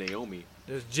married to Naomi.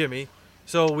 It was Jimmy.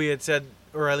 So we had said,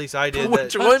 or at least I did.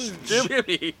 Which that, one's Jimmy?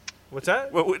 Jimmy. What's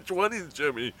that? Well, which one is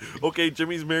Jimmy? Okay,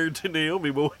 Jimmy's married to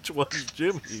Naomi, but which one's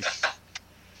Jimmy?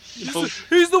 He's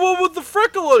the one with the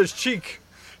freckle on his cheek.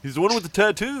 He's the one with the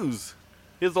tattoos.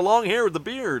 He has the long hair with the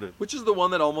beard. Which is the one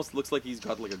that almost looks like he's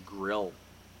got like a grill.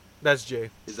 That's Jay.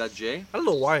 Is that Jay? I don't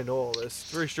know why I know all this.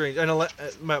 It's very strange. And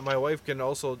my wife can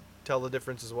also tell the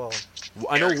difference as well.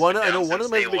 I know Eric's one. been I know down one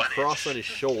of them since has a big day one. cross on his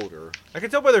shoulder. I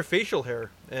can tell by their facial hair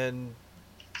and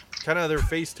kind of their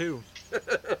face too.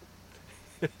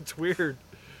 It's weird.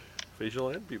 Facial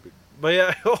and pubic. But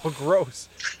yeah, oh, gross.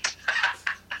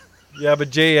 Yeah, but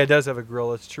Jay does have a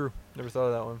grill. That's true. Never thought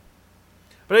of that one.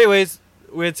 But anyways,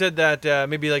 we had said that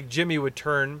maybe like Jimmy would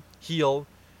turn heel,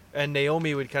 and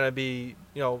Naomi would kind of be,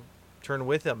 turn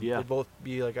with him. Yeah. They'd both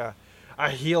be like a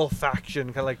heel faction,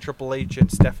 kind of like Triple H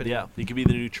and Stephanie. Yeah, he could be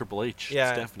the new Triple H.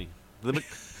 Yeah. Stephanie. The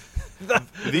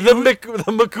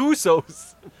the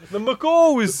Makusos, the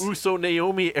Makos. Uso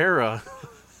Naomi era.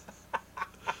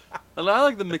 And I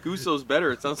like the McUsos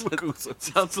better. It sounds like, McUsos. it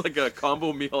sounds like a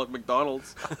combo meal at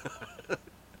McDonald's.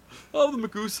 Oh, the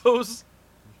McUsos.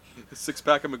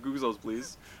 6-pack of McUsos,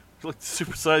 please. Like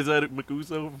supersize that at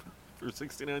McUso for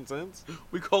 69 cents.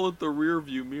 We call it the rear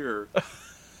view mirror.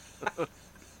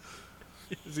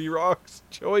 Xerox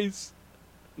choice.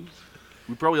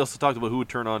 We probably also talked about who would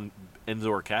turn on Enzo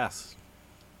or Cass.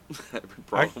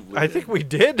 Probably. I think we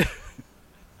did.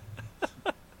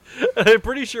 I'm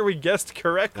pretty sure we guessed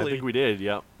correctly. I think we did,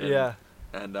 yeah. Yeah.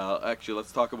 And actually,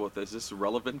 let's talk about this. Is this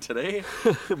relevant today?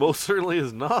 It most certainly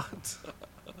is not.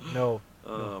 No.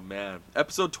 Oh man,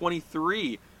 episode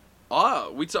 23. I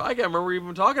can't remember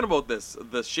even talking about this.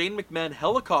 The Shane McMahon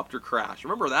helicopter crash.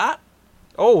 Remember that?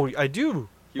 Oh, I do.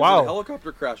 He was in a Wow.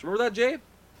 helicopter crash. Remember that, Jay?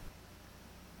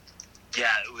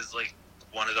 Yeah, it was like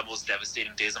one of the most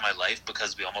devastating days of my life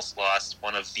because we almost lost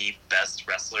one of the best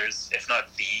wrestlers, if not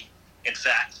in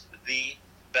fact, the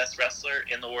best wrestler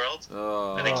in the world.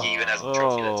 I think he even has a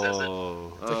trophy that says it.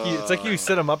 Oh. It's like you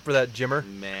set him up for that, Jimmer.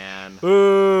 Man.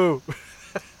 Ooh.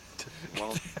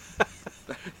 Well,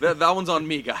 that one's on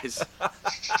me, guys.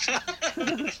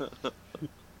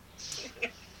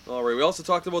 All right. We also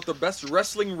talked about the best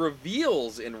wrestling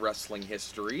reveals in wrestling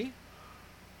history.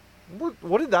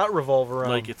 What did that revolve around?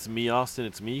 Like it's me, Austin,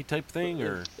 it's me type thing,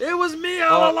 or It was me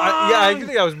all along. I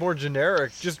think that was more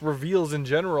generic. Just reveals in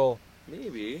general.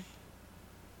 Maybe.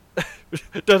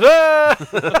 Da-da!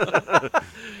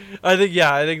 I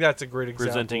think that's a great example.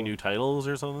 presenting new titles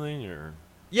or something, or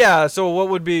Yeah, so what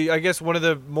would be, I guess one of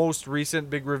the most recent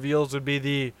big reveals would be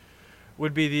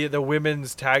the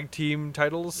women's tag team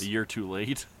titles. a year too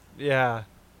late. Yeah.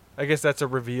 I guess that's a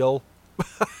reveal.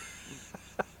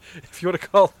 If you want to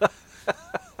call that.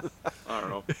 I don't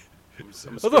know.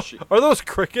 I'm Are those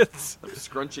crickets?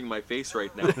 scrunching my face right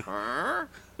now.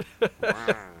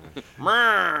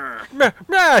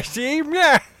 Meh, see?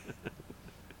 Meh.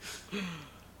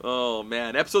 Oh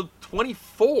man, episode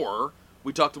 24.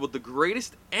 We talked about the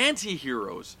greatest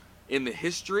anti-heroes in the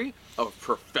history of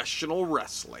professional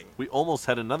wrestling. We almost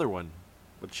had another one,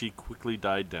 but she quickly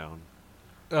died down.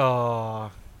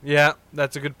 Oh, yeah,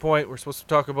 that's a good point. We're supposed to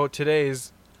talk about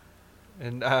today's.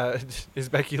 And is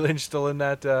Becky Lynch still in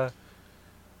that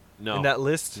No. in that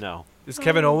list? No. Is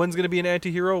Kevin Owens going to be an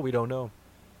anti-hero? We don't know.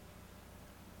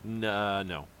 No.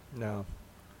 No. No.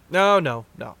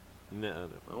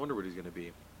 I wonder what he's gonna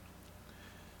be.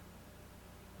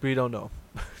 We don't know.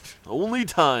 Only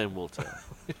time will tell.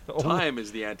 Time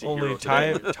is the anti-hero. Only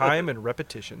today. time and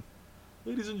repetition.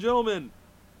 Ladies and gentlemen,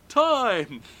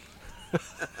 time.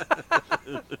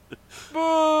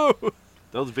 Boo!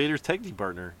 That was Vader's tag team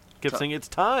partner. Kept saying it's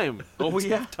time. Oh, It's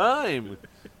yeah. time.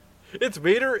 It's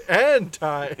Vader and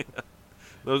Time.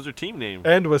 Those are team names.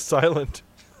 And was silent.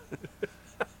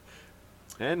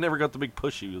 And never got the big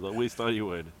push he always thought he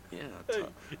would. Yeah.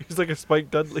 He's like a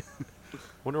Spike Dudley.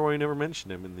 Wonder why we never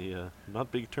mentioned him in the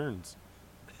not big turns.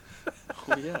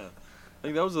 Oh yeah. I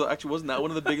think that was wasn't that one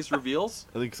of the biggest reveals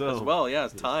I think so. as well? Yeah,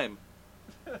 it's time.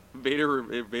 Vader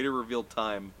revealed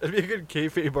time. That'd be a good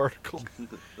kayfabe article.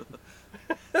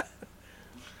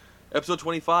 Episode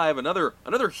 25,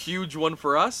 another huge one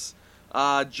for us.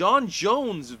 John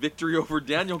Jones' victory over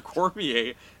Daniel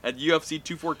Cormier at UFC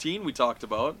 214 we talked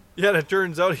about. Yeah, and it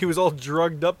turns out he was all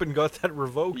drugged up and got that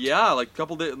revoked. Yeah, like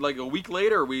a week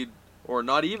later, or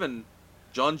not even,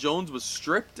 John Jones was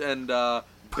stripped and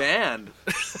banned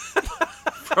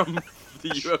from the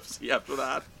UFC after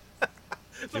that.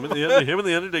 Him and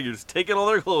the Undertaker just taking all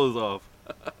their clothes off.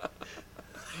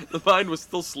 The mind was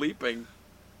still sleeping.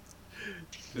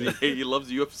 He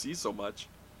loves UFC so much.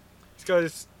 He's got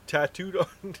his tattooed on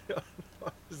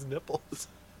his nipples.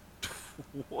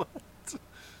 What?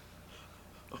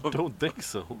 Don't think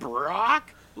so.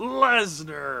 Brock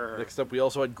Lesnar. Next up, we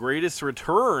also had greatest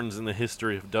returns in the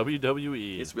history of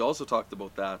WWE. Yes, we also talked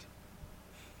about that.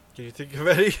 Can you think of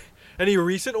any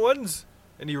recent ones?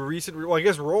 Well, I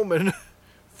guess Roman.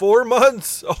 4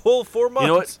 months. A whole 4 months. You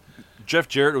know what? Jeff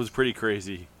Jarrett was pretty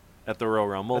crazy at the Royal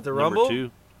Rumble. At the number Rumble?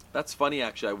 2. That's funny,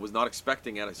 actually. I was not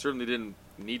expecting it. I certainly didn't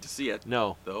need to see it,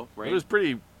 No. though, right? It was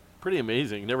pretty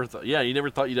amazing. Never thought. Yeah, you never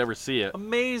thought you'd ever see it.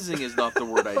 Amazing is not the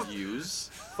word I'd use.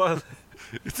 Fun.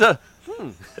 It's a.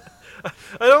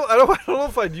 I don't know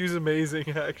if I'd use amazing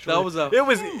actually. That was It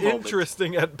was moment.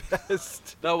 interesting at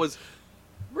best. That was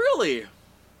really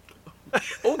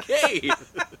okay.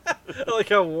 I like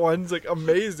how one's like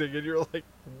amazing and you're like,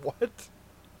 what?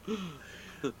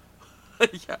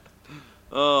 Yeah.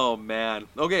 Oh man.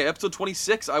 Okay, episode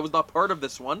 26. I was not part of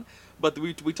this one, but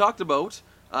we talked about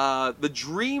the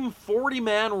Dream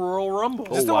 40-man Royal Rumble.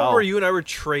 Is this the wow. one where you and I were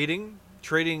trading?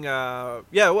 Yeah,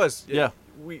 it was. Yeah.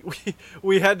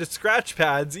 we had the scratch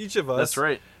pads, each of us. That's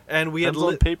right. And we had Pencil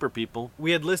and paper, people.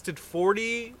 we had listed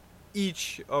 40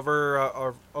 each of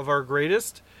our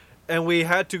greatest, and we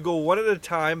had to go one at a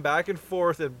time back and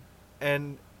forth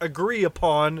and agree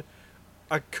upon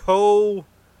a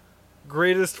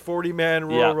greatest 40-man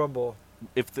Royal Yeah. Rumble.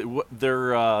 If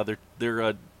they're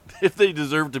if they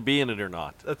deserve to be in it or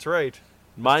not. That's right.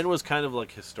 Mine was kind of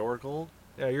like historical,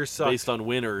 Yeah, yours sucked. based on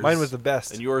winners. Mine was the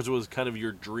best, and yours was kind of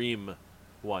your dream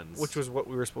ones. which was what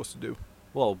we were supposed to do.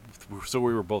 well, so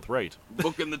we were both right.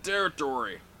 Booking the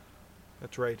territory.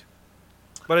 That's right.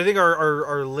 But I think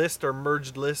our list, our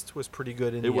merged list, was pretty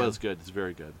good. It was good. It's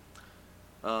very good.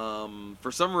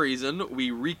 For some reason,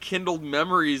 we rekindled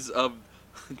memories of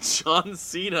John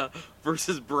Cena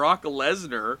versus Brock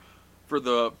Lesnar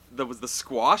that was the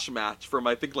squash match from,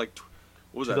 I think, like,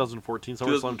 what was 2014, that?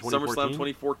 SummerSlam 2014. SummerSlam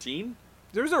 2014?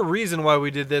 There's a reason why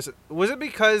we did this. Was it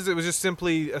because it was just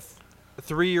simply a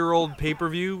 3-year-old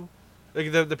pay-per-view?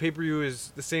 Like the pay-per-view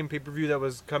is the same pay-per-view that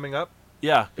was coming up?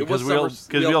 Yeah, It was because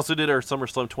we we also did our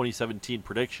SummerSlam 2017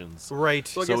 predictions. Right.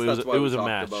 So I So guess it that's was- why it we was a talked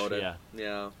match, about it. yeah.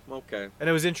 Yeah, okay. And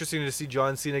it was interesting to see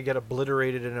John Cena get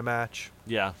obliterated in a match,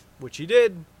 Yeah, which he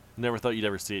did. never thought you'd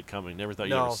ever see it coming. Never thought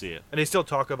you'd No. ever see it. And they still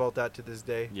talk about that to this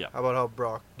day. Yeah. About how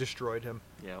Brock destroyed him.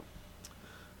 Yeah.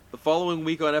 The following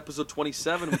week on episode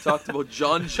 27, we talked about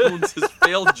John Jones'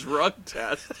 failed drug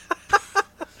test.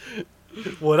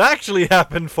 What actually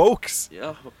happened, folks?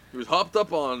 Yeah, he was hopped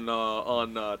up on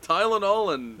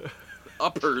Tylenol and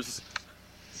uppers.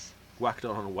 Whacked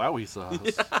out on Wowie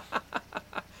sauce.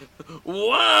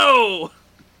 Whoa!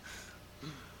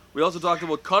 We also talked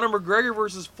about Conor McGregor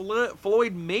versus Floyd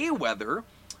Mayweather.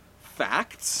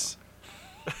 Facts.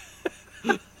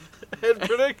 And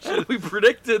prediction. We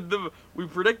predicted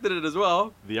it as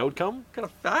well. The outcome? What kind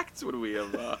of facts would we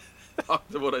have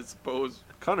talked about, I suppose?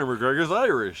 Conor McGregor's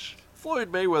Irish.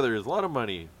 Floyd Mayweather is a lot of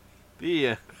money.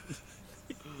 The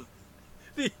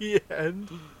The end.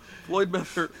 Floyd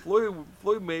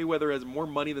Mayweather has more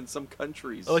money than some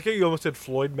countries. I like how you almost said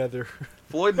Floyd Mayweather.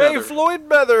 Floyd Hey, Mayweather. Floyd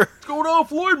Mayweather. What's going on,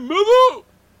 Floyd Mayweather?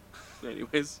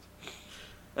 Anyways.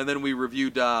 And then we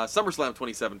reviewed SummerSlam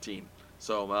 2017.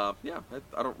 So, yeah,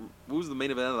 I don't... Who was the main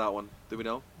event of that one? Do we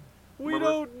know? We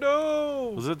Remember? don't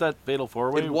know. was it that Fatal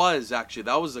 4-Way? It was, actually.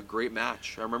 That was a great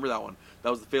match. I remember that one. That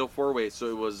was the Fatal 4-Way. So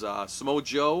it was Samoa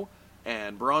Joe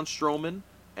and Braun Strowman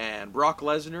and Brock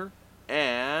Lesnar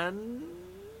and...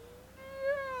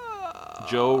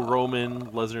 Joe, Roman,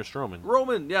 Lesnar, Strowman.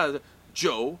 Roman, yeah.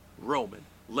 Joe, Roman,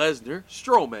 Lesnar,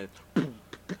 Strowman.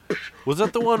 Was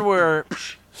that the one where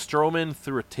Strowman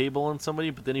threw a table on somebody,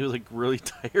 but then he was like really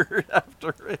tired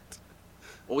after it?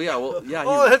 Oh, yeah, well, yeah.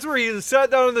 Oh, that's where he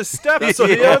sat down on the steps on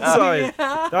the Yeah. outside.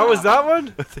 That was that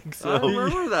one? I think I so.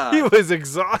 remember that. He was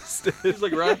exhausted. He was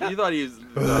like, you thought he was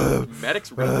the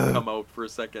medics were going to come out for a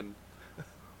second.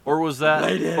 Or was that,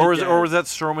 Light it or was again. that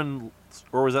Strowman,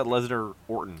 or was that Lesnar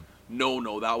Orton?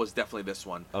 No, that was definitely this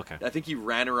one. Okay. I think he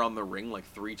ran around the ring like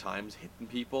 3 times, hitting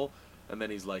people, and then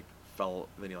he fell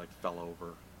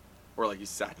over, or like he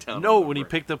sat down. No, on the when he ring.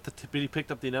 picked up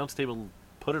the announce table and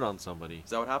put it on somebody, Is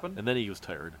that what happened? and then he was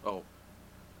tired, Oh,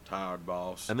 tired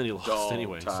boss. and then he lost Dog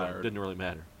anyway, so it tired. didn't really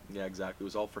matter. Yeah, exactly. It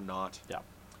was all for naught. Yeah.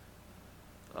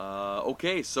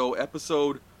 Okay, so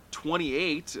episode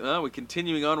 28. We're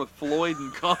continuing on with Floyd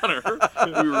and Connor.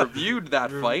 We reviewed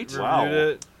that fight. Wow. Reviewed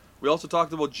it. We also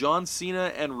talked about John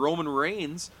Cena and Roman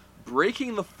Reigns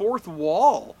breaking the fourth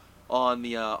wall on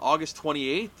the August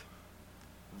 28th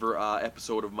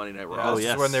episode of Monday Night Raw. Oh, This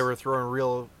yes. is when they were throwing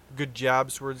real good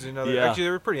jabs towards each other. Yeah. Actually, they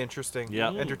were pretty interesting.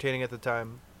 Yeah. Entertaining at the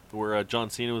time. Where John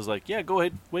Cena was like, "Yeah, go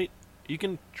ahead, wait, you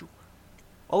can.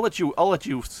 I'll let you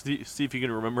see if you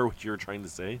can remember what you were trying to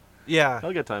say. Yeah.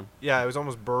 I'll get time." Yeah, it was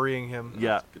almost burying him.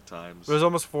 Yeah. Good times. It was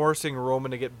almost forcing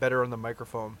Roman to get better on the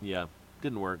microphone. Yeah,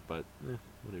 didn't work, but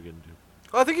what are you gonna do?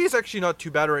 Well, I think he's actually not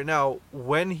too bad right now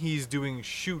when he's doing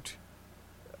shoot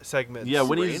segments. Yeah,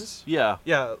 when Reigns? he's yeah,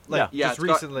 Yeah, like yeah, just it's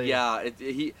got- recently.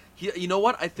 he. You know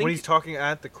what? I think When he's talking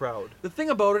at the crowd. the thing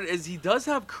about it is he does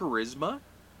have charisma.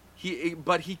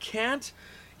 But he can't.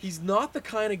 He's not the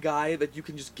kind of guy that you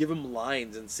can just give him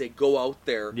lines and say, "Go out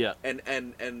there Yeah.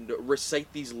 and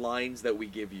recite these lines that we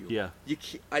give you." Yeah.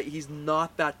 He's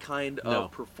not that kind No.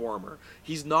 of performer.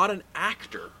 He's not an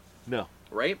actor, no,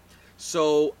 right?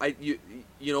 So you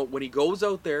know when he goes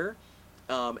out there,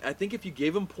 I think if you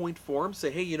gave him point form, say,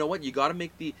 "Hey, you know what? You got to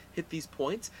hit these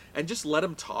points," and just let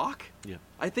him talk. yeah,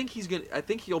 I think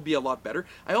he'll be a lot better.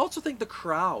 I also think the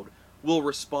crowd will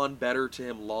respond better to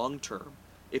him long term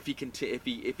if he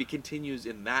continues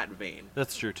in that vein.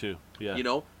 that's true too. Yeah, You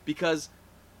know, because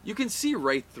You can see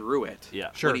right through it.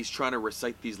 Yeah. Sure. When he's trying to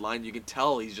recite these lines, you can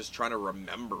tell he's just trying to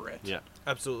remember it. Yeah.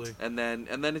 Absolutely. And then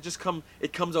it just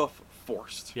comes off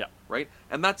forced. Yeah. Right?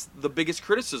 And that's the biggest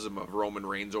criticism of Roman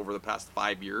Reigns over the past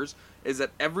 5 years, is that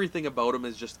everything about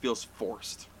him just feels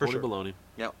forced. For Holy sure. baloney.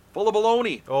 Yeah. Full of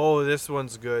baloney. Oh, this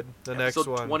one's good. The Episode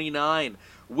next one. 29.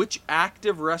 Which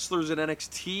active wrestlers in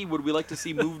NXT would we like to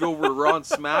see moved over to Raw and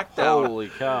SmackDown? Holy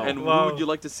cow. And Wow. who would you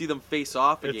like to see them face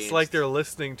off against? It's like they're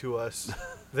listening to us.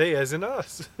 They as in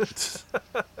us.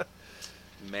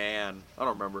 Man, I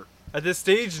don't remember. At this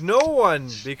stage, no one,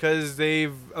 because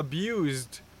they've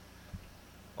abused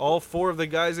all 4 of the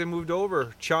guys they moved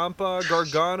over. Ciampa,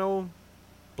 Gargano,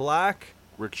 Black,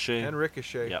 Ricochet. and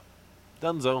Ricochet. Yep.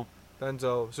 Dunzo.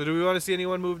 Dunzo. So do we want to see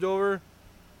anyone moved over?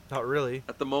 Not really.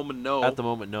 At the moment, no. At the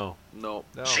moment, no. No.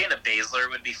 No. Shayna Baszler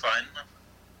would be fun.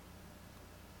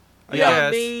 I Yeah,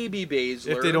 guess. maybe Baszler.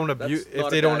 If they don't That's abuse, not if a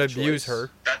they don't bad abuse choice. her,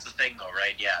 That's the thing, though,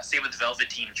 right? Yeah. Same with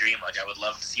Velveteen Dream. Like, I would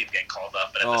love to see him get called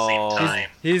up, but at the Oh. same time,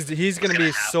 he's gonna be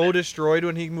gonna so happen. destroyed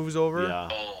when he moves over. Yeah.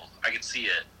 oh, I could see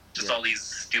it. Just Yeah. all these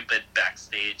stupid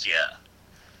backstage. Yeah.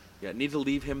 Yeah, need to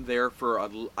leave him there for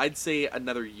I'd say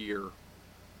another year.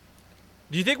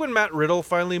 Do you think when Matt Riddle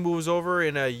finally moves over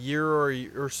in a year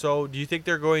or so, do you think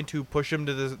they're going to push him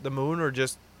to the moon or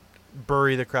just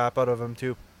bury the crap out of him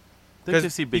too? I think they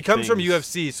Because see he big comes from things.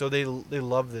 UFC, so they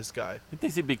love this guy. I think they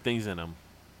see big things in him.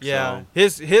 Yeah,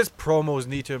 So- his promos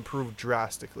need to improve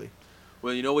drastically.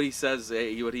 Well, you know what he says?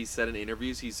 What he said in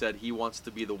interviews? He said he wants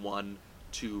to be the one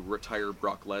to retire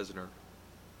Brock Lesnar.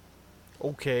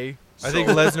 Okay, I So- think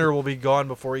Lesnar will be gone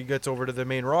before he gets over to the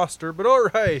main roster, but all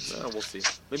right. We'll see.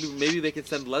 Maybe they can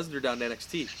send Lesnar down to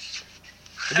NXT.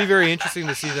 It'd be very interesting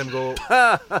to see them go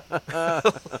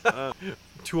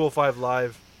 205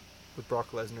 Live with Brock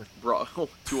Lesnar. Bro,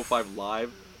 205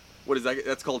 Live. What is that?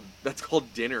 That's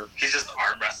called dinner. He's just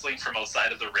arm wrestling from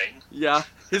outside of the ring. Yeah,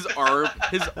 his arms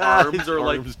His are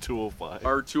like arms 205.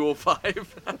 are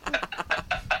 205.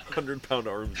 100-pound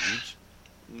arms each.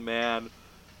 Man.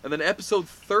 And then episode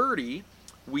 30,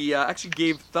 we actually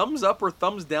gave thumbs up or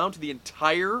thumbs down to the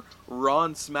entire Raw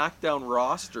and SmackDown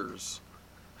rosters.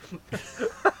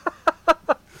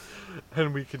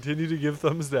 And we continue to give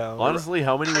thumbs down. Honestly,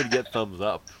 how many would get thumbs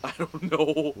up? I don't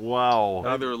know. Wow. I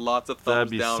think there were lots of thumbs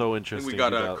That'd be down. so I interesting think we got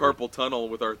to a do that carpal tunnel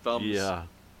with our thumbs. Yeah.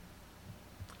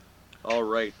 All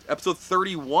right. Episode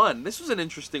 31. This was an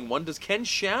interesting one. Does Ken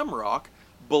Shamrock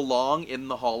belong in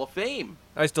the Hall of Fame?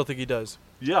 I still think he does.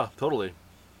 Yeah, totally.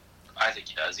 I think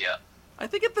he does. Yeah. I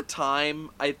think at the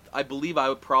time, I believe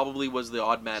I probably was the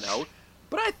odd man out,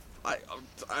 but I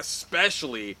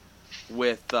especially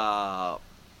with some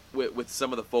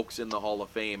of the folks in the Hall of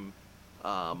Fame.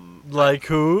 Like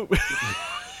who?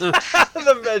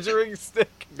 The measuring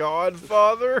stick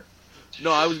Godfather.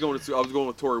 No, I was going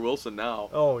with Tori Wilson now,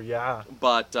 Oh yeah.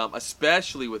 but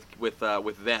especially with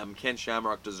them, Ken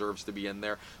Shamrock deserves to be in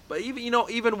there. But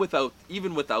even without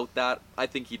that, I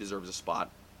think he deserves a spot.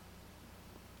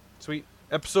 Sweet.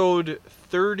 Episode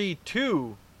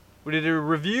 32. We did a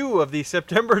review of the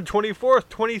September 24th,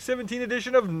 2017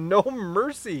 edition of No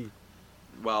Mercy.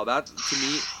 Wow, that to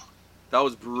me, that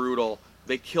was brutal.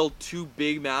 They killed 2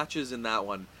 big matches in that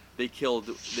one. They killed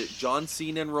John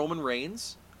Cena and Roman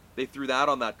Reigns. They threw that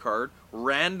on that card.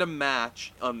 Random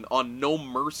match on No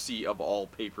Mercy of all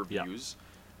pay-per-views,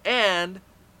 and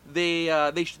they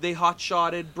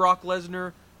hot-shotted Brock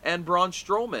Lesnar and Braun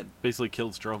Strowman, Basically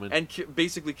killed Strowman. and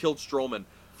basically killed Strowman.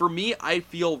 For me, I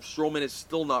feel Strowman is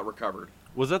still not recovered.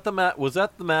 Was that the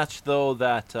match though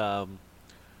that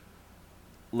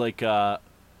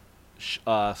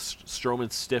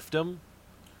Strowman stiffed him?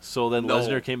 So then No.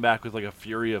 Lesnar came back with like a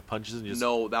fury of punches and just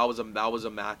No, that was a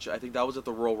match. I think that was at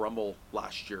the Royal Rumble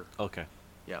last year. Okay.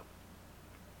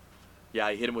 Yeah,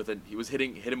 he hit him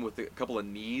hit him with a couple of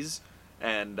knees,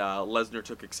 and Lesnar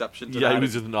took exception to Yeah, that. he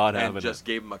was just not and having just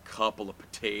gave him a couple of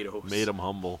potatoes. it. Made him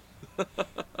humble.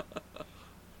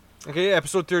 Okay,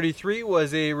 episode 33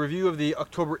 was a review of the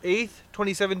October 8th,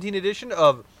 2017 edition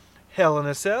of Hell in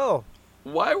a Cell.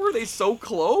 Why were they so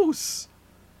close?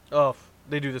 Oh,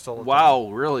 they do this all the time. Wow,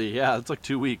 really? Yeah, it's like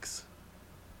 2 weeks.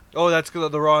 Oh, that's 'cause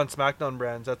of the Raw and SmackDown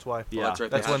brands. That's why. Yeah. Well, that's right.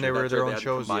 That's when they were their own had to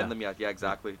shows, combine yeah. them. Yeah,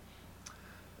 exactly.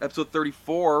 Episode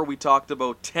 34, we talked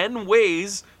about 10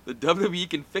 ways the WWE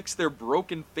can fix their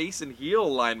broken face and heel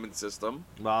alignment system.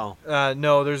 Wow.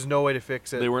 No, there's no way to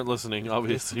fix it. They weren't listening,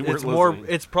 obviously. It's listening.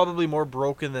 it's probably more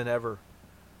broken than ever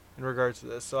in regards to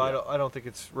this. So Yeah. I don't think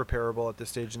it's repairable at this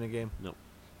stage in the game.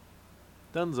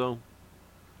 Dunzo.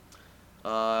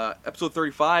 Episode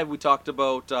 35, we talked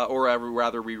about, or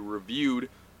rather, we reviewed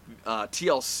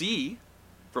TLC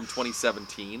from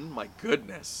 2017. My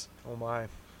goodness. Oh my.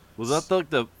 Was that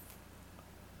the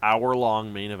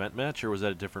hour-long main event match, or was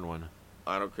that a different one?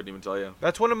 Couldn't even tell you.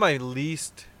 That's one of my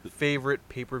least favorite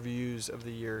pay-per-views of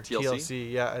the year. TLC?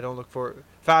 Yeah, I don't look for it.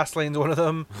 Fastlane's one of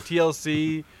them.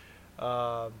 TLC.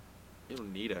 You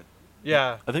don't need it.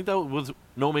 Yeah. I think that was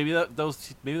maybe that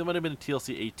might have been a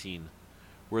TLC 18,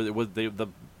 where it was the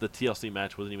TLC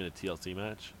match wasn't even a TLC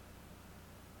match.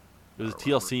 It was a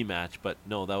TLC match, but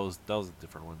no, that was a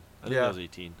different one. I think that was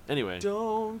 18. Anyway,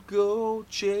 Don't go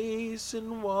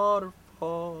chasing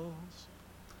waterfalls.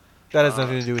 That has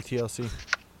nothing to do with TLC.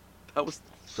 That was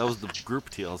the group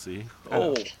TLC.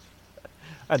 oh.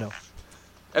 I know.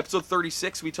 Episode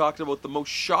 36, we talked about the most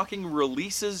shocking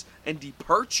releases and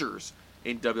departures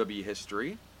in WWE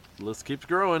history. The list keeps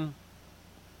growing.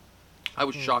 I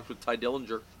was shocked with Ty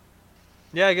Dillinger.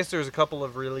 Yeah, I guess there was a couple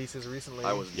of releases recently.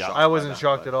 I wasn't Yeah. shocked. I by wasn't that,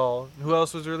 shocked but at all. Who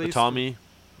else was The released? Tommy.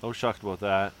 I was shocked about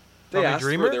that. They Tommy asked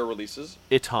Dreamer? for their releases.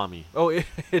 Itami. Oh,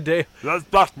 Hideo. That's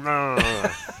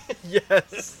Batman.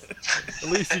 Yes. At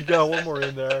least you got one more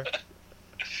in there.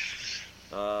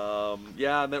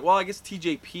 Yeah, and then, well, I guess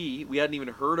TJP, we hadn't even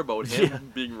heard about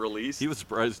him being released. He was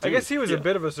surprised too. I guess he was a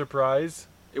bit of a surprise.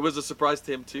 It was a surprise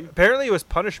to him, too. Apparently, it was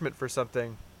punishment for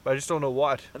something, but I just don't know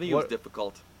what. I think it was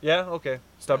difficult. Yeah. Okay.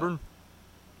 Stubborn.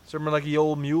 Stubborn like the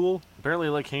old mule. Apparently,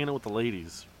 like hanging out with the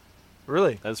ladies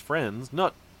Really? as friends,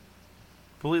 not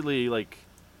completely like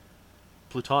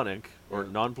platonic or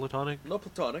Yeah. non-platonic. No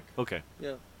platonic. Okay,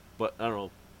 Yeah. but I don't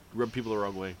know, rub people the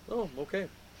wrong way. Oh, okay.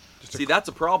 Just a See, that's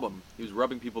a problem. He was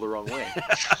rubbing people the wrong way.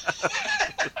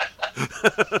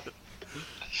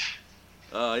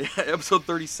 Yeah, episode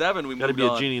 37, we Got to moved be a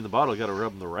on. genie in the bottle. Got to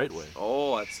rub them the right way.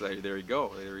 Oh, that's there you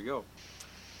go. There you go.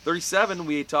 37,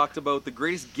 we talked about the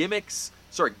greatest gimmick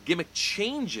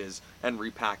changes and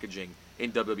repackaging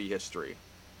in WWE history.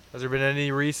 Has there been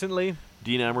any recently?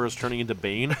 Dean Ambrose turning into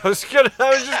Bane. I was just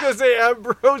gonna say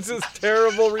Ambrose's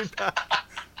terrible repack.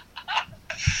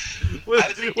 with I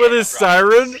would say with Daniel his Bryan's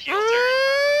siren. heel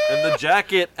turn. And the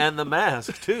jacket and the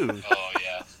mask too. Oh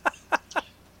yeah.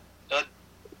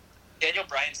 Daniel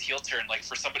Bryan's heel turn, like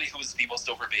for somebody who was the most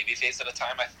over babyface at a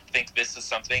time, I think this is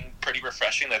something pretty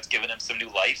refreshing that's given him some new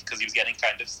life because he was getting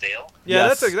kind of stale. Yeah,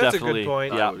 Yes, that's a definitely. good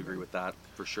point. Yeah. I would agree with that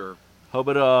for sure. How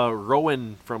about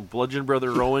Rowan from Bludgeon Brother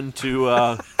Rowan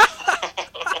to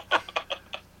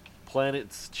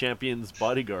Planet's Champion's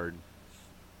bodyguard?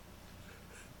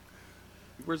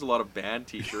 He wears a lot of band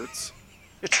T-shirts.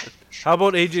 How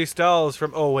about AJ Styles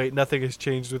from? Oh wait, nothing has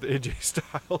changed with AJ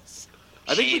Styles.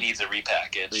 I think he we- needs a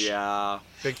repackage. Yeah.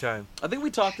 Big time. I think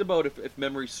we talked about, if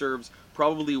memory serves,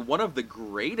 probably one of the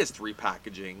greatest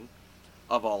repackaging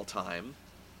of all time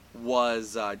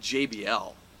was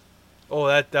JBL. Oh,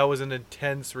 that was an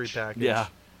intense repackage. Yeah.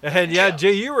 And yeah, Yeah.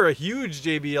 Jay, you were a huge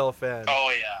JBL fan.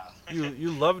 Oh yeah. You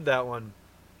loved that one.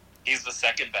 He's the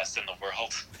second best in the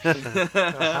world.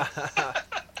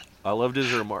 I loved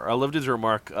his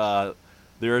remark.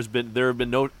 There have been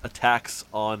no attacks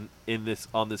on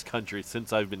this country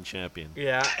since I've been champion.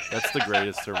 Yeah. That's the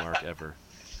greatest remark ever.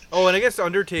 Oh, and I guess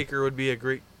Undertaker would be a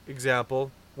great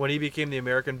example when he became the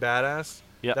American Badass.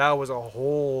 Yep. That was a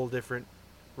whole different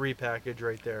repackage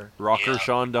right there. Rocker Yeah.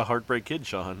 Sean to Heartbreak Kid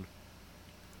Sean.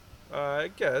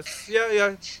 I guess.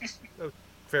 Yeah.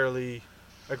 Fairly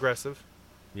aggressive.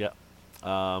 Yeah.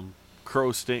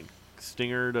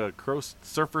 Stinger to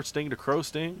Surfer Sting to Crow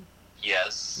Sting.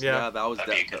 Yes. Yeah. that was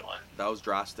That'd be a good one. that was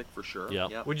drastic for sure. Yeah.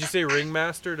 Yep. Would you say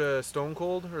Ringmaster to Stone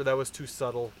Cold, or that was too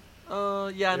subtle?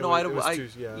 Yeah, It no, was- I it don't. was I, too-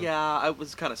 yeah. yeah, it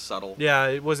was kind of subtle. Yeah,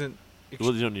 it wasn't. It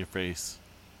wasn't on your face.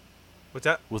 What's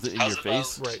that? Was it in How's your about-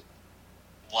 face? Right.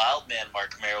 Wildman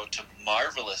Mark Mero to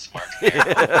Marvelous Mark Mero.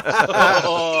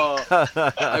 Oh,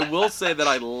 I will say that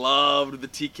I loved the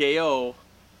TKO.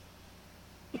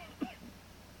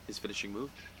 His finishing move.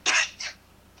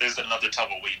 There's another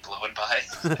tumbleweed blowing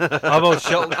by. How about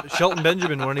Shelton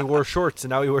Benjamin when he wore shorts and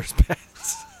now he wears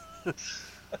pants?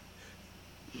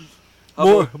 How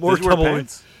more about- more Does he wear tumbleweed.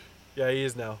 pants? Yeah, he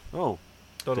is now. Oh,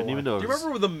 Don't didn't know even why. know. Do you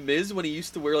remember the Miz when he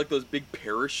used to wear like those big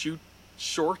parachute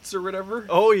shorts or whatever?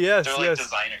 Oh yes, They're like yes.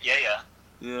 designer. Yeah.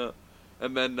 Yeah.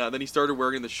 And then he started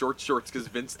wearing the short shorts because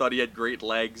Vince thought he had great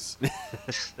legs.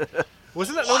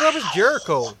 Wasn't that? No, that was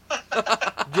Jericho.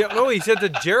 No, he said to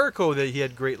Jericho that he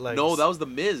had great legs. No, that was the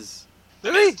Miz.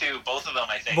 Really? These two, both of them,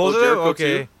 I think. Both of them. Jericho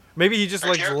Okay. too? Maybe he just Or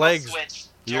likes Jericho legs. Switched.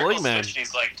 He's a Jericho leg man. switched, and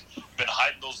he's like, been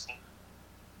hiding those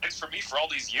legs from me for all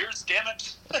these years, damn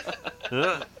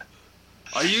it.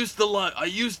 I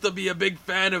used to be a big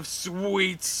fan of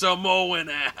sweet Samoan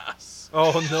ass.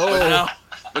 Oh But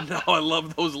no. now I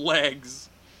love those legs.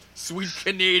 Sweet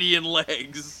Canadian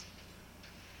legs.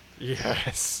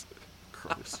 Yes.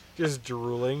 Gross. Just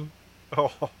drooling.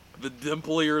 Oh. The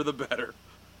dimplier, the better.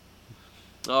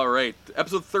 All right.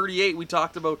 Episode 38, we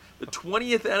talked about the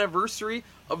 20th anniversary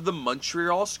of the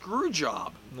Montreal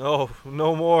Screwjob. No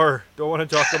more. Don't want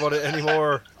to talk about it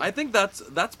anymore. I think that's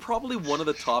probably one of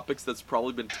the topics that's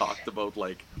probably been talked about,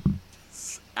 like,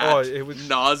 Oh, ad it was-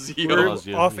 nauseum. We were,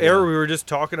 Nauseum, off yeah. air, we were just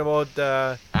talking about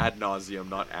Ad nauseum,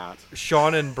 not at.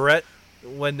 Sean and Brett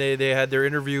when they had their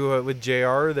interview with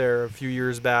JR there a few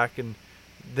years back, and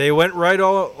they went right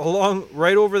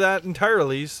over that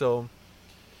entirely. So,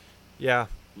 yeah,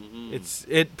 Mhm.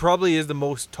 it probably is the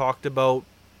most talked about.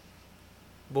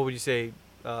 What would you say?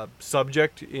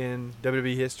 Subject in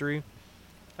WWE history.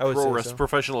 I would say so.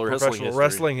 Professional Professional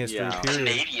wrestling history. Yeah. Period.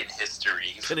 Canadian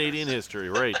history. Canadian history,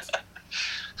 right?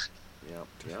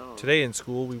 Yeah. Today in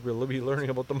school, we will be learning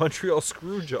about the Montreal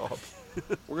Screwjob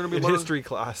We're gonna be in learning history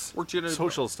class. We're gonna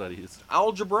Social studies.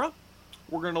 algebra.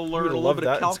 We're gonna learn a would've little loved bit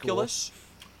of that in school. calculus,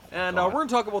 and God. we're gonna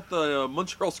talk about the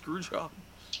Montreal Screwjob.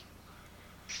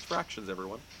 Fractions,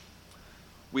 everyone.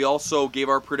 We also gave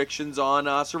our predictions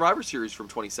on Survivor Series from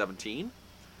 2017.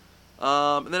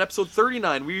 And then episode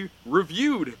 39, we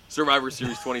reviewed Survivor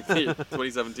Series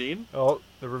 2017. Oh,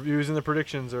 the reviews and the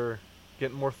predictions are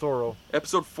getting more thorough.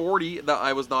 Episode 40, that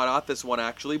I was not at this one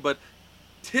actually, but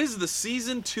 'tis the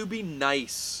season to be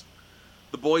nice.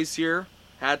 The boys here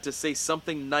had to say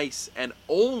something nice and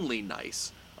only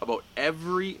nice about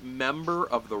every member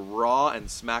of the Raw and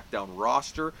SmackDown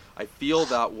roster. I feel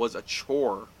that was a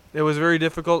chore. It was very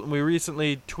difficult, and we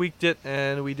recently tweaked it,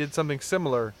 and we did something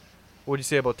similar. What did you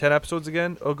say, about 10 episodes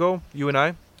ago? You and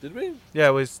I? Did we? Yeah,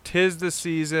 it was 'tis the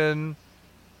season.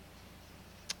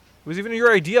 It was even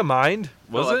your idea, Mind.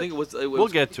 Was No, it? I think it was. We'll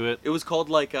get to it. It was called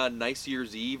like Nice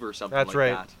Year's Eve or something That's like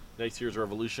right. that. Next year's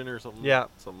Revolution or something. Yeah.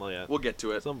 Something like that. We'll get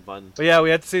to it. Some fun. But yeah,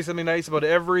 we had to say something nice about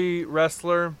every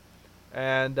wrestler,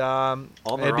 and On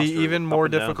the it'd be roster, even up more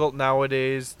and down. difficult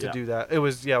nowadays to Yeah. do that. It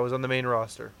was on the main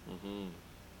roster.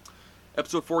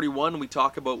 Episode 41, we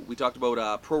talked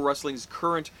about pro wrestling's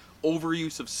current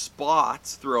overuse of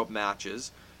spots throughout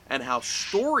matches and how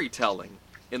storytelling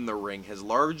in the ring has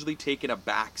largely taken a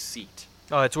back seat.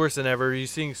 Oh, it's worse than ever. You're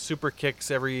seeing super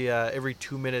kicks every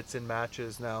 2 minutes in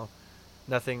matches now.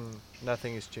 Nothing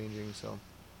is changing. So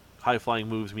High flying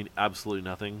moves mean absolutely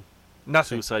nothing.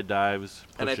 nothing. Suicide dives,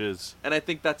 And I- pushes. And I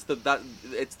think it's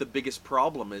the biggest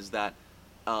problem is that,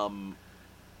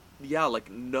 like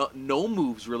no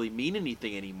moves really mean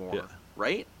anything anymore, Yeah.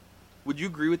 right? Would you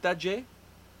agree with that, Jay?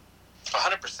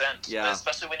 100%. Yeah.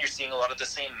 Especially when you're seeing a lot of the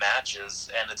same matches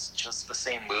and it's just the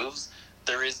same moves.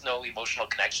 There is no emotional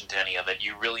connection to any of it.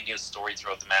 You really need a story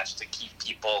throughout the match to keep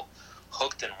people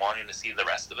hooked and wanting to see the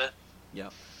rest of it. Yeah.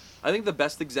 I think the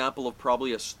best example of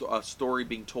probably a story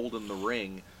being told in the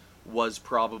ring was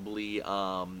probably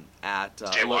at...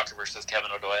 Jay Walker versus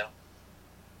Kevin O'Doyle.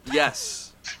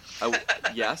 Yes.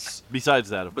 Yes. Besides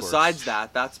that, of course. Besides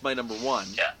that, that's my number one.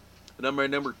 Yeah.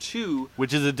 Number two,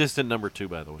 Which is a distant number 2,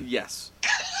 by the way. yes,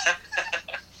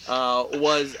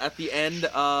 was at the end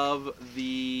of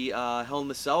the Hell in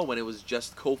the Cell when it was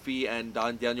just Kofi and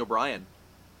Daniel Bryan.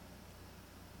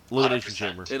 Elimination 100%.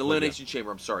 Chamber. In Elimination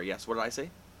Chamber, I'm sorry, yes. What did I say?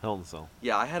 Hell in the Cell.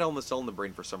 Yeah, I had Hell in the Cell in the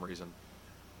brain for some reason.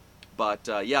 But,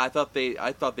 yeah, I thought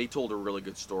they told a really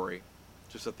good story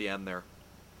just at the end there.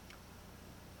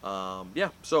 Yeah,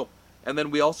 so... And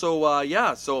then we also,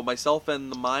 so myself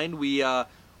and the Mind, we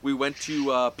went to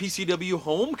PCW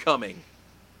Homecoming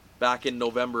back in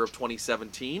November of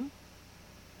 2017.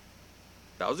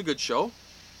 That was a good show.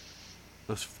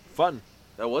 It was fun.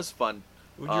 That was fun.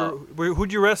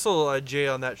 Who'd you wrestle, Jay,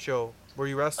 on that show? Were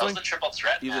you That was wrestling? a triple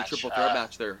threat He was match. a triple threat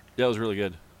match there. Yeah, it was really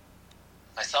good.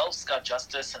 Myself, Scott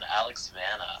Justice, and Alex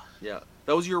Vanna. Yeah.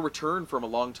 That was your return from a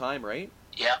long time, right?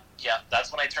 Yeah.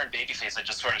 That's when I turned babyface. I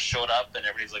just sort of showed up, and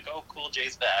everybody's like, "Oh, cool,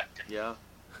 Jay's back." And Yeah.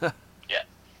 Yeah.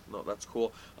 No, that's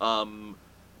cool.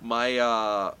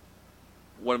 My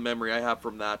one memory I have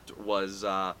from that was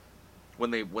when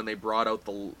they brought out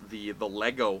the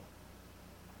Lego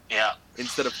Yeah.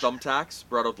 instead of thumbtacks,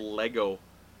 brought out the Lego.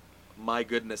 My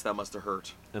goodness, that must have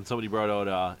hurt. And somebody brought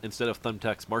out, instead of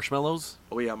thumbtacks, marshmallows.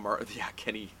 Oh yeah,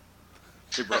 Kenny.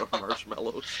 They brought out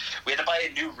marshmallows. We had to buy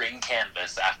a new ring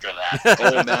canvas after that.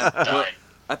 Oh man, Done.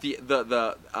 at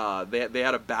they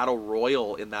had a battle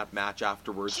royal in that match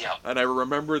afterwards. Yeah. And I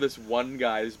remember this one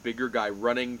guy, this bigger guy,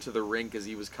 running to the ring because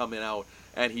he was coming out,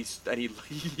 and he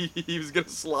was gonna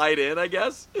slide in, I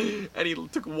guess. And he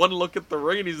took one look at the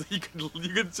ring, and you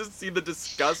could just see the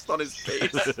disgust on his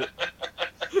face.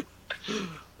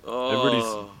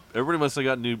 Oh. Everybody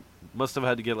must have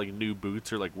had to get like new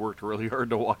boots or like worked really hard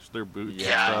to wash their boots. and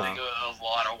Yeah. I stuff. think it was a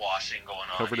lot of washing going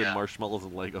on. Covered yeah. in marshmallows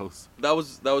and Legos. That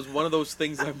was one of those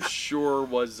things I'm sure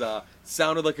was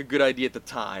sounded like a good idea at the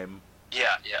time.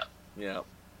 Yeah, yeah. Yeah.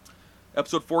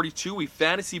 Episode 42, we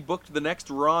fantasy booked the next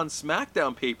Raw and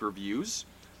SmackDown pay-per-views.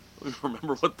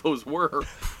 Remember what those were.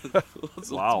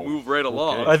 Let's Wow. move right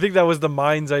along. Okay. I think that was the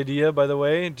mind's idea, by the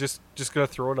way. Just gonna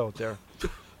throw it out there.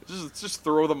 Just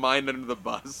throw the mind under the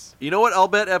bus. You know what? I'll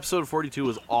bet episode 42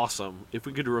 was awesome. If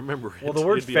we could remember it. Well, the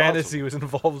word it'd be fantasy awesome. was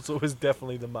involved, so it was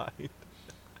definitely the mind.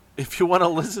 If you want to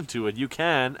listen to it, you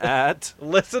can at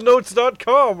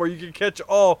ListenNotes.com, where you can catch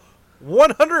all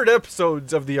 100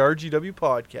 episodes of the RGW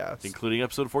podcast. including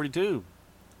episode 42.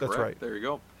 That's Correct. right. There you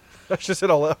go. That's just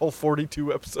it, all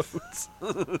 42 episodes.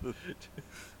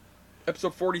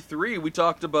 Episode 43, we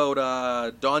talked about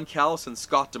Don Callis and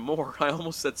Scott D'Amore. I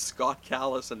almost said Scott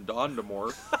Callis and Don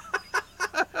D'Amore.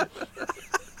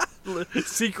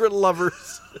 Secret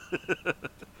lovers.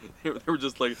 They were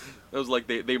just like, that was like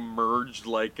they merged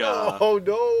like Oh,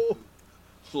 no.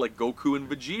 like Goku and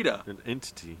Vegeta. An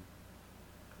entity.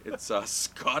 It's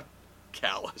Scott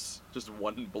Callis, just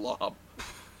one blob.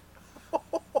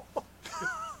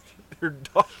 They're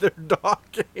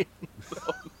docking.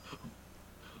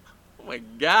 Oh my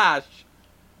gosh.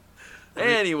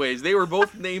 Anyways, they were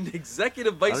both named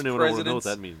executive I vice don't even know what presidents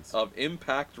that means. of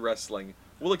Impact Wrestling.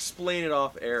 We'll explain it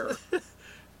off air.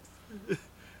 This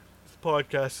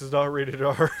podcast is not rated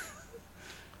R.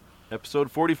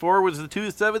 Episode 44 was the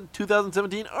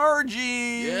 2017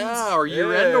 RGs. Yeah, our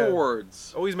year-end Yeah.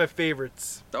 awards. Always my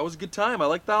favorites. That was a good time. I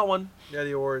like that one. Yeah,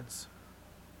 the awards.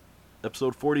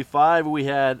 Episode 45, we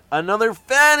had another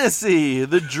fantasy,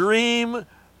 the Dream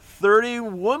 30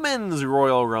 Women's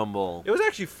Royal Rumble. It was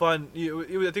actually fun. I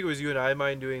think it was you and I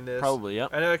mind doing this. Probably, yeah.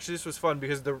 And actually, this was fun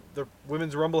because the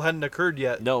women's rumble hadn't occurred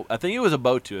yet. No, I think it was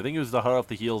about to. I think it was the hot off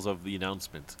the heels of the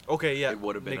announcement. Okay, yeah, It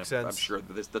would have been. makes I'm sense. sure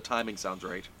that the timing sounds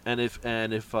right. And if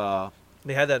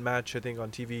They had that match, I think,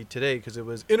 on TV today because it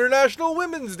was International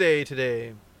Women's Day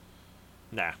today.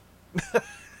 nah.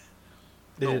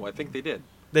 They No, did, I think they did.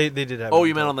 they did have. Oh, it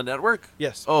you meant on the network?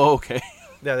 Yes. Oh, okay.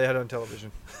 Yeah, they had it on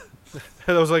television.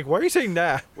 And I was like, "Why are you saying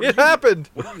nah? What It do you- happened."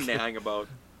 What are you nagging about?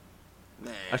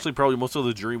 Nah. Actually, probably most of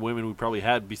the Dream Women we probably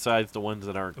had, besides the ones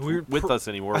that aren't We were with us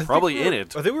anymore, I are think probably we were- in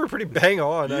it. I think we were pretty bang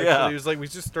on. Actually, Yeah. it was like we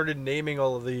just started naming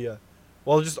all of the,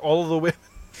 just all of the women.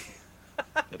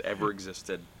 that ever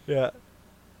existed. Yeah.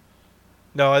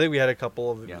 No, I think we had a couple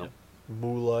of Yeah.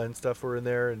 Moolah and stuff were in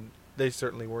there, and they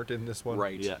certainly weren't in this one.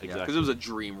 Right. Yeah, Because exactly. it was a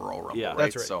Dream Royal Rumble. Yeah. right?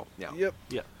 That's right. So yeah. Yep.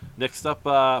 Yeah. Next up,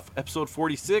 episode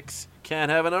 46, Can't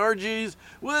Have an RGs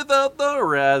Without the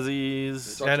We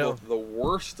Razzies. talked I know. about the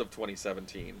worst of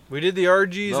 2017. We did the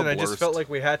RGs, The and I just worst. felt like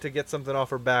we had to get something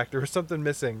off our back. There was something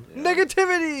missing. Yeah.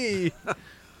 Negativity.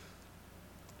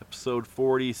 Episode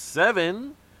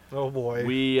 47, Oh boy.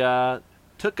 we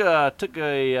took a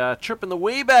trip in the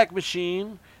Wayback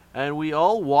Machine, and we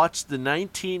all watched the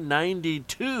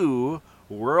 1992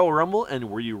 Royal Rumble, and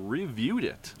we reviewed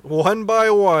it. One by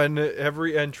one,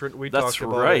 every entrant we That's talked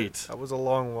about. right. That was a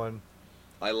long one.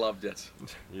 I loved it.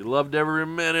 You loved every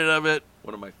minute of it.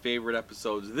 One of my favorite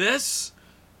episodes. This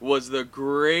was the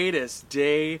greatest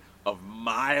day of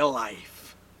my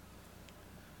life.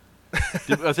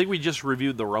 I think we just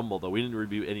reviewed the Rumble, though. We didn't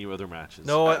review any other matches.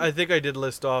 No, I think I did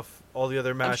list off all the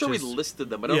other I'm matches. sure we listed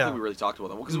them, but I don't Yeah. think we really talked about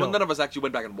them because No. Oh. none of us actually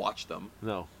went back and watched them.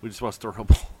 No, we just watched the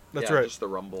Rumble. That's Yeah, right. Just the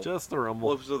Rumble. Just the Well,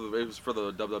 Rumble. it was for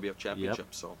the WWF Championship,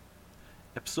 so.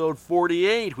 Episode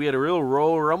 48, we had a real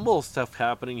Royal Rumble stuff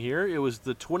happening here. It was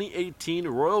the 2018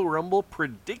 Royal Rumble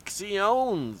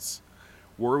predictions.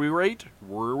 Were we right?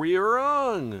 Were we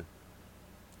wrong?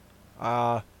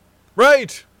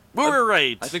 Right. We were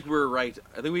right. I think we were right.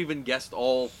 I think we even guessed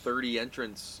all 30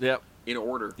 entrants Yep. in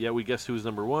order. Yeah, we guessed who's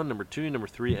number 1, number 2, number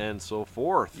 3, and so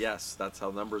forth. Yes, that's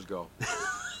how numbers go.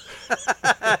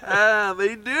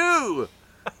 They do.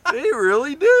 They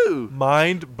really do.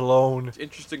 Mind blown. It's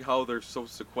interesting how they're so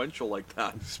sequential like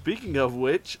that. Speaking of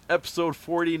which, episode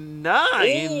 49.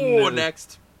 Oh,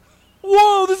 next.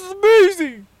 Whoa, this is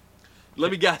amazing.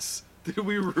 Let me guess. Did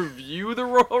we review the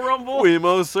Royal Rumble? We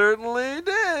most certainly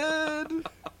did.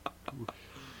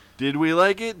 Did we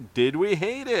like it? Did we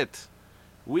hate it?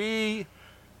 We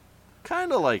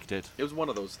kind of liked it. It was one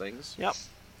of those things. Yep.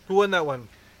 Who won that one?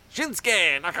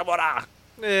 Shinsuke Nakamura.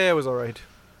 It was all right.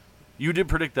 You did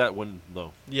predict that one,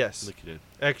 though. Yes. Like you did.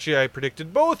 Actually, I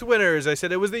predicted both winners. I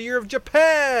said it was the year of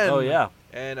Japan. Oh, yeah.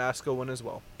 And Asuka won as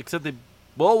well. Except they...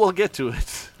 Well, we'll get to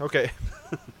it. Okay.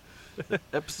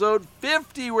 Episode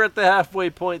 50, we're at the halfway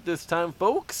point this time,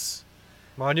 folks.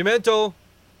 Monumental.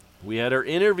 We had our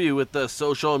interview with the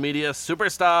social media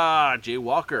superstar, Jay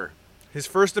Walker. His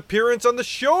first appearance on the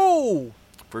show.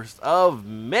 First of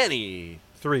many.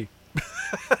 3.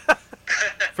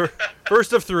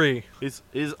 First of 3. His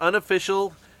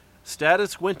unofficial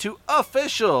status went to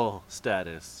official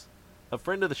status. A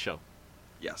friend of the show.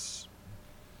 Yes.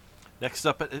 Next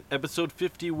up at episode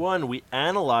 51, we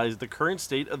analyzed the current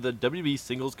state of the WB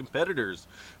singles competitors.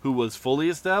 Who was fully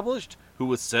established, who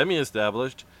was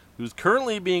semi-established, who's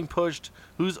currently being pushed,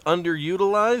 who's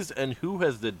underutilized, and who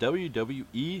has the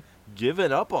WWE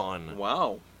given up on.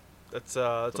 Wow. That's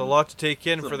a lot to take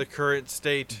in for the current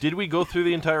state. Did we go through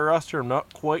the entire roster? I'm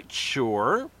not quite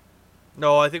sure.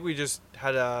 No, I think we just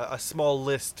had a small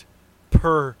list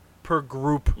per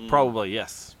group. Probably,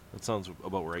 yes. That sounds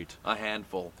about right. A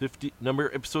handful.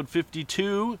 Episode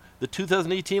 52, the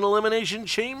 2018 Elimination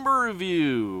Chamber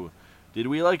review. Did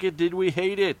we like it? Did we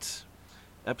hate it?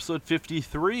 Episode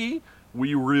 53,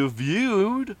 we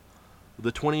reviewed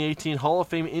the 2018 Hall of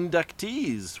Fame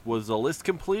inductees. Was the list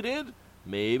completed?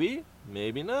 Maybe.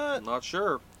 Maybe not. I'm not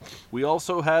sure. We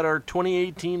also had our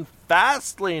 2018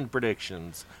 Fastlane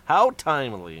predictions. How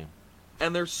timely.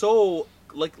 And they're so,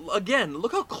 like, again,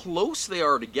 look how close they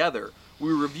are together.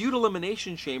 We reviewed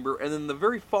Elimination Chamber, and then the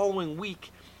very following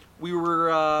week, we were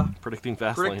Predicting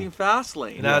Fastlane. predicting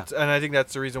Fastlane. And I think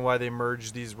that's the reason why they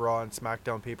merged these Raw and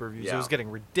SmackDown pay-per-views. Yeah. It was getting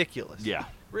ridiculous. Yeah.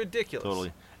 Ridiculous.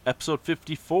 Totally. Episode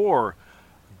 54,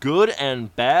 good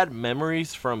and bad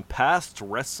memories from past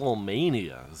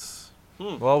WrestleManias.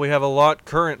 Well, we have a lot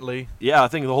currently. Yeah, I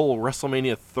think the whole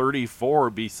WrestleMania 34,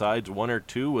 besides 1 or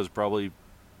 2, was probably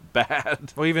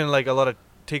bad. Well, even like a lot of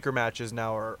Taker matches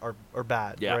now are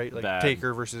bad, Yeah, right? Like bad.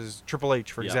 Taker versus Triple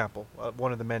H, for Yeah. example.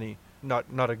 One of the many. Not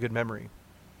a good memory.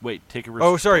 Wait, Taker versus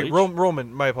Oh, sorry, Triple H?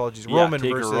 Roman. My apologies. Yeah, Roman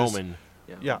Taker versus Roman.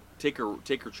 Yeah. Taker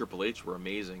Triple H were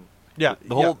amazing. Yeah,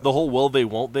 The whole will they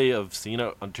won't they of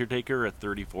Cena Undertaker at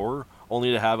 34,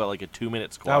 only to have like a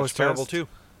 2-minute squash. that was terrible fest? too.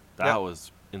 That Yeah.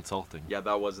 was insulting. Yeah,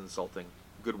 that was insulting.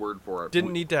 Good word for it.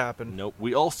 Didn't need to happen. Nope.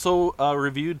 We also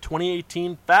reviewed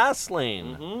 2018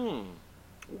 Fastlane.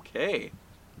 Okay.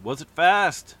 Was it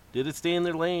fast? Did it stay in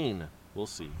their lane? We'll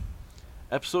see.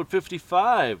 Episode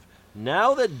 55.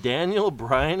 Now that Daniel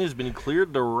Bryan has been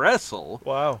cleared to wrestle,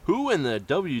 Wow. who in the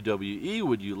WWE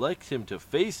would you like him to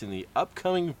face in the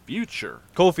upcoming future?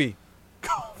 Kofi.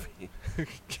 Kofi.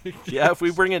 Yeah, if we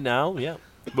bring it now, yeah.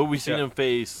 But we seen Yeah. him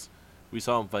face. We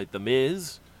saw him fight The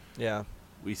Miz. Yeah.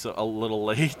 We saw a little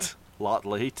late, a lot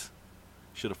late.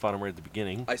 Should have fought him right at the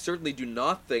beginning. I certainly do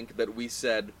not think that we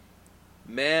said,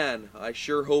 man, I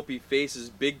sure hope he faces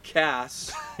Big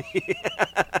Cass.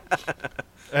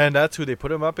 And that's who they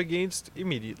put him up against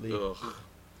immediately. Ugh.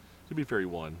 To be fair, he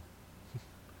won.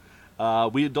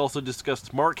 We had also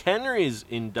discussed Mark Henry's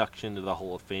induction to the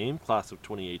Hall of Fame, class of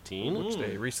 2018. Which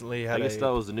they recently I had guess that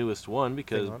was the newest one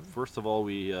because on. first of all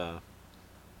we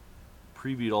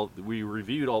reviewed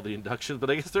all the inductions, but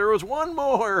I guess there was one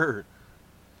more.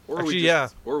 Or Actually, we yeah.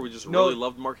 just, Or we just No. really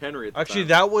loved Mark Henry at the Actually, time.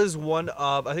 that was one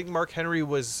of. I think Mark Henry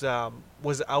was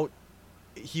out.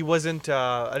 He wasn't.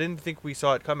 I didn't think we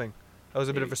saw it coming. That was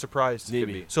a bit of a surprise.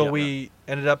 Maybe. So Yeah. we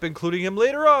ended up including him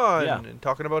later on Yeah. and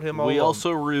talking about him all We along.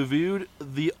 also reviewed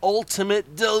the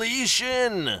Ultimate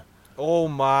Deletion Oh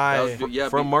my! That was- yeah,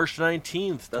 from be- March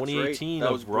 19th, That's 2018 right.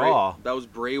 That of was Raw. That was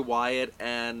Bray Wyatt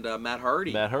and Matt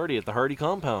Hardy. Matt Hardy at the Hardy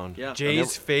compound. Yeah.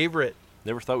 Jay's favorite.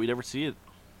 Never thought we'd ever see it.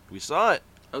 We saw it.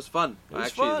 That was fun. It I was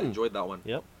actually fun. enjoyed that one.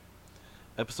 Yep.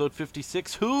 Episode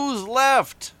 56, Who's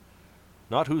Left?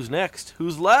 Not Who's Next.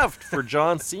 Who's Left for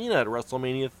John Cena at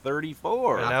WrestleMania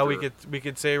 34. And now we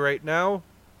could say right now,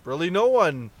 really no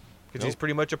one, because he's Nope.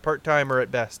 pretty much a part timer at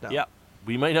best now. Yeah.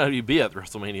 We might not even be at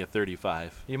WrestleMania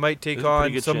 35. He might take There's a pretty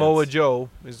on good Samoa chance. Joe.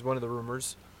 Is one of the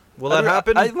rumors. Will that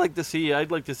happen? I'd like to see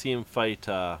him fight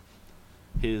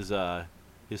his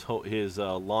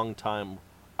longtime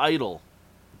idol,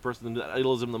 the person that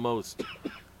idolizes him the most,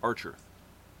 R-Truth.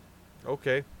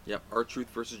 Okay. Yep. R-Truth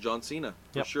versus John Cena.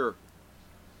 For Yep. sure.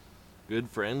 Good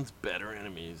friends, better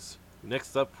enemies.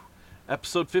 Next up,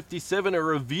 episode 57, a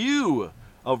review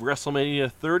of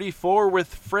WrestleMania 34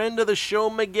 with friend of the show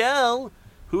Miguel,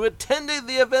 who attended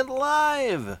the event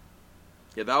live.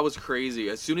 Yeah, that was crazy.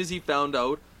 As soon as he found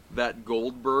out that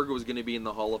Goldberg was going to be in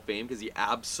the Hall of Fame, because he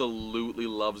absolutely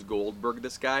loves Goldberg,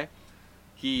 this guy,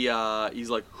 he's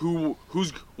like,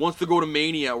 who's wants to go to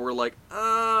Mania? We're like,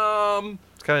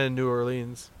 It's kind of in New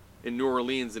Orleans. in New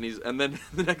Orleans, and then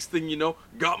the next thing you know,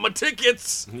 got my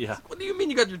tickets. Yeah. What do you mean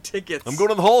you got your tickets? I'm going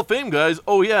to the Hall of Fame, guys.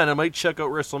 Oh, yeah, and I might check out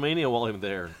WrestleMania while I'm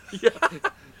there. Yeah,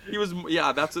 he was.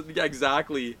 Yeah, that's it. Yeah,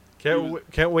 exactly.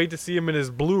 Can't wait to see him in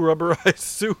his blue rubberized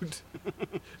suit,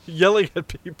 yelling at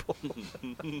people.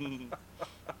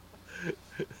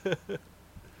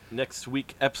 Next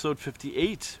week, episode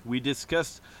 58, we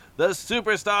discussed the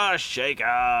Superstar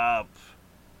Shake-Up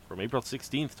from April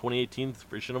 16th, 2018,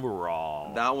 version of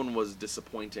Raw. That one was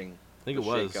disappointing. I think it the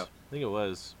was. shake-up. I think it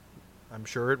was. I'm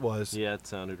sure it was. Yeah, it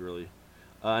sounded really.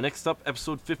 Next up,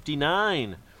 episode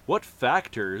 59. What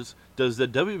factors does the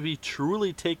WWE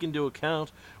truly take into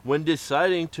account when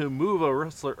deciding to move a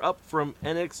wrestler up from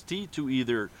NXT to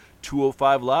either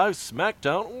 205 Live,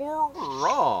 SmackDown, or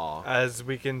Raw? As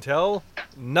we can tell,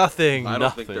 nothing. I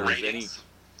don't think Nothing.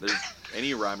 there's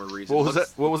any rhyme or reason. What was that?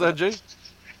 What was that, Jay?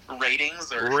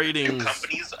 Ratings or Ratings. new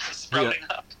companies sprouting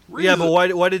up. Yeah, but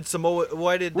why did Samoa?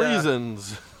 Why did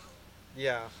Reasons.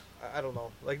 Yeah, I don't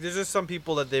know. Like, there's just some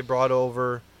people that they brought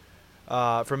over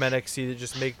from NXT that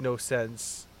just make no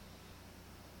sense.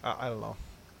 I don't know.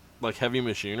 Like heavy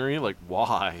machinery? Like,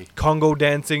 why? Congo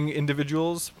dancing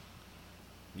individuals.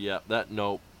 Yeah, that,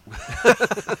 nope.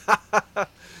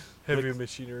 Heavy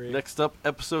machinery. Next up,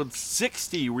 episode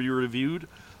 60, we reviewed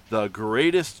The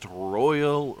Greatest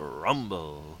Royal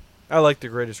Rumble. I like the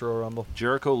Greatest Royal Rumble.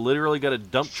 Jericho literally got a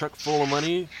dump truck full of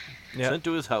money Yeah, sent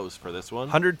to his house for this one.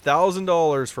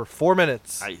 $100,000 for 4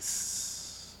 minutes.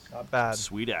 Nice. Not bad.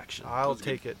 Sweet action. I'll That's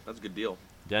take it. That's a good deal.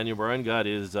 Daniel Bryan got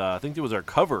his, I think it was our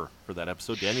cover for that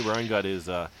episode. Daniel Bryan got his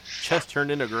chest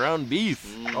turned into ground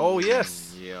beef. Oh,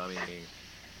 yes. Yeah, I mean,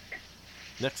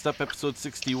 Next up, episode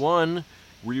 61,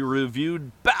 we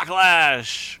reviewed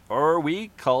Backlash, or we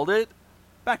called it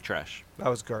Backtrash. That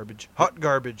was garbage. Hot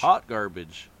garbage. Hot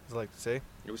garbage. As I like to say.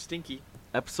 it was stinky.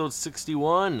 Episode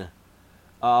 61,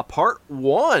 part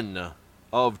 1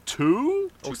 of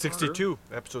 2? Oh, 62.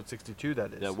 Episode 62,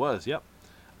 that is. That was, yep.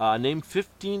 Name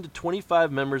 15 to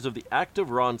 25 members of the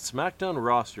active Raw and SmackDown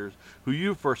rosters who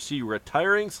you foresee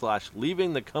retiring /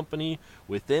 leaving the company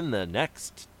within the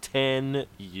next 10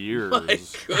 years. My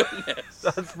goodness.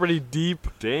 That's pretty deep.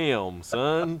 Damn,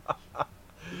 son.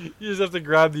 You just have to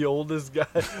grab the oldest guy.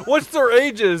 What's their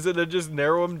ages? And then just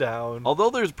narrow them down. Although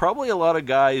there's probably a lot of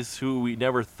guys who we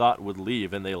never thought would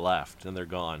leave and they left and they're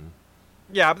gone.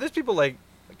 Yeah, but there's people like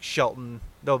Shelton.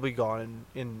 They'll be gone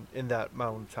in that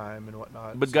amount of time and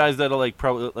whatnot. But so. guys that are like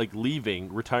probably like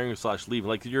leaving, retiring / leaving,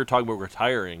 like you're talking about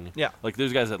retiring. Yeah. Like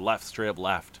there's guys that left, straight up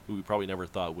left, who we probably never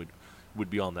thought would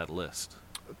be on that list.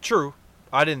 True.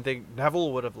 I didn't think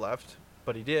Neville would have left,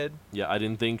 but he did. Yeah, I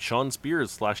didn't think Sean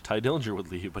Spears / Ty Dillinger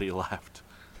would leave, but he left.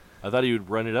 I thought he would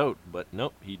run it out, but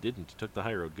nope, he didn't. He took the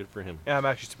high road. Good for him. Yeah, I'm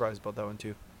actually surprised about that one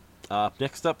too.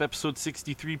 Next up, episode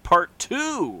 63, part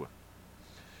 2.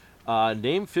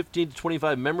 Name 15 to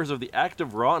 25 members of the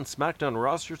active Raw and SmackDown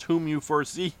rosters whom you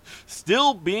foresee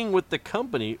still being with the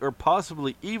company or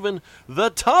possibly even the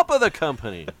top of the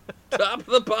company. Top of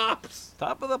the pops.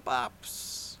 Top of the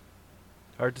pops.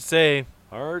 Hard to say.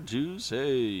 Hard to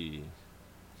say.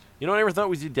 You know, I never thought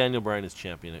we'd see Daniel Bryan as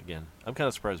champion again. I'm kind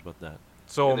of surprised about that.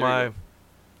 So Yeah, am there you I. go.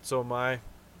 So am I.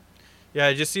 Yeah,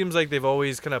 it just seems like they've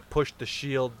always kind of pushed the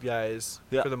Shield guys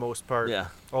Yeah. for the most part. Yeah.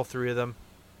 All three of them.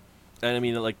 And I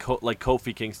mean, like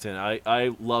Kofi Kingston.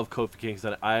 I love Kofi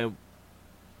Kingston. I'm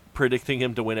predicting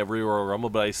him to win every Royal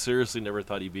Rumble, but I seriously never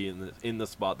thought he'd be in the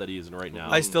spot that he is in right now.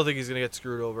 I still think he's gonna get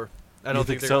screwed over. I don't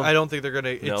think they're. so? I don't think they're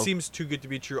gonna. No. It seems too good to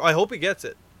be true. I hope he gets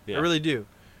it. Yeah. I really do.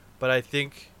 But I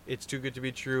think it's too good to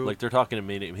be true. Like they're talking to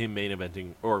him main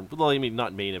eventing, or well, I mean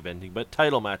not main eventing, but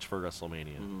title match for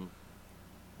WrestleMania. Mm.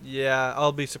 Yeah,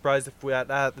 I'll be surprised if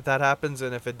that happens,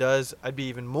 and if it does, I'd be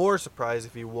even more surprised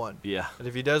if he won. Yeah, And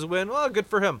if he does win, well, good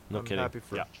for him. no I'm kidding. happy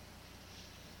for yeah.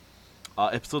 him.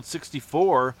 Episode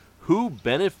 64. Who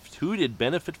did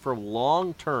benefit from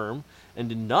long term and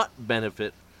did not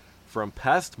benefit from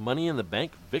past Money in the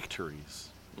Bank victories?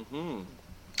 Mm-hmm.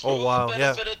 Oh wow,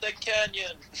 yeah. Benefited the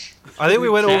Canyon. I think we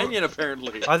went over. Canyon,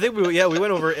 apparently. I think we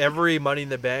went over every Money in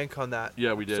the Bank on that.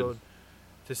 Yeah, we did. So,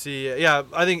 to see, yeah,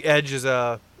 I think Edge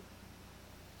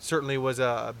certainly was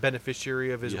a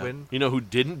beneficiary of his Yeah. win. You know who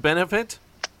didn't benefit?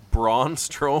 Braun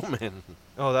Strowman.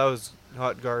 Oh, that was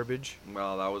hot garbage.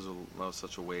 Well, that was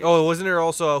such a waste. Oh, wasn't there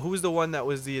also who was the one that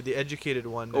was the educated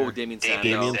one? Oh, there? Damien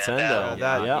Damien Sandow. Sandow.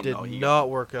 that Yeah. did No, he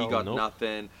not work out. He got Nope.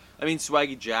 nothing. I mean,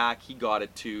 Swaggy Jack, he got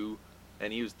it too,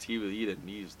 and he was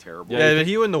terrible. Yeah, but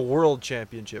he won the world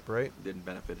championship, right? Didn't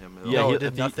benefit him at all. Yeah, No, he, it did I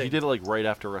think nothing. he did it like right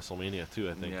after WrestleMania too.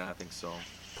 I think. Yeah, I think so.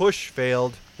 Push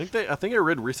failed. I think I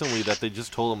read recently that they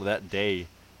just told him that day,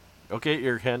 okay,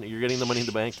 you're getting the Money in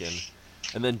the Bank in,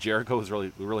 and then Jericho was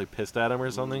really pissed at him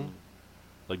or something,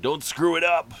 like don't screw it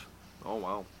up. Oh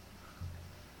wow.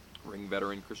 Ring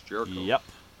veteran Chris Jericho. Yep,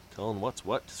 telling what's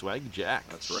what, Swaggy Jack.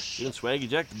 That's right. Giving Swaggy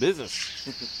Jack the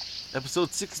business.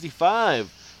 Episode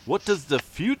 65. What does the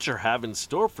future have in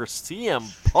store for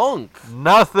CM Punk?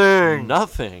 Nothing.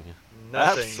 Nothing.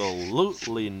 Nothing.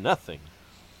 Absolutely nothing.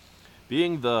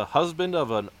 Being the husband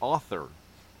of an author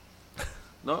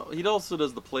No, he also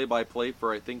does the play-by-play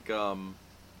for, I think,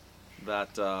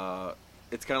 that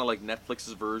it's kind of like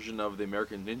Netflix's version of the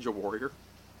American Ninja Warrior.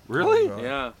 Really? Oh, God.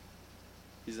 Yeah.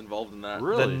 He's involved in that.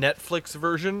 Really? The Netflix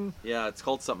version. Yeah, it's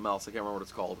called something else. I can't remember what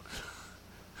it's called.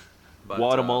 But,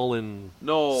 Guatemalan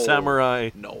no.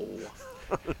 samurai. No.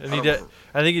 And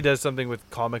I think he does something with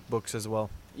comic books as well.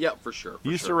 Yeah, for sure. He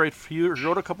used to write. He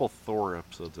wrote a couple Thor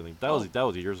episodes. I think that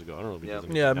was years ago. I don't know if he Yeah. does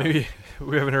anything Yeah, now. maybe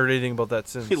we haven't heard anything about that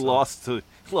since. He so. lost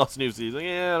New Season.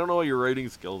 Yeah, I don't know what your writing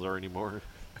skills are anymore.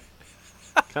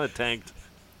 Kind of tanked.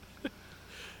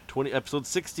 Episode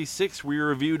 66. We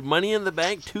reviewed Money in the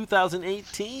Bank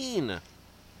 2018.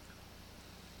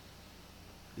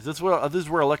 This is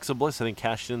where Alexa Bliss I think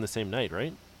cashed in the same night,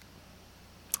 right?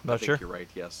 I Not think sure. you're right,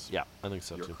 yes. Yeah, I think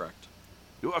so You're too. correct.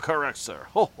 You are correct, sir.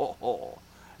 Ho ho ho.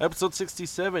 Episode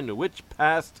 67. Which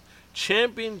past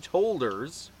champion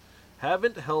holders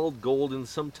haven't held gold in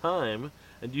some time,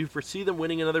 and do you foresee them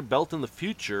winning another belt in the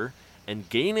future and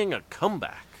gaining a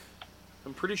comeback?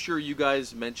 I'm pretty sure you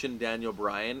guys mentioned Daniel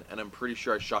Bryan, and I'm pretty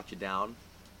sure I shot you down.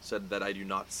 Said that I do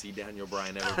not see Daniel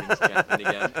Bryan ever being champion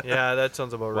again. Yeah, that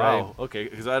sounds about Wow. Okay,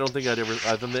 because I don't think I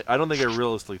don't think I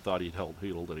realistically thought he'd hold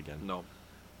it again. No.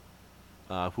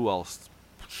 Who else?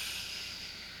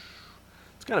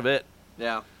 It's kind of it.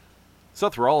 Yeah.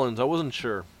 Seth Rollins. I wasn't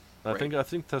sure. I Right. think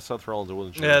that's Seth Rollins. I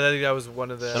wasn't right. sure. Yeah, I think that was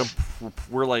one of the. And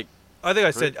we're like, I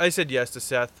think I said yes to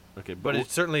Seth, okay, but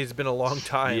it certainly has been a long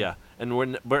time. yeah,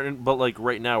 and but like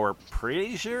right now we're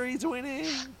pretty sure he's winning.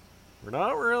 We're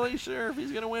not really sure if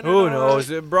he's gonna win. Who or not.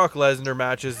 knows? Brock Lesnar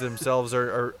matches themselves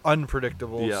are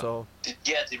unpredictable. Yeah. So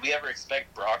Yeah, did we ever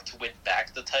expect Brock to win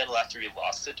back the title after he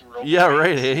lost it to Roman Yeah, right.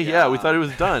 Reigns? Hey, yeah, we Yeah. thought he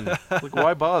was done. Like,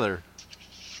 why bother?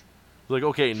 Like,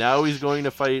 okay, now he's going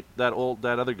to fight that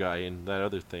other guy in that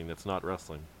other thing that's not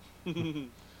wrestling.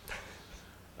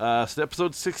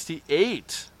 Episode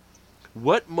 68.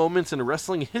 What moments in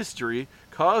wrestling history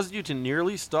caused you to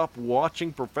nearly stop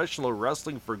watching professional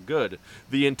wrestling for good?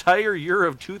 The entire year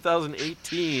of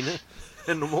 2018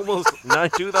 and almost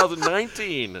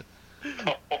 2019.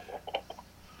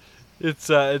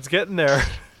 it's getting there.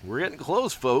 We're getting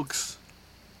close, folks.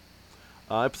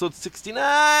 Episode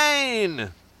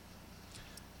 69.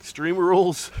 Extreme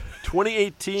Rules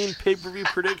 2018 pay-per-view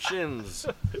predictions.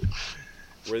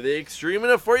 Were they extreme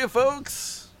enough for you,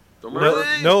 folks? Don't remember.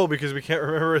 No, because we can't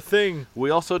remember a thing. We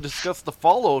also discussed the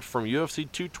fallout from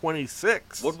UFC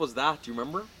 226. What was that? Do you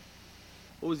remember?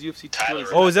 What was UFC Tyler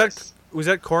 226? Oh, was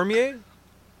that Cormier?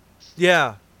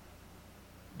 Yeah.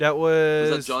 That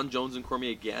was. Was that John Jones and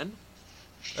Cormier again?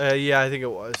 Yeah, I think it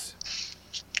was.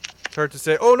 It's hard to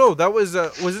say. Oh no, that was.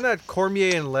 Wasn't that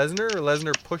Cormier and Lesnar? Or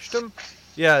Lesnar pushed him?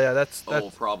 Yeah, that's.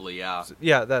 Oh, probably, yeah.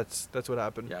 Yeah, that's what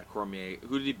happened. Yeah, Cormier.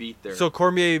 Who did he beat there? So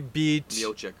Cormier beat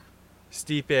Miocic.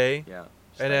 Stipe, Yeah.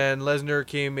 and then Lesnar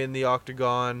came in the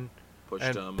octagon pushed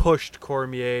and him. pushed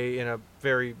Cormier in a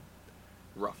very,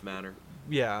 Rough manner.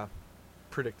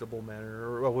 predictable manner,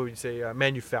 or what would you say,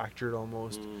 manufactured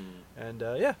almost. Mm. And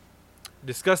yeah,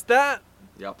 discussed that.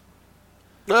 Yep.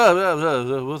 What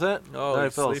was that? Oh, I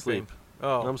he's fell sleeping. asleep.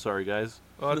 Oh, I'm sorry, guys.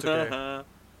 oh, that's okay.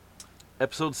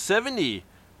 Episode 70,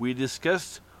 we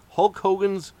discussed Hulk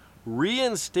Hogan's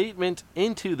reinstatement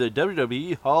into the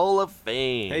WWE Hall of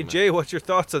Fame. Hey Jay, what's your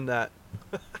thoughts on that?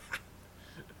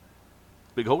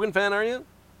 Big Hogan fan, are you?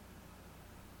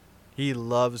 He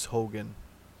loves Hogan.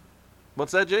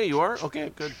 What's that, Jay? You are?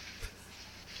 Okay, good.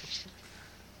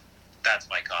 That's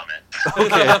my comment.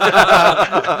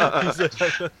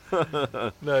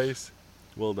 Nice.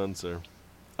 Well done, sir.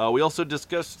 We also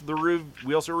discussed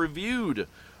we also reviewed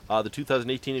the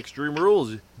 2018 Extreme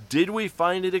Rules. Did we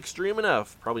find it extreme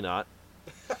enough? Probably not.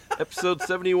 Episode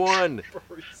 71.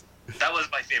 That was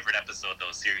my favorite episode,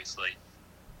 though, seriously.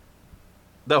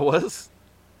 That was?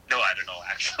 No, I don't know,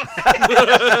 actually.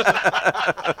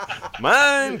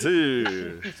 Mine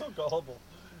too. You're so gullible.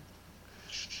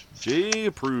 Jay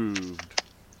approved.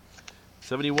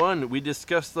 71. We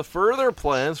discussed the further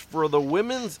plans for the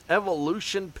Women's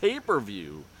Evolution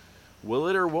pay-per-view. Will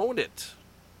it or won't it?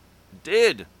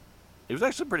 Did. It was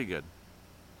actually pretty good.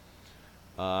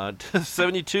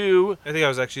 72. I think I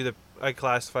was actually I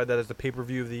classified that as the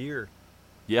pay-per-view of the year.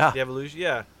 Yeah. The Evolution,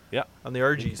 yeah. Yeah. On the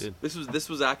RGs. Did. This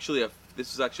was actually a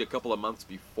couple of months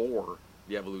before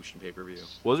the Evolution pay-per-view.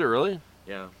 Was it really?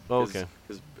 Yeah. Oh, okay.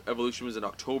 Because Evolution was in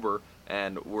October,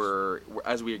 and we're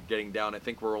as we're getting down, I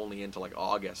think we're only into like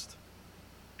August.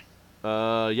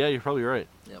 Yeah, you're probably right.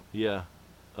 Yep. Yeah.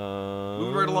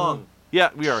 Moving right along. Yeah,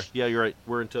 we are. Yeah, you're right.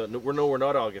 We're into. We're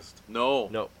not August. No.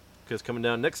 No, because coming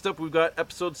down. Next up, we've got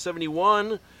episode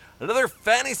 71. Another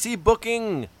fantasy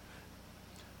booking.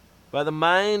 by the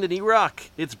Mind and E-Rock.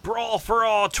 It's Brawl for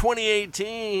All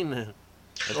 2018.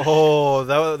 Oh,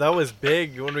 that was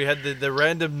big when we had the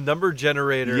random number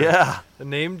generator. Yeah. The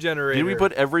name generator. Did we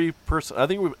put every person? I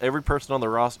think every person on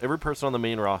the every person on the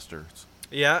main roster.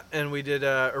 Yeah, and we did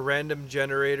a random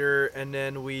generator, and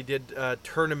then we did a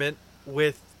tournament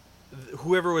with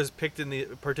whoever was picked in the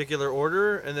particular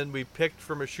order, and then we picked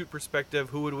from a shoot perspective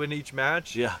who would win each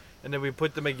match. Yeah. And then we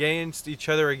put them against each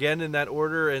other again in that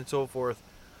order, and so forth.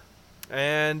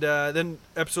 And then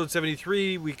episode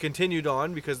 73, we continued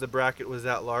on because the bracket was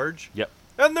that large. Yep.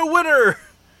 And the winner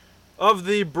of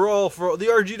the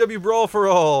RGW Brawl for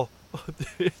All,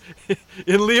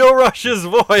 in Leo Rush's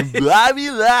voice, Bobby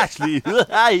Lashley,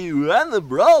 you won the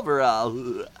Brawl for All.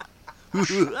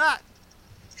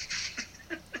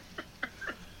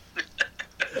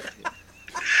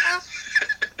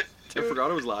 I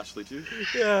forgot it was Lashley too.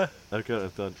 yeah. I kind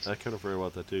of forgot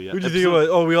about that too. Yeah. What did you think it was?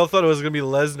 Oh, we all thought it was going to be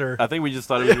Lesnar. I think we just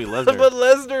thought it was gonna be Lesnar. But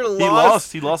Lesnar lost. He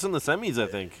lost. He lost in the semis, I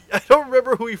think. I don't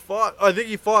remember who he fought. I think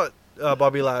he fought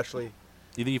Bobby Lashley.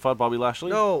 You think he fought Bobby Lashley?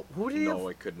 No, who did he? No,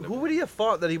 it couldn't have Who been. would he have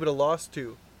fought that he would have lost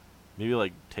to? Maybe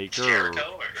like Taker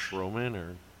Jericho or Roman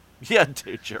or yeah,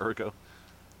 Jericho.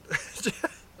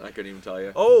 I couldn't even tell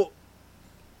you. Oh,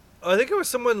 I think it was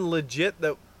someone legit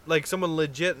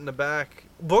in the back.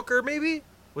 Booker, maybe?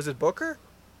 Was it Booker?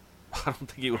 I don't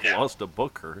think he would have lost to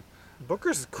Booker.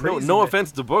 Booker's crazy. No man.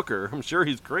 offense to Booker. I'm sure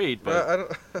he's great, but I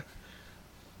don't.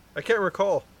 I can't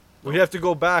recall. We have to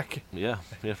go back. yeah,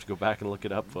 we have to go back and look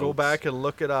it up, folks. Go back and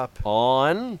look it up.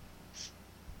 On.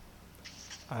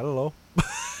 I don't know.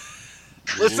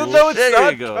 Listen, no, it's There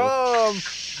not you go. Tom.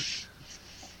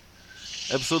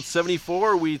 Episode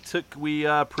 74, we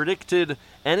predicted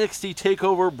NXT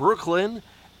TakeOver Brooklyn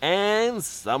and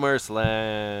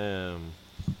SummerSlam.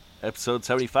 Episode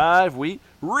 75, we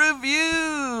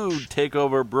reviewed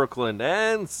TakeOver Brooklyn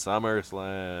and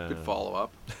SummerSlam. Good follow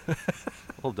up.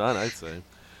 Well done, I'd say.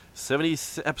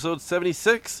 Episode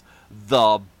 76,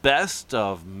 the best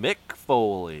of Mick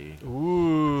Foley.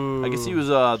 Ooh. I guess he was.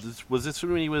 Was this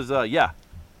when he was? Yeah,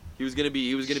 He was gonna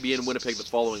be in Winnipeg the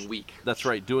following week. that's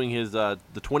right. Doing his the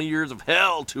 20 Years of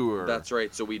Hell tour. That's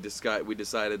right. So we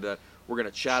decided that we're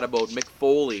gonna chat about Mick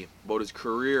Foley, about his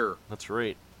career. That's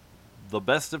right. The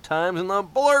best of times and the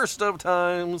blurst of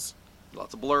times.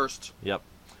 Lots of blurst. Yep.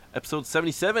 Episode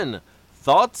 77.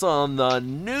 Thoughts on the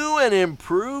new and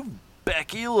improved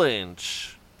Becky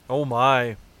Lynch. Oh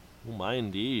my. Oh my,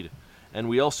 indeed. And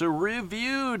we also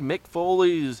reviewed Mick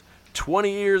Foley's 20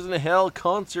 Years in Hell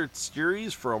concert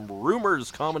series from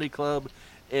Rumors Comedy Club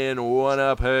in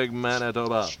Winnipeg,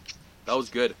 Manitoba. That was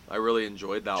good. I really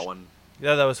enjoyed that one.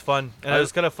 Yeah, that was fun, and it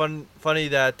was kind of funny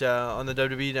that on the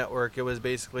WWE Network it was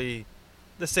basically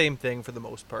the same thing for the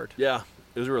most part. Yeah,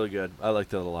 it was really good. I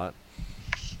liked it a lot.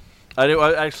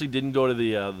 I actually didn't go to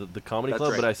the comedy That's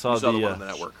club, right. but I saw You saw the the one on the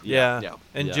network. Yeah. Yeah.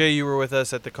 And Yeah. Jay, you were with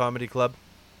us at the comedy club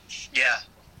Yeah.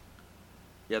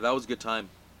 Yeah, that was a good time.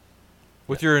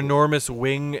 with your enormous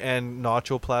wing and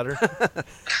nacho platter.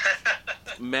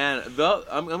 Man,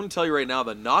 I'm gonna tell you right now,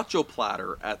 the nacho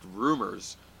platter at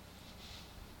Rumors,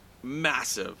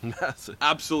 massive. Massive.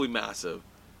 Absolutely massive.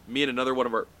 Me and another one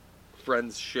of our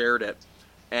friends shared it,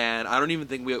 and I don't even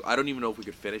know if we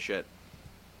could finish it,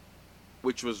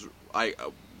 which was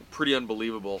pretty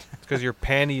unbelievable. Because your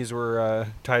panties were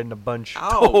tied in a bunch.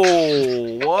 Ouch!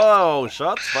 Oh, whoa!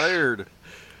 Shots fired.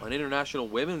 On International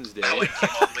Women's That Day. one came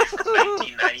all the way from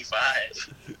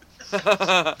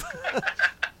 1995.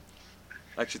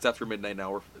 Actually, it's after midnight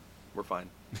now. We're fine.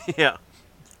 Yeah.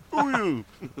 Ooh.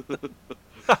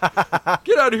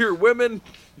 Get out of here, women!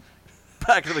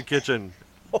 Back to the kitchen.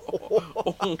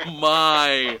 Oh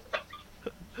my!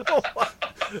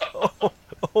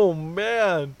 Oh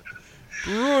man,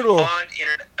 brutal. On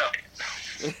internet.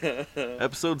 Okay.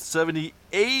 Episode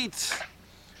 78.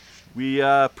 We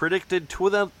predicted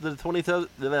the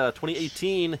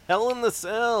 2018 Hell in the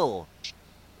Cell.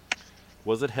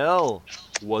 Was it hell?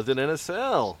 Was it in a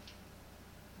cell?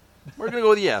 We're going to go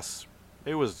with yes.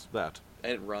 It was that.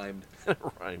 And it rhymed. It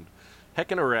rhymed.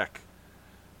 Heck in a wreck.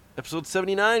 Episode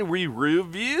 79, we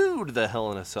reviewed the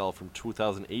Hell in a Cell from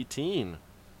 2018.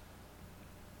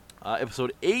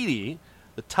 Episode 80,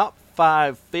 the top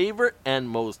 5 favorite and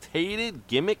most hated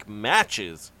gimmick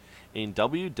matches in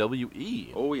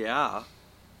WWE. Oh yeah.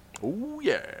 Oh,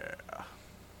 yeah.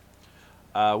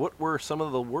 What were some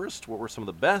of the worst? What were some of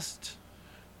the best?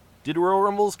 Did Royal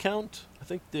Rumbles count? I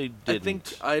think they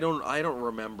didn't. I don't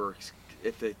remember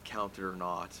if they counted or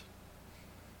not.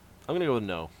 I'm going to go with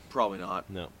no. Probably not.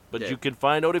 No. But Okay. you can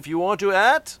find out if you want to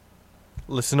at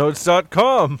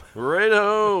Listennotes.com.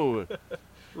 Righto.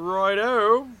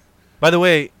 Righto. By the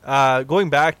way, going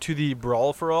back to the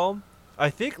Brawl for All, I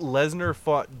think Lesnar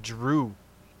fought Drew.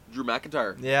 Drew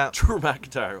McIntyre. Yeah. Drew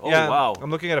McIntyre. Oh, Yeah, wow. I'm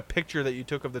looking at a picture that you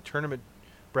took of the tournament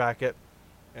bracket,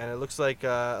 and it looks like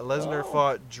Lesnar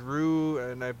fought Drew,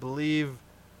 and I believe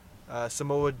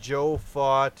Samoa Joe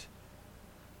fought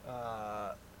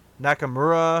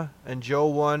Nakamura, and Joe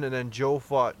won, and then Joe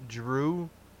fought Drew.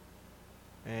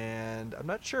 And I'm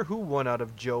not sure who won out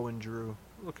of Joe and Drew. I'm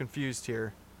a little confused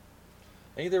here.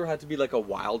 I think there had to be like a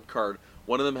wild card.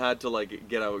 One of them had to like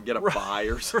get a bye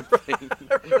or something.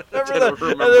 Remember I that? don't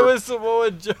remember. And it was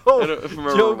Samoa Joe. I don't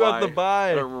remember Joe why. got the I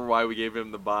bye. don't remember why we gave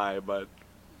him the bye, but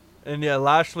And yeah,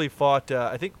 Lashley fought,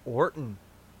 I think, Orton.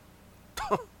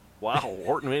 Wow,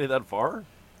 Orton made it that far?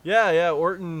 Yeah,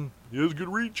 Orton. He has good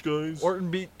reach, guys. Orton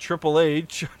beat Triple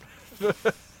H.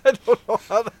 I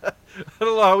don't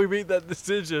know how we made that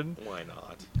decision. why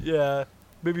not? Yeah,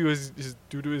 maybe it was just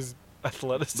due to his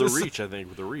athleticism. The reach, I think,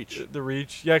 with the reach. The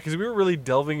reach. Yeah, because we were really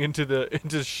delving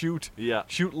into shoot Yeah.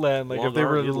 land. Like long if they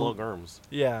arm, were he has little- long arms.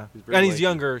 Yeah, He's very and he's lanky.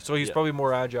 younger, so he's Yeah. probably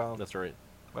more agile. That's right.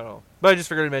 I don't know. But I just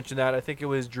forgot to mention that. I think it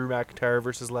was Drew McIntyre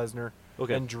versus Lesnar.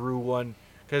 Okay. And Drew won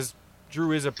because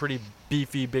Drew is a pretty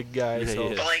beefy big guy. Yeah, so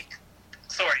he is. But like,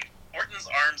 sorry, Orton's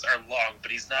arms are long,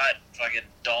 but he's not fucking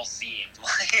Dalsim.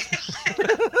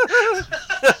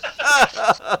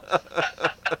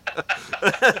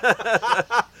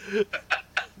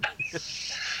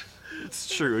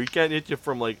 It's true. He can't hit you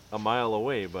from like a mile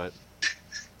away, but.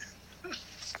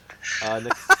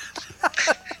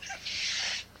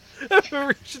 Next,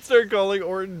 we should start calling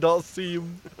Orton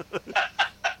Dalsim.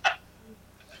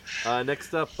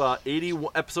 next up,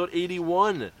 episode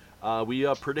 81.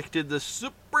 We predicted the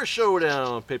Super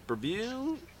Showdown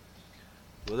pay-per-view.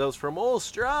 Well, that was from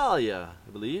Australia,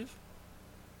 I believe.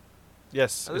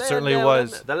 Yes, The it land certainly down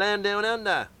was. under- the land down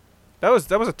under. That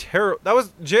was a terrible. That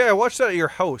was Jay. I watched that at your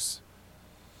house.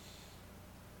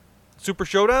 Super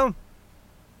Showdown.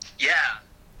 yeah.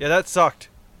 Yeah, that sucked.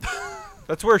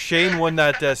 That's where Shane won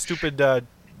that stupid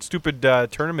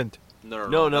tournament.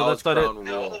 No, that that's was not it. Crown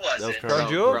No, Royal. it That was wasn't. Crown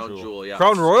Jewel? Crown Jewel, yeah.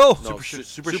 Crown Royal. No, Super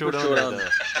Super Showdown Showdown had,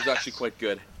 was actually quite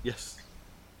good. Yes.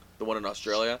 The one in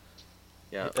Australia.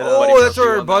 Yeah. Oh, that's Murphy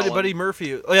where won that one. Buddy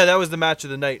Murphy. Oh yeah, that was the match of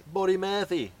the night. Buddy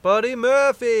Matthew. Buddy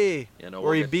Murphy. Yeah, no,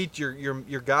 Where we'll he get- beat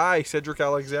your guy Cedric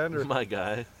Alexander. My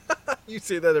guy. You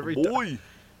say that every time. Boy.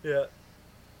 Yeah.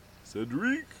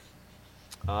 Cedric.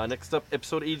 Next up,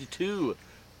 episode 82.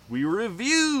 We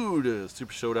reviewed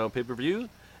Super Showdown pay-per-view,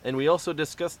 and we also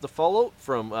discussed the fallout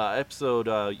from episode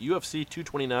UFC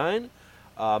 229,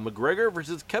 McGregor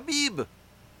versus Khabib.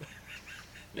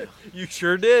 You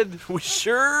sure did. We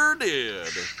sure did.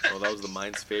 Oh, that was the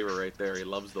mind's favorite right there. He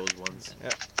loves those ones.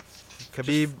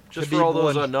 Khabib. Just Khabib for all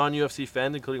those won. non-UFC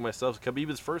fans, including myself,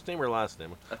 Khabib's first name or last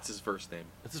name? That's his first name.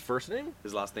 That's his first name?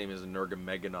 His last name is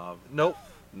Nurmagomedov. Nope.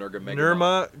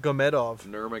 Nurmagomedov. Nurmagomedov.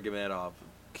 Nurmagomedov.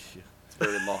 It's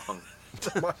very long.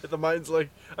 The mind's like,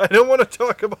 I don't want to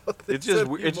talk about this. It's just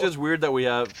anymore. it's just weird that we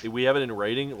have it in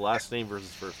writing, last name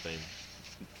versus first name.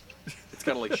 It's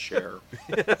kind of like Cher.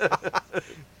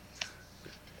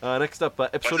 Next up,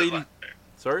 episode 80.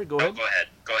 Sorry, go No, ahead.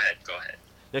 go ahead.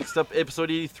 Next up,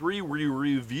 episode 83, we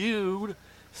reviewed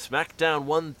SmackDown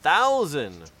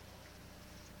 1000,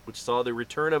 which saw the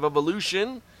return of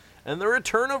Evolution and the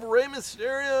return of Rey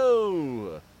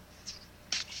Mysterio.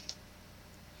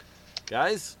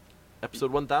 Guys,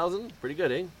 episode 1000, pretty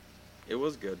good, eh? It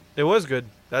was good. It was good.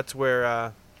 That's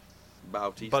where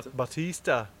Bautista.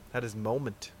 Batista had his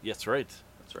moment. Yes, right.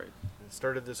 That's right. It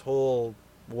started this whole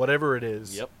whatever it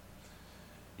is. Yep.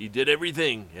 He did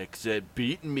everything except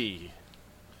beat me.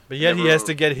 But yet he Never- has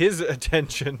to get his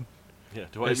attention. Yeah,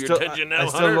 do I have your attention now,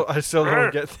 Hunter? I still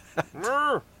don't get that.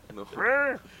 No.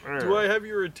 Do I have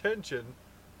your attention?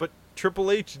 But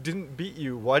Triple H didn't beat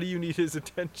you. Why do you need his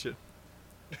attention?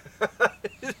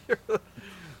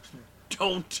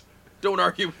 Don't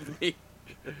argue with me.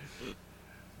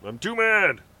 I'm too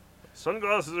mad.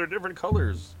 Sunglasses are different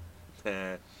colors.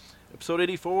 Episode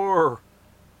 84.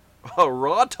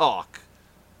 Raw Talk.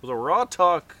 It was a Raw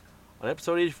Talk on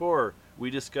episode 84. We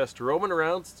discussed Roman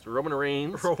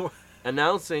Reigns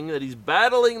announcing that he's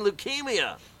battling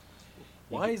leukemia.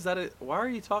 Why is that? Why are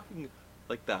you talking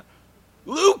like that?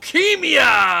 Leukemia.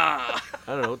 I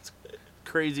don't know. It's a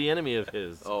crazy enemy of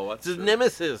his. Oh, It's that's his true.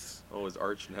 nemesis. Oh, his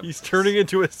arch nemesis. He's turning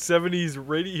into a 70s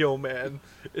radio man.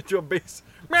 Into a bass.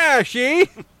 Mashy!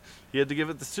 He had to give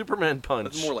it the Superman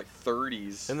punch. That's more like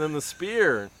 30s. And then the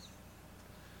spear.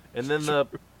 And then the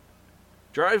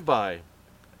drive-by.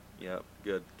 Yeah,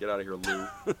 good. Get out of here,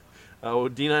 Lou.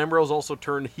 Dean Ambrose also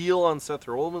turned heel on Seth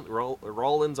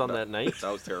Rollins on that night.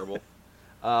 That was terrible.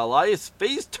 Elias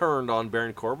face turned on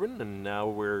Baron Corbin, and now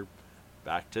we're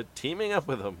back to teaming up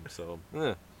with him. So,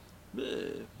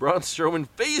 Braun Strowman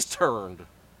face turned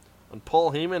on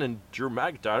Paul Heyman and Drew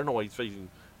McIntyre. I don't know why he's facing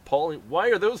Paul. Why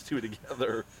are those two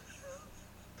together?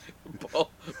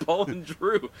 Paul and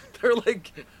Drew. They're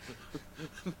like.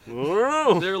 I don't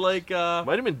know. They're like.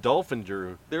 Might have been Dolphin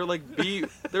Drew. They're like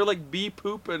bee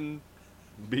poop and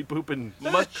Be pooping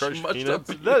Much- crushed much peanuts.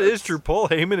 up- That is true. Paul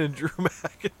Heyman and Drew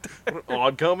McIntyre.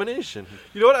 Odd combination.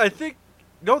 You know what? I think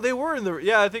no, they were in the.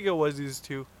 Yeah, I think it was these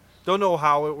two. Don't know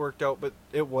how it worked out, but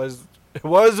it was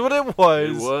what it was.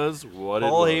 It was what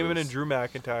Paul it was. Heyman and Drew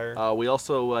McIntyre. We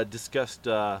also discussed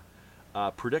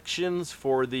predictions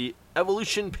for the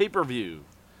Evolution pay-per-view,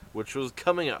 which was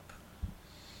coming up.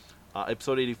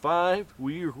 Episode 85,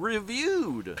 we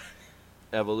reviewed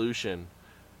Evolution,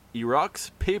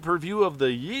 Iraq's pay-per-view of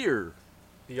the year,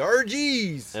 The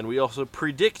RGs. and we also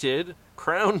predicted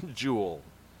Crown Jewel.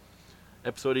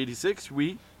 Episode 86,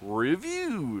 we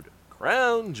reviewed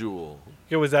Crown Jewel.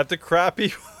 Okay, was that the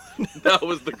crappy? that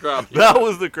was the crap. That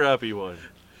was the crappy one.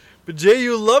 But Jay,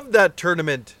 you loved that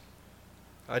tournament.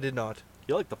 I did not.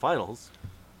 You like the finals?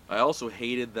 I also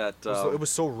hated that It was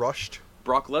so rushed.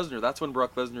 Brock Lesnar. That's when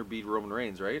Brock Lesnar beat Roman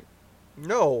Reigns, right?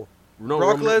 No. No,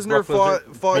 Brock Lesnar fought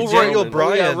beat Daniel Roman.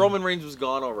 Bryan. Yeah, Roman Reigns was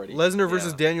gone already. Lesnar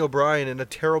versus Yeah. Daniel Bryan in a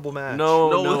terrible match.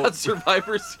 No, that's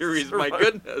Survivor Series. My Survivor.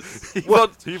 goodness. He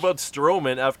fought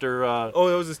Strowman after Oh,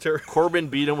 it was just terrible. Corbin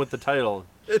beat him with the title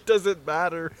It doesn't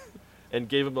matter. and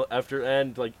gave him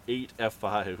like 8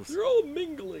 F5s. They're all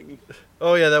mingling.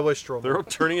 Oh yeah, that was Strowman. They're all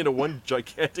turning into one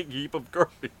gigantic heap of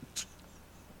garbage.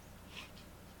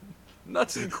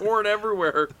 Nuts and corn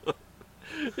everywhere.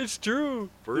 It's true.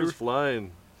 Birds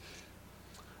flying.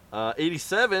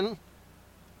 87.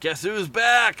 Guess who's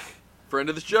back? Friend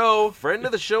of the show. Friend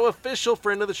of the show, official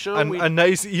friend of the show. A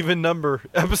nice even number.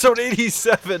 Episode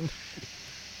 87.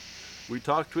 We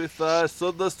talked with the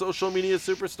social media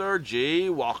superstar Jay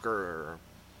Walker.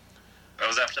 That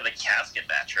was after the casket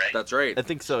match, right? That's right. I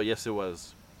think so. Yes, it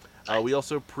was. We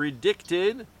also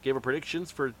gave our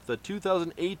predictions for the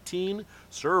 2018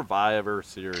 Survivor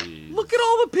Series. Look at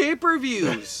all the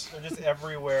pay-per-views. They're just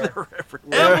everywhere. They're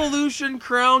everywhere. Evolution,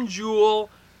 Crown Jewel,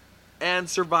 and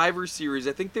Survivor Series.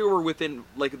 I think they were within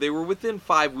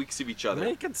 5 weeks of each other.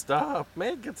 Make it stop.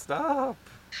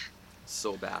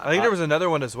 So bad. I think there was another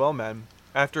one as well, man.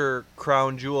 After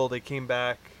Crown Jewel, they came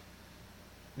back.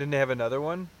 Didn't they have another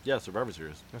one? Yeah, Survivor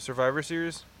Series. A Survivor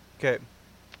Series? Okay.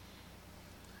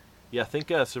 Yeah, I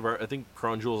think I think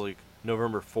Crown Jewel's like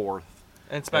November 4th.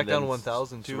 And then SmackDown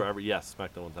 1000 too. Survivor, yes,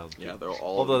 SmackDown 1000. Yeah, they're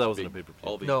all. Although that these wasn't a big- pay-per-view.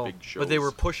 All these No, big shows. but they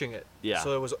were pushing it. Yeah.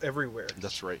 So it was everywhere.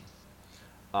 That's right.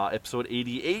 Episode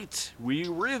 88, we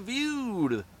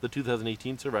reviewed the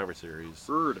 2018 Survivor Series.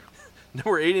 Bird.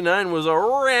 Number 89 was a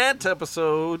rant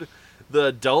episode,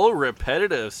 the dull,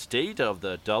 repetitive state of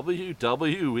the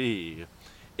WWE,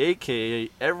 aka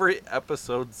every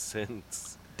episode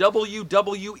since.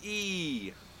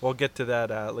 WWE. We'll get to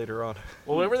that later on.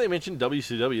 Well, whenever they mention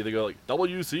WCW, they go like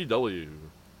WCW.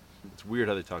 It's weird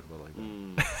how they talk about it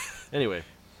like that. Anyway,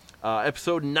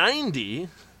 episode 90.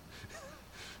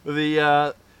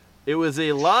 It was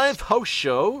a live house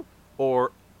show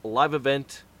or live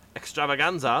event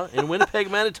extravaganza in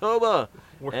Winnipeg, Manitoba,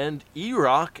 and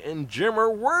E-Rock and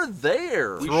Jimmer were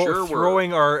there. We sure were.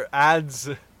 Throwing our ads,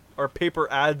 our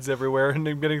paper ads everywhere, and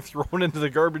then getting thrown into the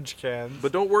garbage cans.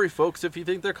 But don't worry, folks. If you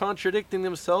think they're contradicting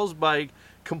themselves by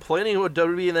complaining about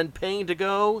WWE and then paying to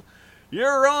go,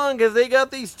 you're wrong, because they got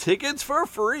these tickets for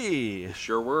free.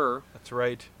 Sure were. That's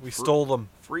right. We stole them.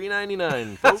 Free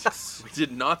 99, folks. We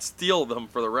did not steal them,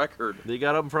 for the record. They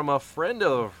got them from a friend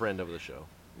of the show.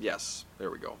 Yes,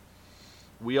 there we go.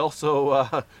 We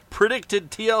also predicted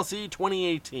TLC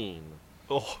 2018.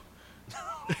 Oh.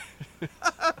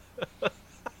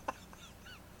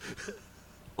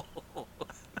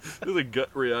 There's a gut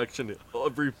reaction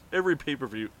to every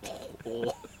pay-per-view.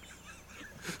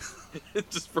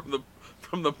 Just from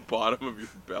the bottom of your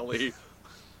belly.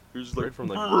 You're just Right like from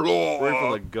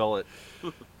the gullet.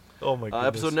 Oh my goodness.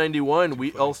 Episode 91,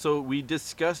 Too funny. we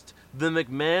discussed the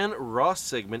McMahon Ross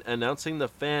segment announcing the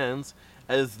fans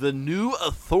as the new what a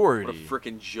authority.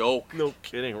 freaking joke. No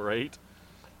kidding, right?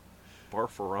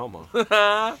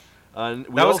 Barfarama. And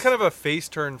That was kind of a face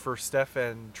turn for Steph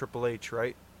and Triple H,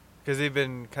 right? Because they've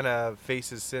been kind of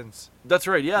faces since. That's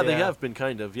right. Yeah, they Yeah. have been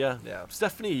kind of. Yeah. Yeah.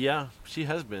 Stephanie, yeah, she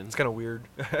has been. It's kind of weird.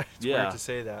 It's Yeah. weird to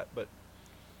say that, but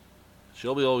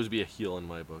She'll always be a heel in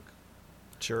my book.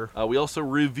 sure. We also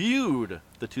reviewed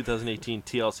the 2018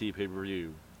 TLC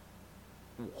pay-per-view.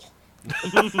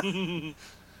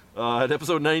 At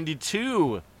episode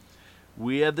 92,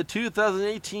 we had the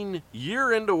 2018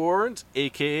 Year-End Awards,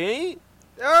 a.k.a.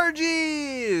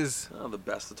 RGs! Oh, the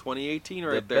best of 2018 the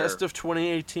right there. best of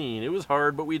 2018. It was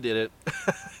hard, but we did it.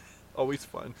 Always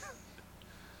fun.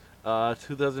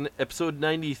 Episode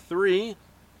 93.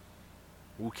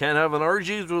 We can't have an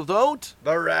RGs without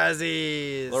The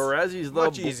Razzies. the Razzies,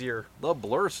 Much easier. the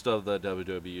blurst of the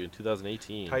WWE in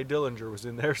 2018. Ty Dillinger was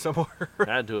in there somewhere.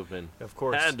 Had to have been. Of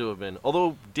course. Had to have been.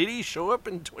 Although, did he show up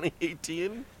in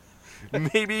 2018?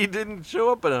 Maybe he didn't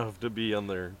show up enough to be on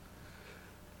there.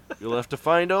 You'll have to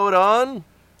find out on...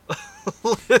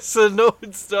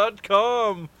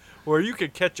 ListenNotes.com, where you can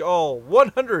catch all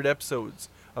 100 episodes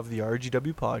of the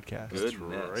RGW podcast. Goodness.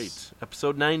 Right.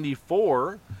 Episode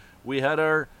 94, we had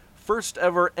our first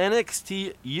ever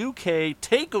NXT UK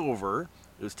takeover.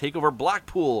 It was Takeover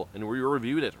Blackpool, and we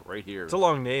reviewed it right here. It's a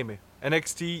long name.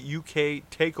 NXT UK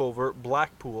Takeover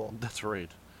Blackpool. That's right.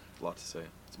 A lot to say.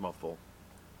 It's a mouthful.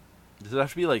 Does it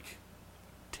have to be like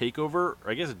Takeover?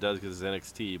 I guess it does because it's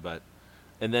NXT, but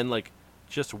and then like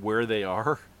just where they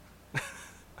are.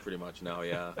 Pretty much now,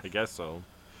 yeah. I guess so.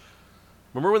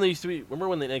 Remember when they used to be? Remember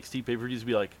when the NXT pay-per-views used to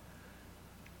be like?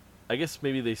 I guess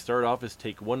maybe they start off as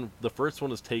Take One. The first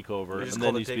one was Takeover, They just and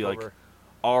then called it used it to be like Takeover.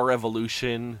 Our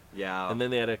Evolution, Yeah. and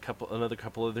then they had another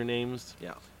couple other names,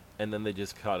 yeah. and then they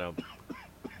just kind of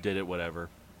did it whatever.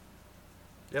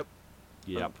 Yep.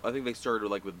 Yep. I think they started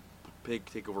like with Big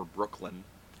Takeover Brooklyn.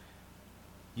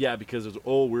 Yeah, because it's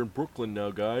we're in Brooklyn now,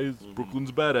 guys.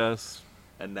 Brooklyn's badass.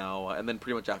 And now, and then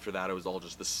pretty much after that, it was all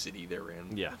just the city they're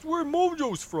in. Yeah, That's where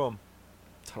Mojo's from.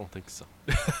 I don't think so.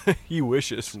 He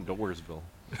wishes. From Nowheresville.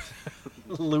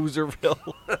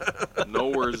 Loserville.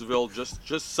 Nowheresville,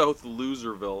 just south of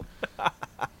Loserville.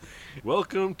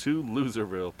 Welcome to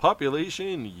Loserville.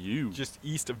 Population U. Just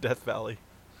east of Death Valley.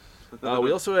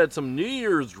 We also had some New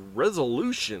Year's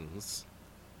resolutions.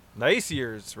 Nice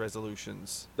years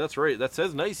resolutions. That's right. That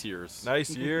says nice years.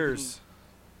 Nice years.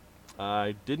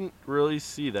 I didn't really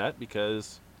see that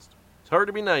because it's hard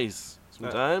to be nice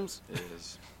sometimes. It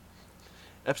is.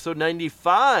 Episode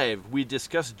 95, we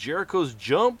discussed Jericho's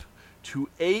jump to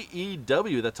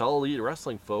AEW. That's All Elite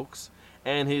Wrestling, folks.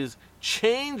 And his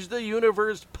Change the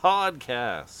Universe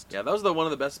podcast. Yeah, that was one of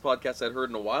the best podcasts I'd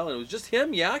heard in a while, and it was just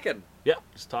him yakking. Yeah,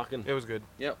 just talking. It was good.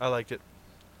 Yep. I liked it.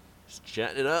 Just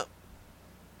chatting it up.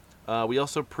 We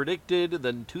also predicted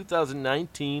the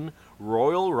 2019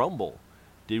 Royal Rumble.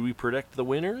 Did we predict the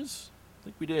winners? I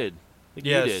think we did. I think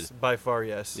you Yes, did. by far,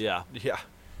 yes. Yeah. Yeah.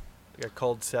 I got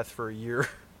called Seth for a year.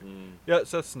 Mm. Yeah,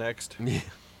 Seth's next.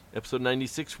 Episode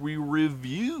 96, we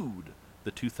reviewed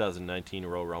the 2019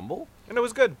 Royal Rumble. And it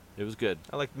was good. It was good.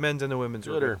 I like the men's and the women's.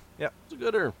 were Gooder. good. Yeah. It was a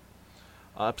gooder.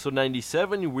 Episode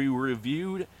 97, we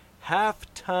reviewed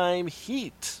Halftime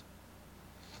Heat.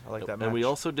 I like that match. And we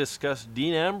also discussed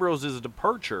Dean Ambrose's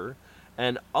departure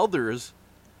and others'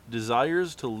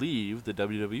 desires to leave the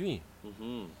WWE.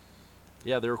 Mm-hmm.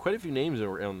 Yeah, there were quite a few names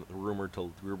around rumored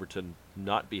to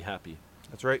not be happy,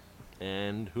 That's right.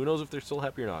 and who knows if they're still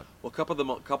happy or not. Well,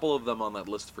 a couple of them on that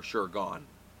list for sure gone.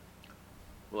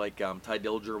 Like Ty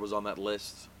Dillinger was on that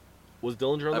list. Was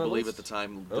Dillinger on I that believe list? at the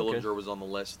time Okay. Dillinger was on the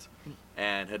list,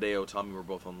 and Hideo Itami were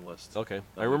both on the list. Okay,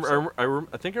 That was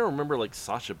I think I remember like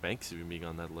Sasha Banks even being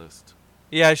on that list.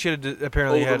 Yeah, she had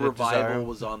apparently Oh, had the a Revival desire.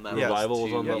 was on that Yeah. list. Revival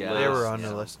was too. on that Yeah, They list. were on yeah.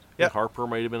 the list. I think Yeah. Harper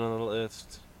might have been on the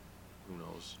list. Who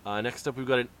knows? Next up, we've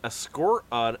got an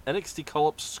NXT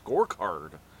call-up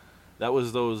scorecard. That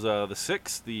was those the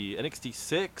NXT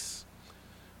 6.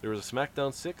 There was a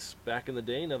SmackDown 6 back in the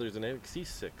day. Now there's an NXT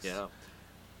 6. Yeah.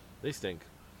 They stink.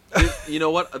 You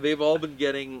know what? They've all been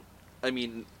getting,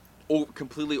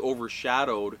 completely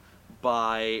overshadowed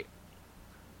by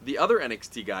the other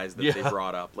NXT guys that they Yeah.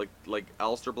 brought up, like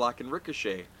Aleister Black and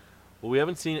Ricochet. Well, we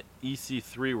haven't seen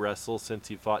EC3 wrestle since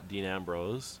he fought Dean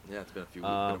Ambrose. Yeah, it's been a few.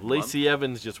 been a Lacey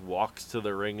Evans just walks to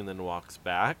the ring and then walks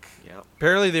back. month. Yeah.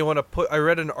 Apparently, they want to put. I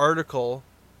read an article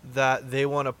that they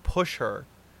want to push her,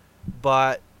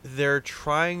 but they're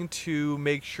trying to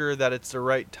make sure that it's the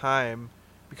right time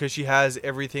because she has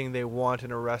everything they want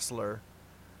in a wrestler,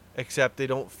 except they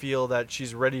don't feel that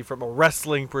she's ready from a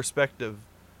wrestling perspective,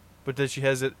 but that she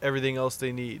has everything else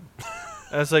they need.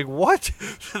 And it's like, what?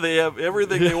 They have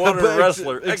everything they want in But a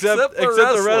wrestler except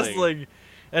the wrestling.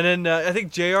 And then I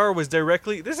think JR was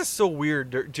directly. This is so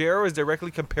weird. JR was directly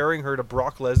comparing her to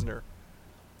Brock Lesnar.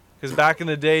 Because back in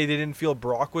the day, they didn't feel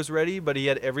Brock was ready, but he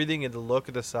had everything in the look,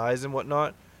 the size, and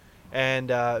whatnot. And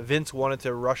Vince wanted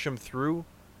to rush him through,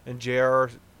 and JR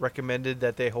recommended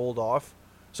that they hold off.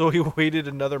 So he waited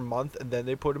another month, and then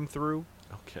they put him through.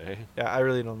 Okay, Yeah, I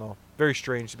really don't know. Very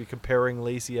strange to be comparing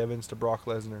Lacey Evans to Brock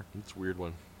Lesnar. that's a weird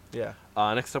one. Yeah.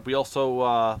 Next up, we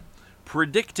also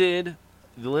predicted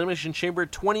the Elimination Chamber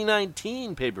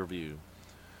 2019 pay-per-view.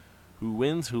 Who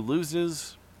wins, who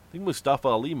loses? I think Mustafa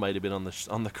Ali might have been on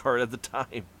the card at the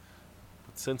time,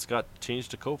 but since got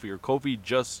changed to Kofi, or Kofi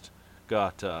just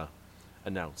got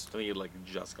announced. I think it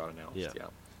just got announced. Yeah. Yeah.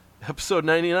 Episode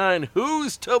 99.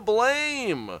 Who's to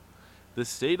blame? The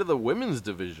state of the women's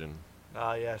division.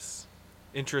 Ah, yes.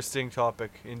 Interesting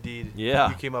topic, indeed. Yeah.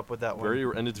 You came up with that one.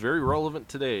 And it's very relevant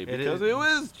today because it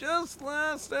was just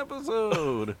last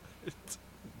episode. It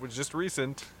was just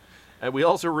recent. And we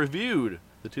also reviewed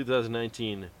the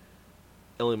 2019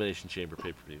 Elimination Chamber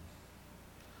pay-per-view.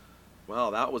 Wow,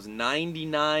 that was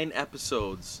 99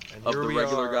 episodes And of here the we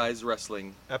Regular are. Guys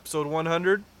Wrestling. Episode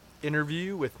 100,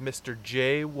 interview with Mr.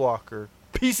 Jay Walker.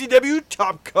 PCW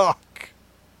Top Cock.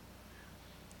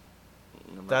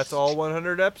 And That's all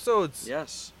 100 episodes.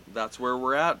 Yes, that's where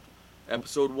we're at.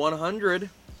 Episode 100.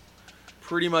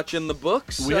 Pretty much in the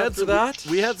books after that.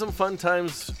 We had some fun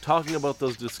times talking about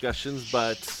those discussions,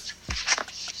 but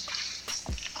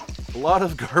a lot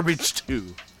of garbage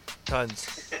too.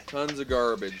 Tons. Tons of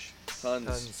garbage.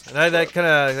 Tons. And that kind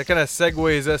of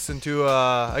segues us into,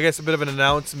 I guess, a bit of an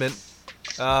announcement.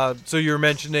 So you're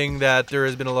mentioning that there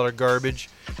has been a lot of garbage,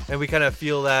 and we kind of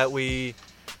feel that you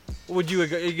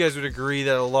guys would agree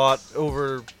that a lot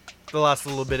over the last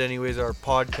little bit, anyways, our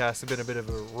podcast have been a bit of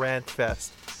a rant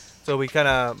fest. So we kind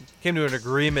of came to an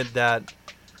agreement that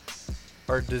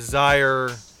our desire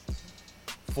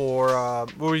for,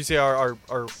 what would you say, our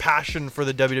passion for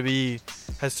the WWE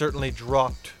has certainly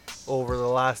dropped over the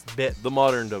last bit. The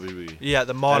modern WWE. Yeah,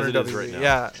 the modern As it is WWE. right now.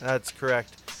 Yeah, that's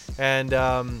correct. And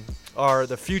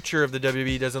the future of the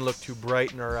WWE doesn't look too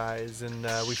bright in our eyes, and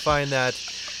we find that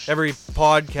every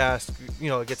podcast,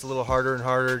 it gets a little harder and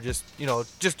harder, just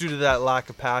due to that lack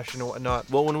of passion and whatnot.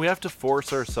 Well, when we have to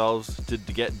force ourselves to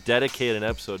dedicate an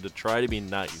episode to try to be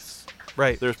nice,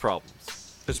 Right. there's problems.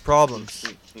 There's problems,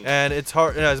 and it's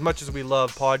hard. As much as we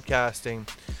love podcasting,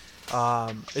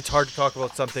 it's hard to talk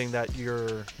about something that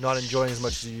you're not enjoying as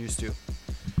much as you used to. It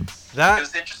That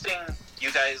was interesting,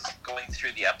 you guys going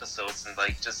through the episodes and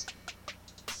just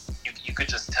you could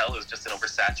just tell it was just an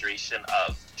oversaturation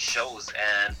of shows,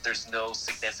 and there's no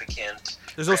significant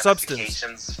there's no substance.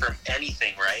 ramifications from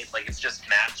anything, right? Like it's just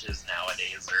matches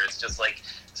nowadays, or it's just like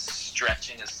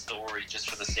stretching a story just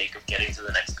for the sake of getting to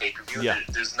the next pay-per-view. Yeah.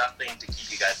 There's nothing to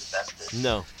keep you guys invested.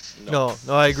 No, No,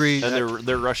 I agree. and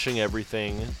they're rushing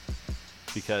everything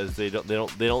because they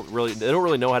don't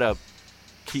really know how to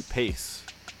keep pace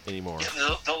anymore.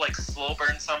 Yeah, they'll like slow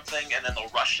burn something, and then they'll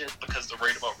rush it because they're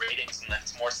worried about ratings, and then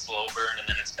it's more slow burn, and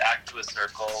then it's back to a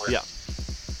circle. And Yeah.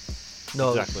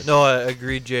 No, Exactly. no, I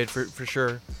agree, Jade, for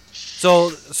sure. So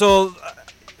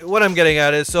what I'm getting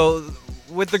at is,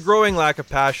 with the growing lack of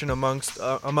passion amongst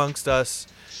us,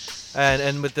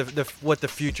 and with the what the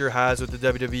future has with the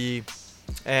WWE,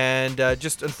 and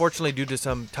just unfortunately due to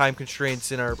some time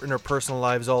constraints in our personal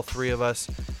lives, all three of us,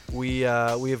 we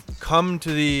have come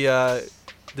to the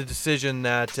decision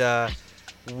that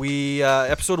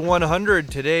episode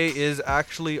 100 today is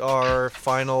actually our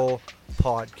final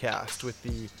podcast with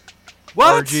the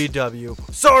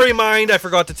RGW. Sorry, Mind, I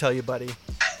forgot to tell you, buddy.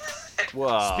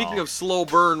 Wow. Speaking of slow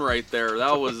burn right there,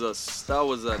 that was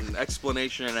an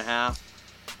explanation and a half.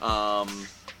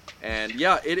 And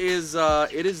yeah, it is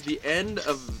the end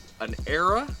of an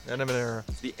era. End of an era.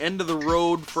 The end of the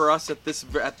road for us at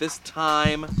this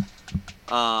time.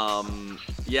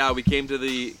 Yeah, we came to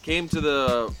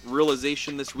the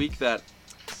realization this week that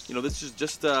this is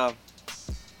just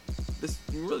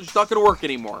really just not going to work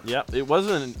anymore. Yeah, it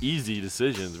wasn't an easy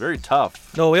decision. It's very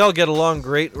tough. No, we all get along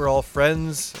great. We're all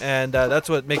friends, and that's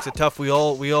what makes it tough. We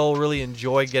all really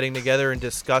enjoy getting together and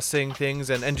discussing things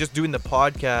and just doing the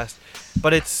podcast.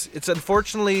 But it's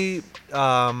unfortunately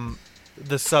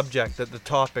the subject, the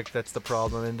topic that's the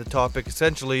problem, and the topic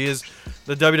essentially is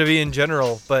the WWE in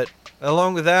general. But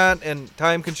along with that and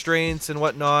time constraints and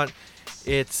whatnot,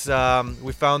 it's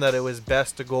we found that it was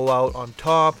best to go out on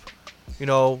top.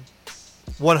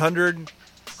 100,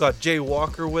 got Jay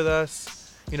Walker with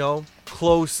us,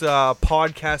 close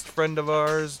podcast friend of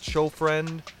ours, show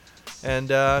friend, and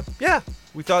yeah,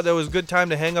 we thought that was a good time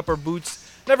to hang up our boots.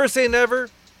 Never say never,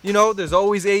 there's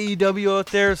always AEW out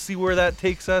there, see where that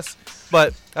takes us,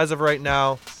 but as of right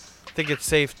now, I think it's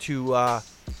safe to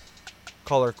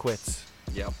call her quits.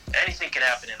 Yep. Anything can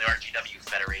happen in the RGW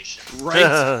Federation.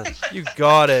 Right. You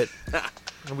got it.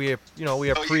 And we Oh,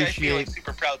 you guys should be appreciate.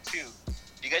 super proud too.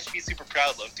 You guys should be super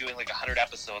proud of doing 100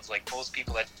 episodes. Like most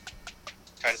people that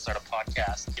try to start a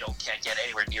podcast, can't get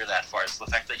anywhere near that far. So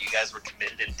the fact that you guys were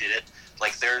committed and did it,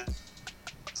 there's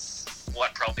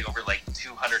probably over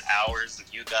 200 hours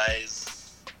of you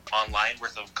guys online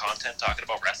worth of content talking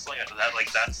about wrestling.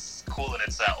 That's cool in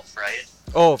itself, right?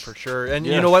 Oh, for sure. And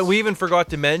you know what? We even forgot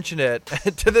to mention it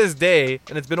to this day,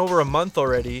 and it's been over a month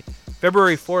already.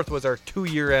 February 4th was our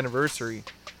 2-year anniversary.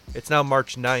 It's now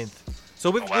March 9th.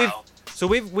 So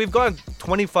we've gone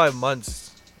 25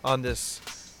 months on this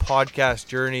podcast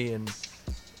journey, and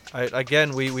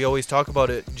we always talk about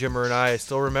it, Jimmer and I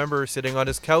still remember sitting on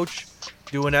his couch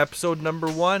doing episode number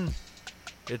 1.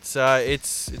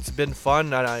 It's been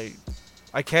fun, and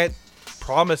I can't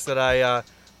promise that I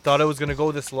thought it was going to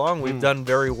go this long. We've done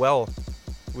very well.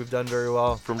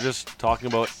 From just talking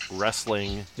about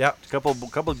wrestling. Yeah. A couple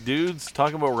of dudes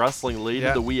talking about wrestling late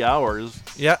in the wee hours.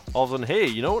 Yeah. All of a sudden, hey,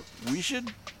 you know what? We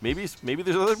should maybe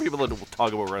there's other people that will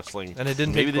talk about wrestling. And it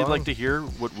didn't maybe take they'd long. like to hear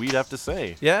what we'd have to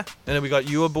say. Yeah. And then we got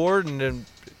you aboard, and then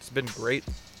it's been great.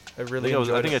 I really enjoyed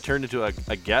it. I think I turned into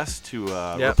a guest to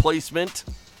a replacement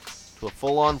to a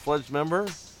full-on fledged member.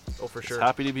 Oh, for sure. Just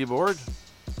happy to be aboard.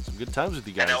 Some good times with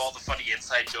you guys. I know all the funny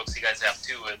inside jokes you guys have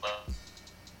too, with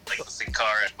like the Sin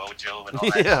Cara and Mojo and all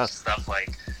that stuff.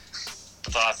 Like,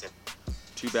 it's awesome.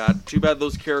 Too bad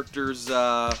those characters.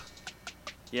 They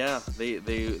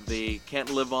can't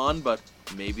live on, but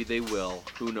maybe they will.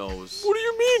 Who knows? What do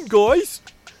you mean, guys?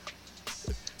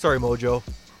 Sorry, Mojo.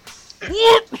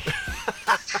 What?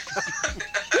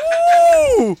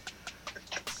 Woo!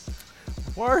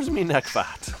 Where's me neck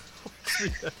fat?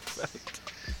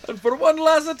 And for one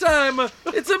last time,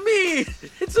 it's a me,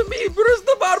 Bruce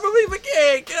the Barber Leave a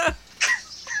Cake.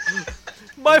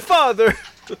 My father,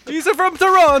 he's from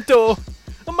Toronto.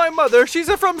 My mother,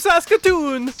 she's from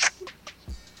Saskatoon.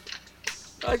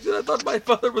 Actually, I thought my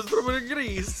father was from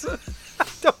Greece.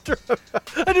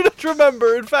 I do not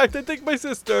remember. In fact, I think my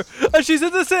sister, she's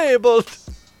disabled.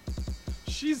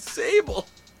 She's Sable.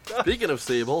 Speaking of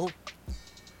Sable.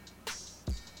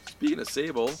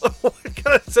 What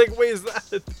kind of segue is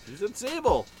that? He said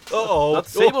Sable. Uh-oh. Thought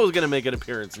Sable was going to make an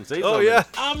appearance and say something. Oh, yeah.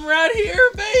 I'm right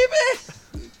here, baby.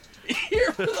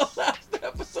 Here for the last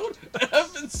episode. And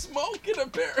I've been smoking,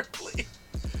 apparently.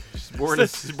 She's born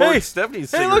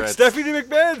Stephanie's cigarettes. Hey, look, Stephanie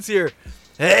McMahon's here.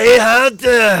 Hey,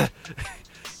 Hunter.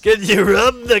 Can you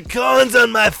rub the cones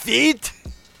on my feet?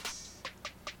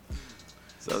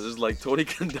 Sounds just like Tony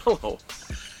Condello.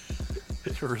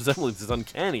 Your resemblance is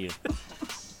uncanny.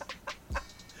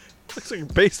 Looks like a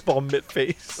baseball mitt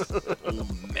face. Oh,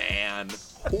 man.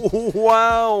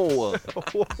 Wow.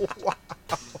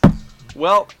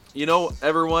 Well,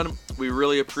 everyone, we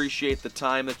really appreciate the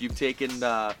time that you've taken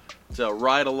to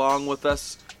ride along with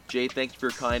us. Jay, thank you for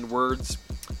your kind words.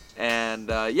 And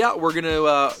we're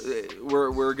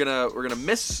gonna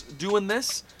miss doing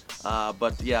this.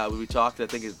 But yeah, we talked. I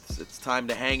think it's time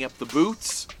to hang up the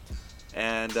boots.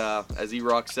 And as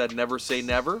E-Rock said, never say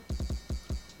never.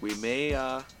 We may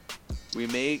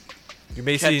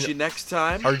catch you next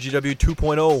time. RGW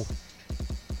 2.0.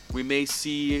 We may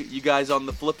see you guys on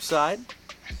the flip side.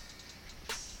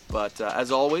 But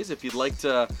as always, if you'd like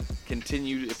to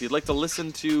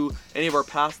listen to any of our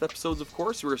past episodes, of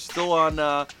course, we're still on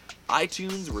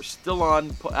iTunes. We're still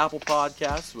on Apple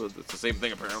Podcasts. Well, it's the same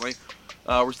thing, apparently.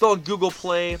 We're still on Google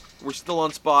Play. We're still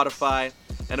on Spotify.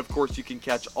 And, of course, you can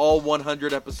catch all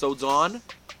 100 episodes on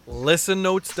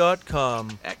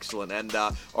listennotes.com. Excellent. And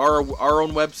our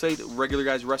own website,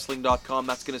 regularguyswrestling.com,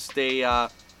 that's going to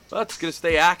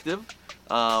stay active.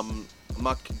 I'm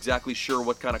not exactly sure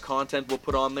what kind of content we'll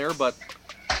put on there, but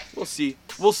we'll see.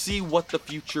 We'll see what the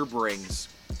future brings.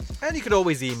 And you can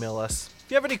always email us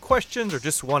if you have any questions or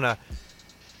just want to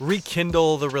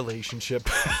rekindle the relationship.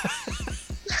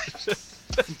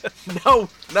 Now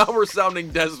we're sounding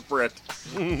desperate.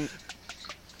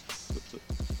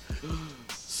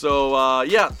 So,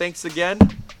 thanks again.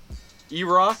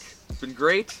 E-Rock, it's been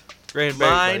great. Great,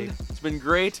 Mine, it's been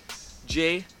great.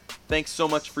 Jay, thanks so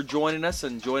much for joining us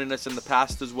and joining us in the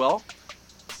past as well.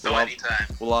 Anytime.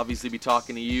 We'll obviously be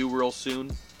talking to you real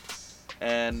soon.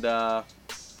 And I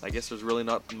guess there's really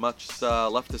not much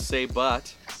left to say,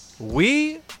 but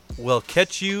we will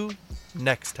catch you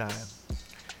next time.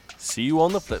 See you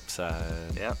on the flip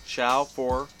side. Yeah, ciao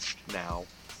for now.